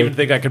mean, funny. I don't even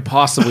think I could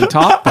possibly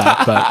top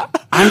that,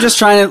 but I'm just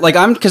trying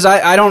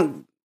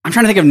to I'm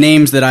trying to think of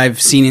names that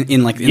I've seen in yeah,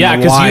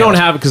 the because you wild. don't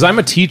have, because I'm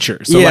a teacher,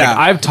 so Yeah. like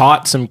I've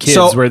taught some kids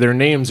So- where their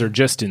names are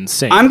just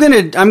insane. I'm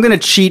gonna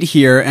cheat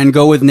here and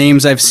go with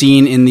names I've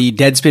seen in the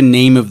Deadspin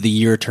Name of the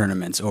Year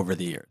tournaments over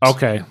the years.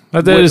 Okay,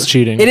 that is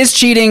cheating. It is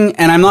cheating,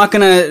 and I'm not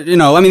gonna,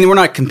 we're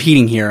not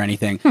competing here or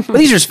anything. But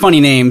these are just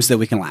funny names that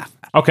we can laugh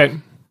at. Okay,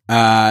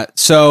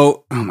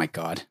 So, oh my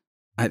god,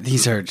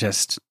 these are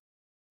just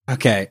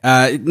okay.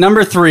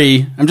 Number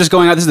 3, I'm just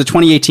going out. This is the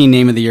 2018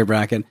 Name of the Year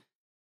bracket.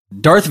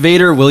 Darth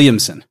Vader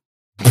Williamson,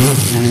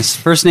 and his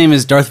first name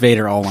is Darth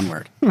Vader, all one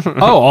word.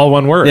 all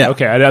one word. Yeah.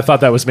 Okay, I thought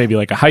that was maybe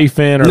like a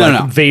hyphen, or No,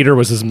 like no. Vader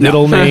was his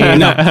middle name.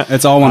 No,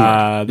 it's all one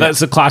word.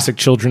 That's a classic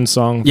children's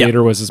song. Yeah.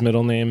 Vader was his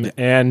middle name.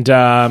 And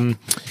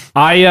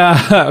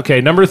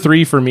okay, number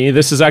 3 for me,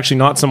 this is actually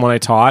not someone I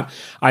taught.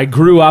 I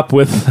grew up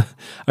with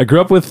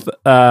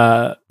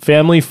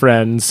family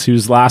friends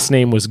whose last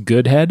name was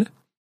Goodhead.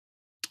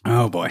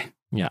 Oh boy.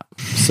 Yeah.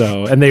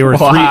 So, and they were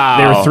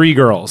Wow. 3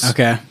 girls.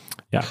 Okay.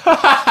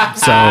 Yeah.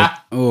 So,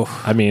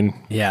 Oh I mean,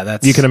 yeah,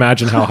 that's you can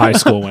imagine how high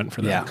school went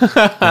for them.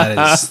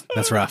 yeah.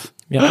 That's rough.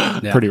 Yeah,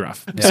 pretty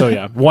rough. So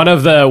yeah, one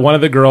of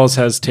the girls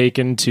has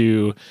taken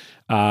to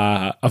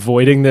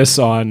avoiding this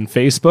on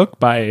Facebook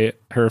by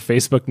her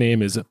Facebook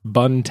name is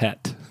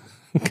Buntet.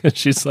 Because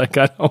she's like,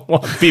 I don't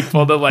want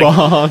people to like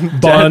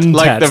Buntet,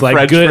 like the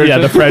French good, version. yeah,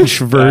 the French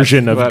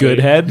version of funny.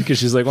 Goodhead. Because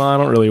she's like, well, I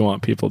don't really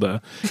want people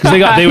to,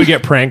 because they would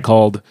get prank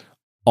called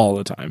all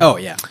the time. Oh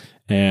yeah.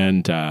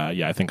 And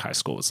yeah, I think high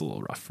school was a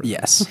little rough for them.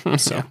 Yes.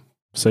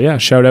 So yeah,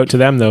 shout out to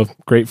them though.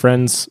 Great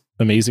friends,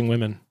 amazing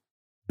women.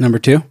 Number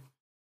 2.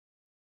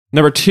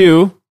 Number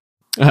 2,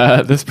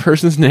 this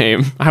person's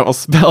name, I will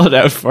spell it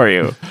out for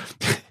you.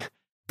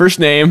 First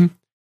name,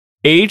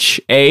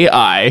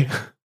 Hai.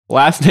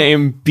 Last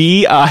name,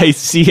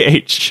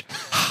 Bich.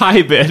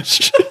 Hi,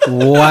 bitch.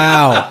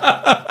 Wow.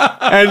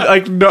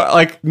 And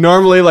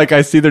normally,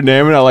 I see their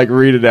name and I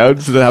read it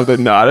out so they have to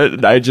nod it.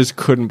 And I just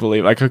couldn't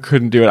believe, I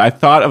couldn't do it. I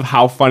thought of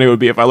how funny it would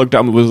be if I looked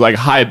up and was like,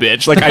 hi,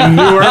 bitch. I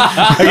knew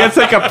her. It's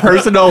like a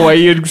personal way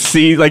you'd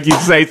see, you'd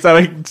say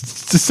something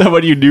to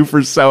someone you knew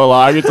for so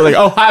long. It's like,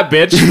 oh, hi,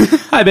 bitch.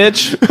 Hi,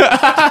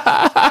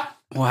 bitch.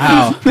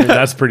 Wow. Dude,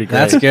 that's pretty great.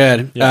 That's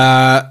good.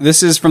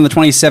 This is from the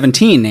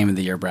 2017 Name of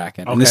the Year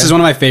bracket. And this Okay. is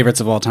one of my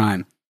favorites of all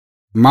time.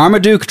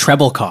 Marmaduke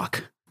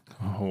Treblecock.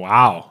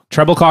 Wow.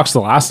 Treblecock's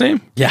the last name?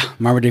 Yeah,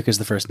 Marmaduke is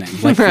the first name.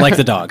 Like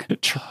the dog.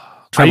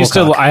 I used to.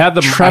 Treblecock. I had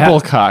the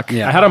Treblecock.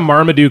 Yeah. I had a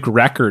Marmaduke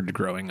record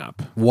growing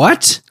up.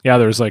 What? Yeah,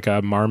 there's like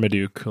a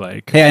Marmaduke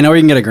Hey, I know where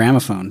you can get a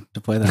gramophone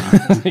to play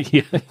that on.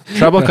 yeah.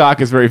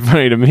 Treblecock is very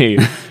funny to me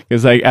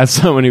because, as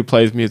someone who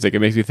plays music, it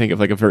makes me think of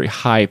a very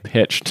high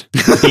pitched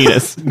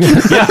penis.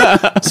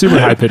 Super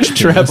high pitched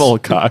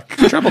Treblecock.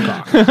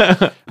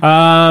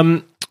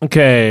 Treblecock.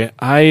 Okay.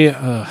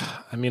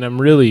 I mean,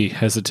 I'm really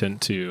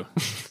hesitant to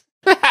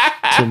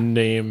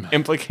name.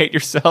 Implicate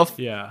yourself.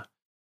 Yeah.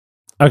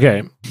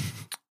 Okay.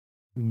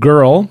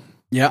 Girl.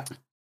 Yeah.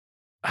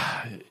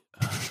 I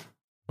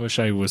wish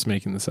I was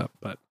making this up,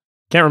 but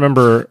can't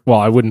remember. Well,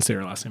 I wouldn't say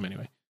her last name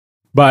anyway.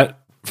 But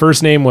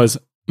first name was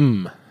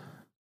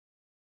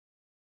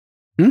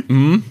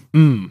MMM.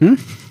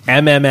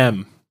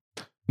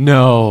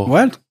 No.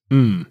 What?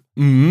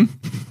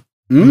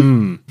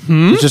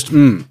 It's Just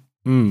And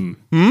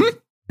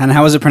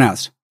how is it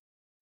pronounced?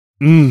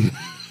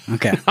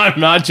 Okay. I'm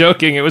not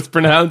joking. It was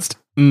pronounced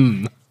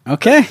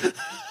Okay.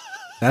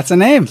 That's a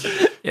name.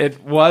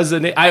 It was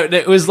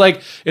it was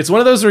like, it's one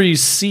of those where you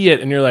see it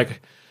and you're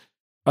like,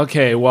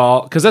 okay,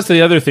 well, because that's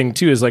the other thing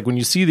too, is when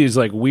you see these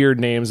weird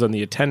names on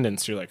the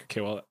attendance, you're like,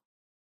 okay, well,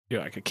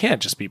 you're like, it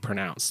can't just be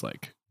pronounced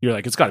you're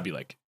like, it's got to be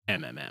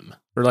MMM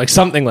or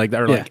something like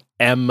that, or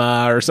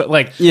Emma or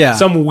something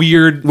some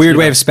weird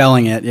Way of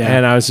spelling it. Yeah.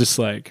 And I was just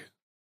like,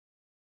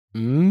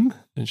 and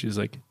she's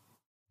like,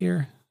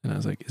 here, and I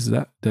was like,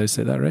 did I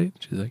say that right?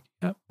 She's like,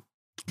 yep.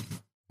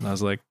 And I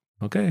was like,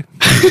 okay.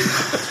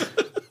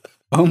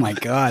 Oh my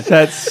God.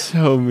 That's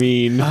so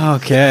mean.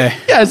 Okay.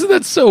 Yeah, isn't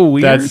that so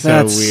weird? That's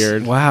so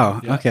weird.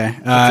 Wow. Okay.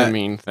 That's a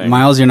mean thing.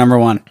 Miles, your number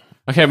 1.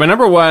 Okay, my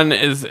number 1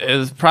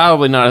 is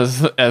probably not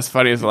as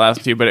funny as the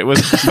last two, but it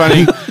was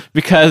funny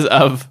because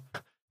of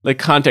the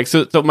context.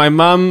 So my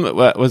mom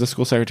was a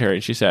school secretary,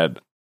 and she said,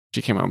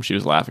 she came home. She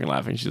was laughing.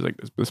 She's like,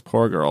 this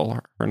poor girl.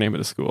 Her name at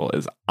the school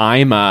is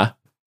Ima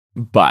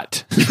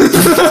Butt.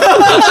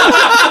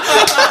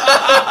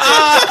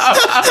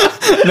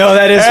 No,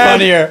 that is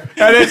funnier.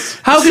 And it's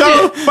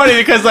funny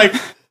because like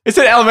it's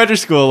in elementary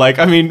school. Like,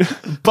 I mean,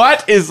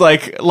 butt is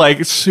like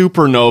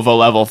supernova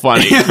level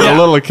funny for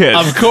little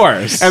kids. Of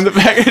course. And the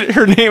fact that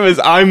her name is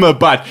I'm a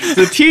butt.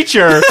 The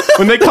teacher,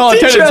 when they call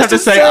attendance, have to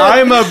say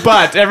I'm a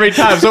butt every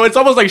time. So it's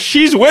almost like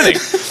she's winning.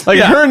 Like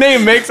her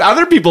name makes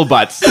other people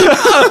butts.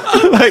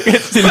 Like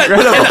it's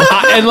incredible.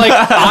 And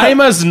like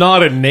Ima's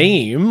not a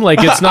name. Like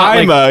it's not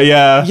Ima,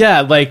 yeah.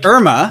 Yeah, like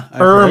Irma,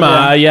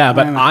 yeah,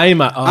 but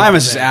Ima. Oh, I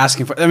was just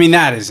asking for. I mean,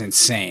 that is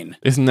insane.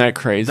 Isn't that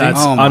crazy? That's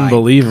Oh my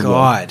unbelievable.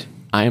 God,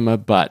 I'm a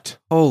butt.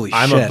 holy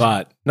I'm shit! a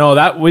butt. No,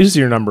 that was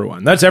your number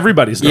one. That's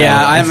everybody's number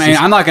Yeah, one. I mean,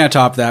 I'm not going to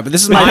top that, but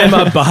this is my I'm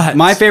a butt.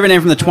 my favorite name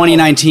from the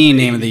 2019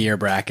 Name of the Year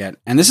bracket,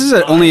 and this is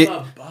only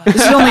a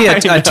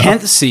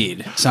 10th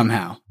seed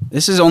somehow.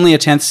 This is only a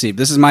 10th seed.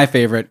 This is my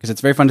favorite because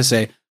it's very fun to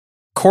say.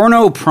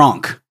 Corno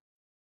Pronk.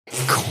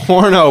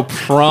 Corno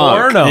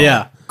Pronk. Corno.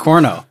 Yeah,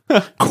 Corno.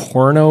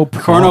 Corno.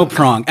 Corno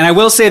Pronk. And I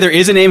will say there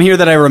is a name here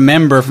that I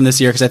remember from this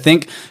year because I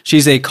think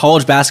she's a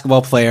college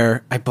basketball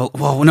player.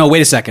 Well, no,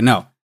 wait a second.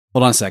 No.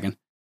 Hold on a second.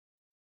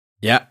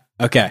 Yeah.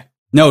 Okay.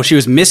 No, she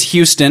was Miss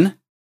Houston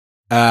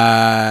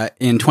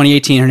in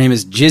 2018. Her name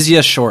is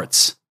Jizya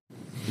Shorts.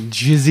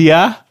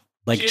 Jizya?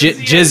 Like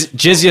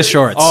Jizya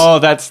Shorts. Oh,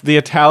 that's the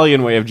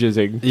Italian way of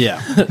jizzing.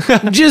 Yeah.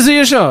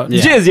 Jizzy show.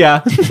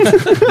 Yeah.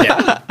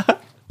 Jizya.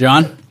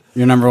 John,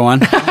 you're number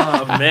one.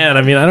 Oh man,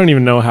 I mean, I don't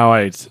even know how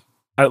I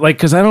like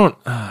because I don't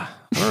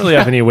really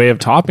have any way of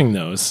topping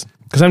those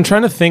because I'm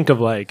trying to think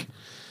of like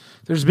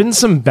there's been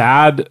some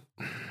bad.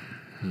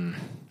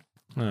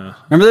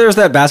 Remember there was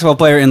that basketball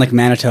player in like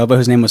Manitoba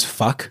whose name was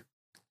Fuck?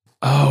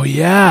 Oh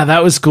yeah,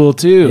 that was cool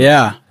too.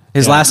 Yeah.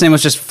 His last name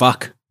was just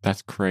Fuck.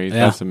 That's crazy.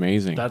 Yeah. That's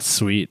amazing. That's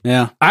sweet.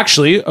 Yeah.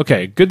 Actually,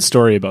 okay, good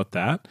story about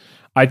that.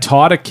 I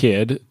taught a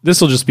kid.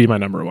 This will just be my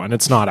number one.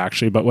 It's not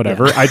actually, but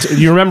whatever.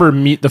 You remember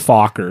Meet the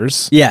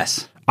Fockers?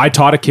 Yes. I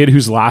taught a kid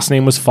whose last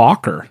name was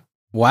Focker.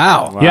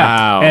 Wow.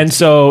 Yeah. And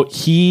so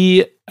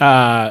he,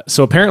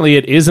 so apparently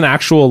it is an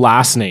actual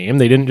last name.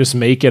 They didn't just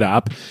make it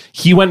up.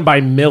 He went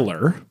by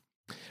Miller.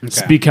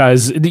 Okay.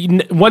 Because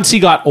once he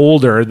got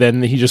older,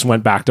 then he just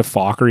went back to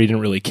Focker. He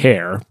didn't really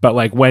care. But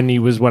like when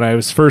I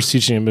was first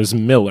teaching him, it was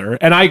Miller.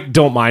 And I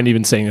don't mind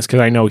even saying this because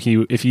I know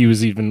if he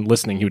was even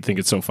listening, he would think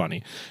it's so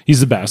funny. He's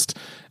the best.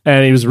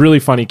 And he was a really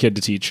funny kid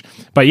to teach.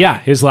 But yeah,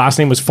 his last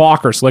name was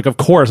Focker. So like, of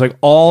course, like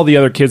all the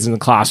other kids in the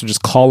class would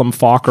just call him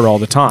Focker all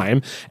the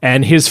time.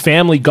 And his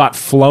family got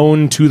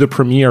flown to the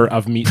premiere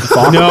of Meet the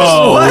Fockers.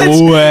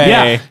 No way.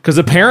 Yeah, because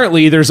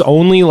apparently there's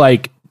only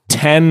like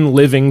 10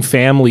 living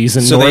families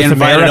in So they North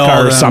invited America all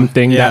or of them.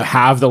 something Yeah. that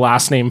have the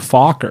last name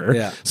Focker.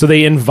 Yeah. So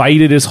they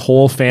invited his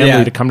whole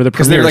family to come to the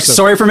Because premiere. they're like, So-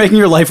 sorry for making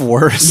your life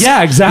worse.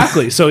 Yeah,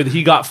 exactly. So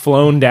he got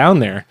flown down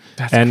there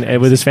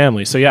with his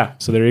family. So yeah,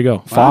 so there you go.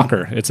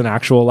 Focker. It's an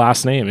actual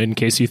last name in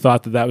case you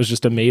thought that was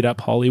just a made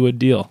up Hollywood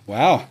deal.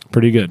 Wow.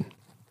 Pretty good.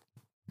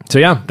 So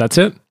yeah, that's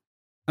it.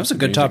 That was a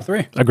good top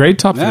three. A great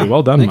top Yeah. three.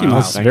 Well done, Thank you,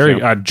 Miles. Miles. Thank Very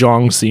you.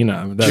 Jong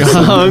Cena. That's-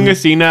 Jung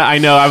Cena, I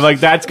know. I'm like,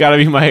 that's got to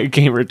be my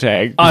gamer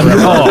tag. Oh.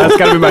 That's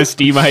got to be my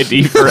Steam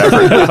ID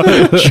forever.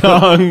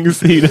 Jung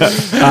Cena.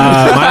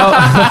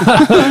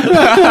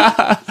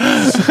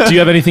 Miles, do you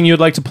have anything you would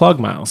like to plug,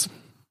 Miles?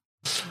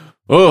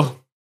 Oh,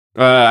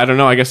 I don't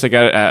know. I guess I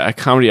got a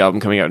comedy album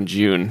coming out in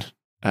June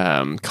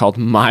called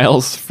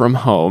Miles from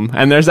Home.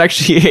 And there's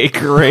actually a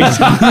great,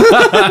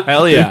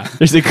 Hell yeah.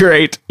 there's a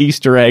great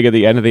Easter egg at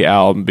the end of the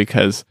album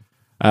because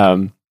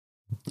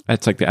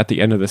it's like at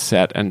the end of the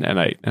set and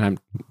I'm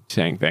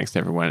saying thanks to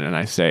everyone. And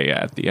I say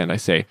at the end, I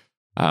say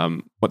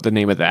what the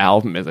name of the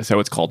album is. I say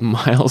it's called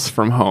Miles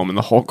from Home, and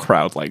the whole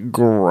crowd like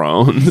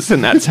groans,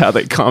 and that's how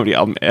the comedy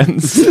album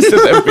ends. So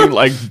they've been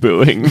like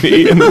booing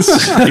me in the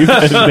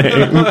stupid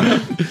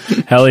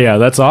name. Hell yeah,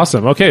 that's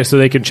awesome. Okay, so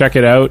they can check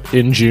it out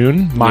in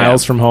June.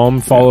 Miles from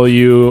Home. Follow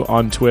you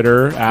on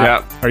Twitter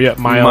at are you at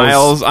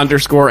Miles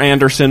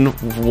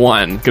 _Anderson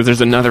 1 because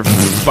there's another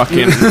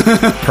fucking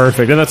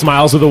Perfect. And that's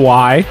Miles with a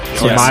Y.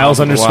 So Yes, Miles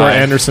with a Y.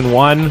 _Anderson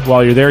 1.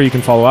 While you're there, you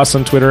can follow us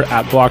on Twitter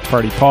at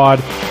BlockedPartyPod,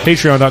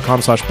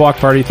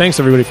 patreon.com/BlockedParty. Thanks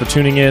everybody for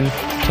tuning in.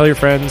 Tell your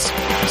friends.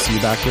 I'll see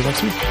you back here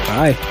next week.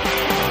 Bye.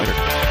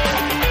 Later.